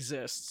already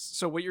exists.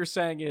 So what you're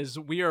saying is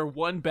we are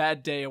one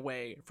bad day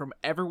away from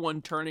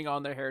everyone turning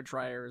on their hair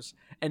dryers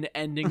and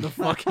ending the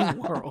fucking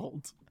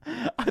world.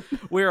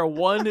 We are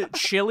one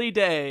chilly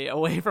day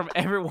away from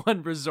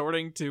everyone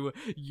resorting to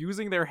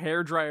using their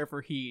hair dryer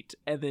for heat,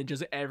 and then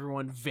just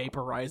everyone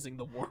vaporizing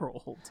the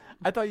world.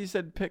 I thought you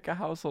said pick a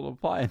household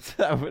appliance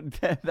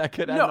that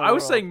could end No, the I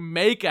was world. saying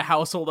make a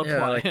household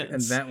Yeah, like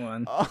appliance. invent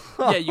one.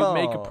 Yeah, you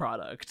make a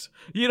product.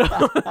 You know,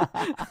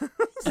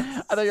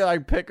 I thought you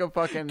like pick a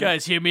fucking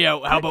guys, hear me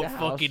out. How Pick a about house-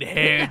 fucking pick a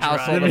hair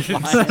household dryer?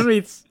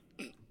 appliance.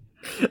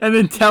 And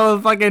then tell a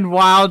fucking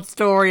wild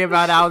story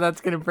about how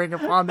that's gonna bring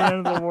upon the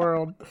end of the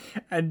world.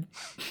 And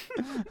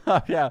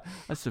Yeah,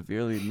 I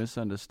severely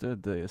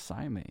misunderstood the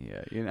assignment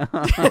here. You know.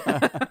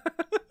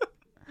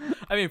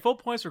 I mean, full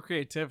points for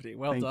creativity.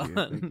 Well Thank done.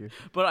 you, thank you.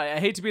 But I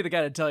hate to be the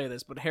guy to tell you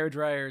this, but hair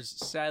dryers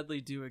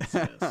sadly do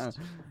exist.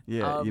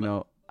 Yeah, Um, you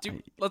know.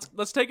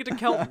 Let's take it to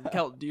Kelton.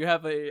 Kelton, do you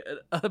have a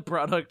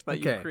product that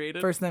you okay,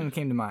 created? first thing that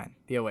came to mind,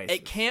 the Oasis.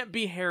 It can't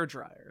be hair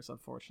dryers,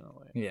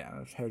 unfortunately.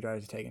 Yeah, hair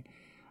dryers are taken.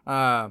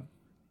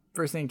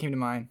 First thing that came to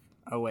mind,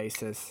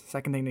 Oasis.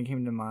 Second thing that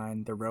came to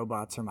mind, the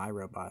robots from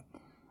iRobot.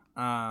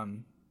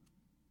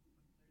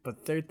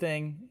 But third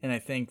thing, and I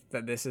think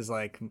that this is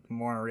like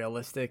more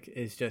realistic,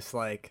 is just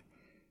like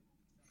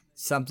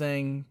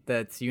something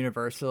that's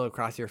universal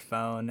across your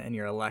phone and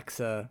your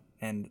Alexa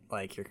and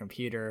like your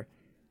computer,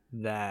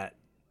 that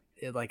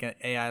it, like an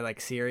AI like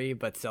Siri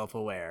but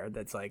self-aware,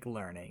 that's like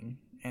learning,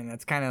 and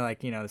that's kind of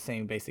like, you know, the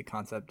same basic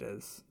concept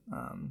as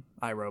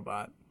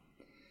iRobot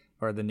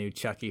or the new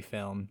Chucky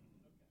film,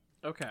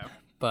 Okay.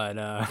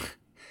 but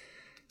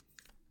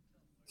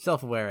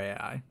self-aware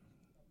AI.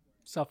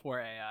 Software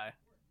AI.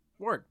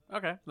 Word.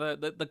 Okay.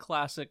 The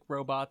classic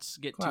robots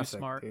get Classic, too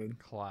smart dude.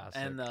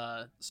 Classic. and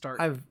start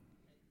I've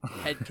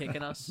head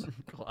kicking us.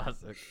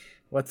 Classic.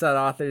 What's that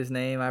author's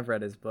name? I've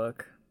read his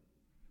book.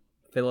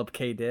 Philip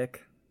K.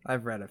 Dick.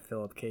 I've read a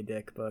Philip K.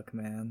 Dick book,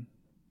 man.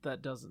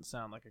 That doesn't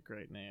sound like a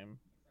great name.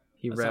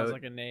 He That wrote. sounds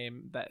like a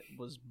name that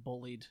was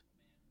bullied.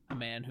 A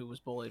man who was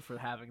bullied for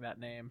having that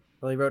name.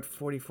 Well, he wrote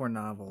 44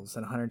 novels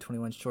and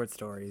 121 short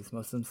stories,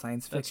 most of them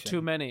science fiction. That's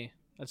too many.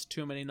 That's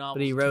too many novels.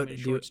 But he wrote too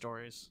many short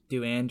stories.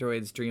 Do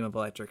Androids Dream of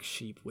Electric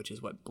Sheep, which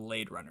is what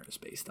Blade Runner is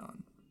based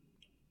on.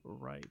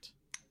 Right.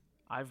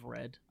 I've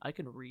read. I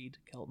can read,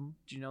 Kelton.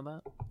 Do you know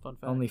that? Fun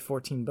fact. Only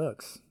 14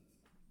 books.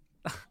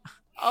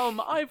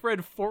 I've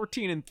read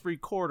 14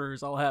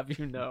 3/4, I'll have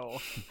you know.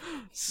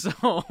 So,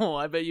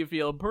 I bet you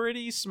feel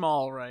pretty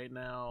small right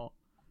now.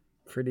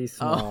 Pretty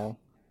small.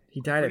 He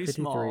died at Pretty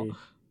 53.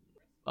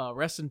 small.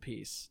 Rest in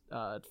peace,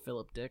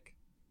 Philip Dick.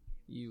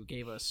 You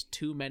gave us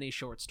too many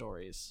short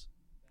stories.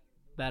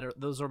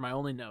 Those are my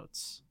only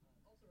notes.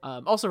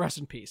 Also, rest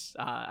in peace.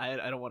 I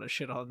don't want to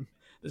shit on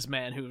this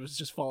man who was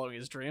just following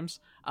his dreams.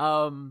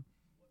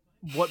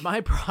 What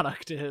my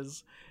product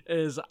is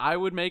I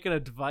would make an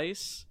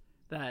advice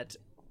that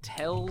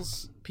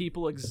tells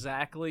people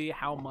exactly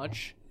how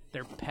much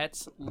their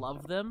pets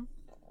love them,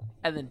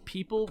 and then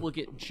people will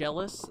get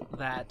jealous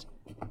that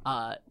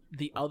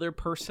the other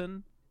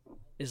person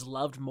is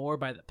loved more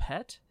by the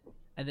pet,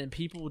 and then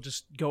people will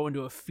just go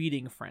into a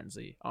feeding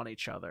frenzy on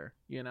each other,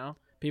 you know?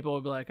 People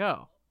will be like,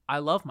 oh, I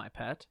love my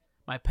pet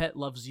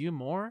loves you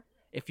more.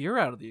 If you're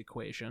out of the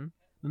equation,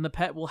 then the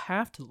pet will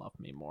have to love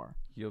me more.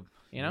 You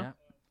know? Yeah.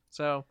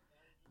 So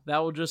that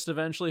will just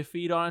eventually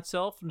feed on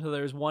itself until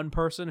there's one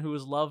person who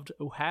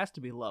has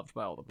to be loved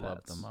by all the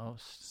pets. Love the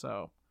most.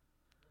 So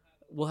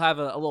we'll have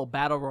a little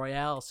battle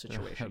royale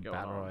situation going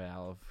Battle on.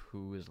 royale of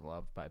who is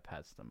loved by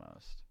pets the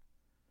most.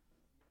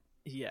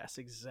 Yes,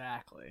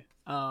 exactly.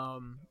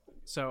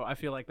 So I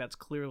feel like that's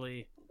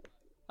clearly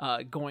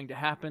going to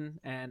happen.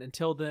 And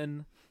until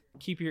then,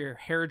 keep your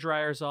hair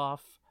dryers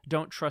off.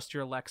 Don't trust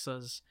your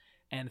Alexas.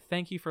 And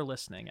thank you for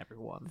listening,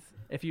 everyone.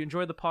 If you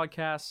enjoyed the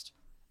podcast,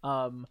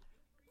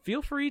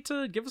 feel free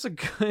to give us a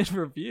good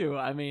review.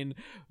 I mean,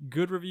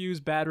 good reviews,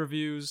 bad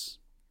reviews,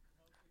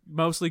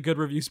 mostly good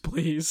reviews,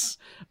 please.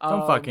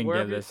 Don't fucking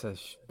wherever give this a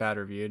bad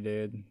review,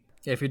 dude.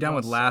 Yeah, if you're done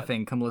with Well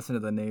laughing, come listen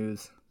to the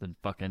news. The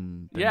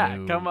fucking Yeah,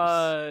 come.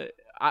 news.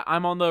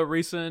 I'm on the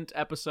recent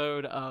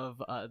episode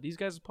of these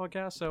guys'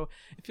 podcast. So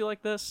if you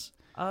like this,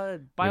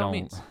 by all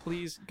means,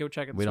 please go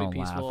check it. We Sweet don't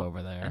Peaceful, laugh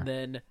over there. And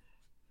then,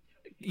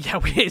 yeah,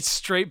 it's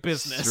straight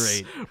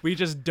business. Straight.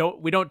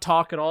 We don't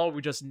talk at all.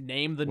 We just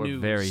name the We're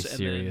news. very and then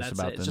serious that's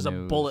about it. the It's just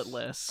news. a bullet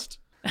list.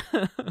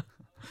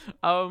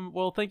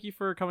 Well, thank you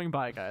for coming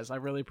by, guys. I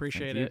really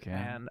appreciate you, it, Cam.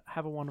 and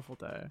have a wonderful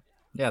day.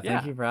 Yeah,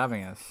 thank Yeah. you for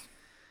having us.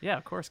 Yeah,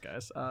 of course,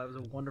 guys. It was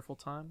a wonderful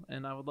time,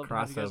 and I would love to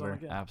have you guys on Crossover.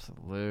 again.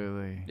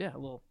 Absolutely. Yeah, a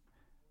little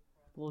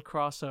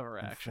crossover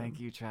And action. Thank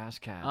you, Trash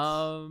Cats.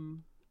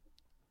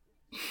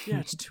 Yeah,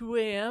 it's 2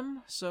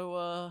 a.m.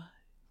 So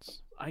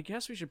I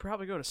guess we should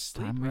probably go to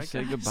sleep. Time we right,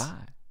 say guys?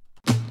 goodbye.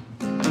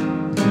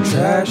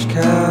 Trash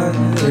cat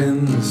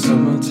in the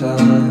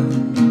summertime,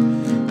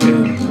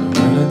 in the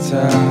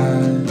wintertime.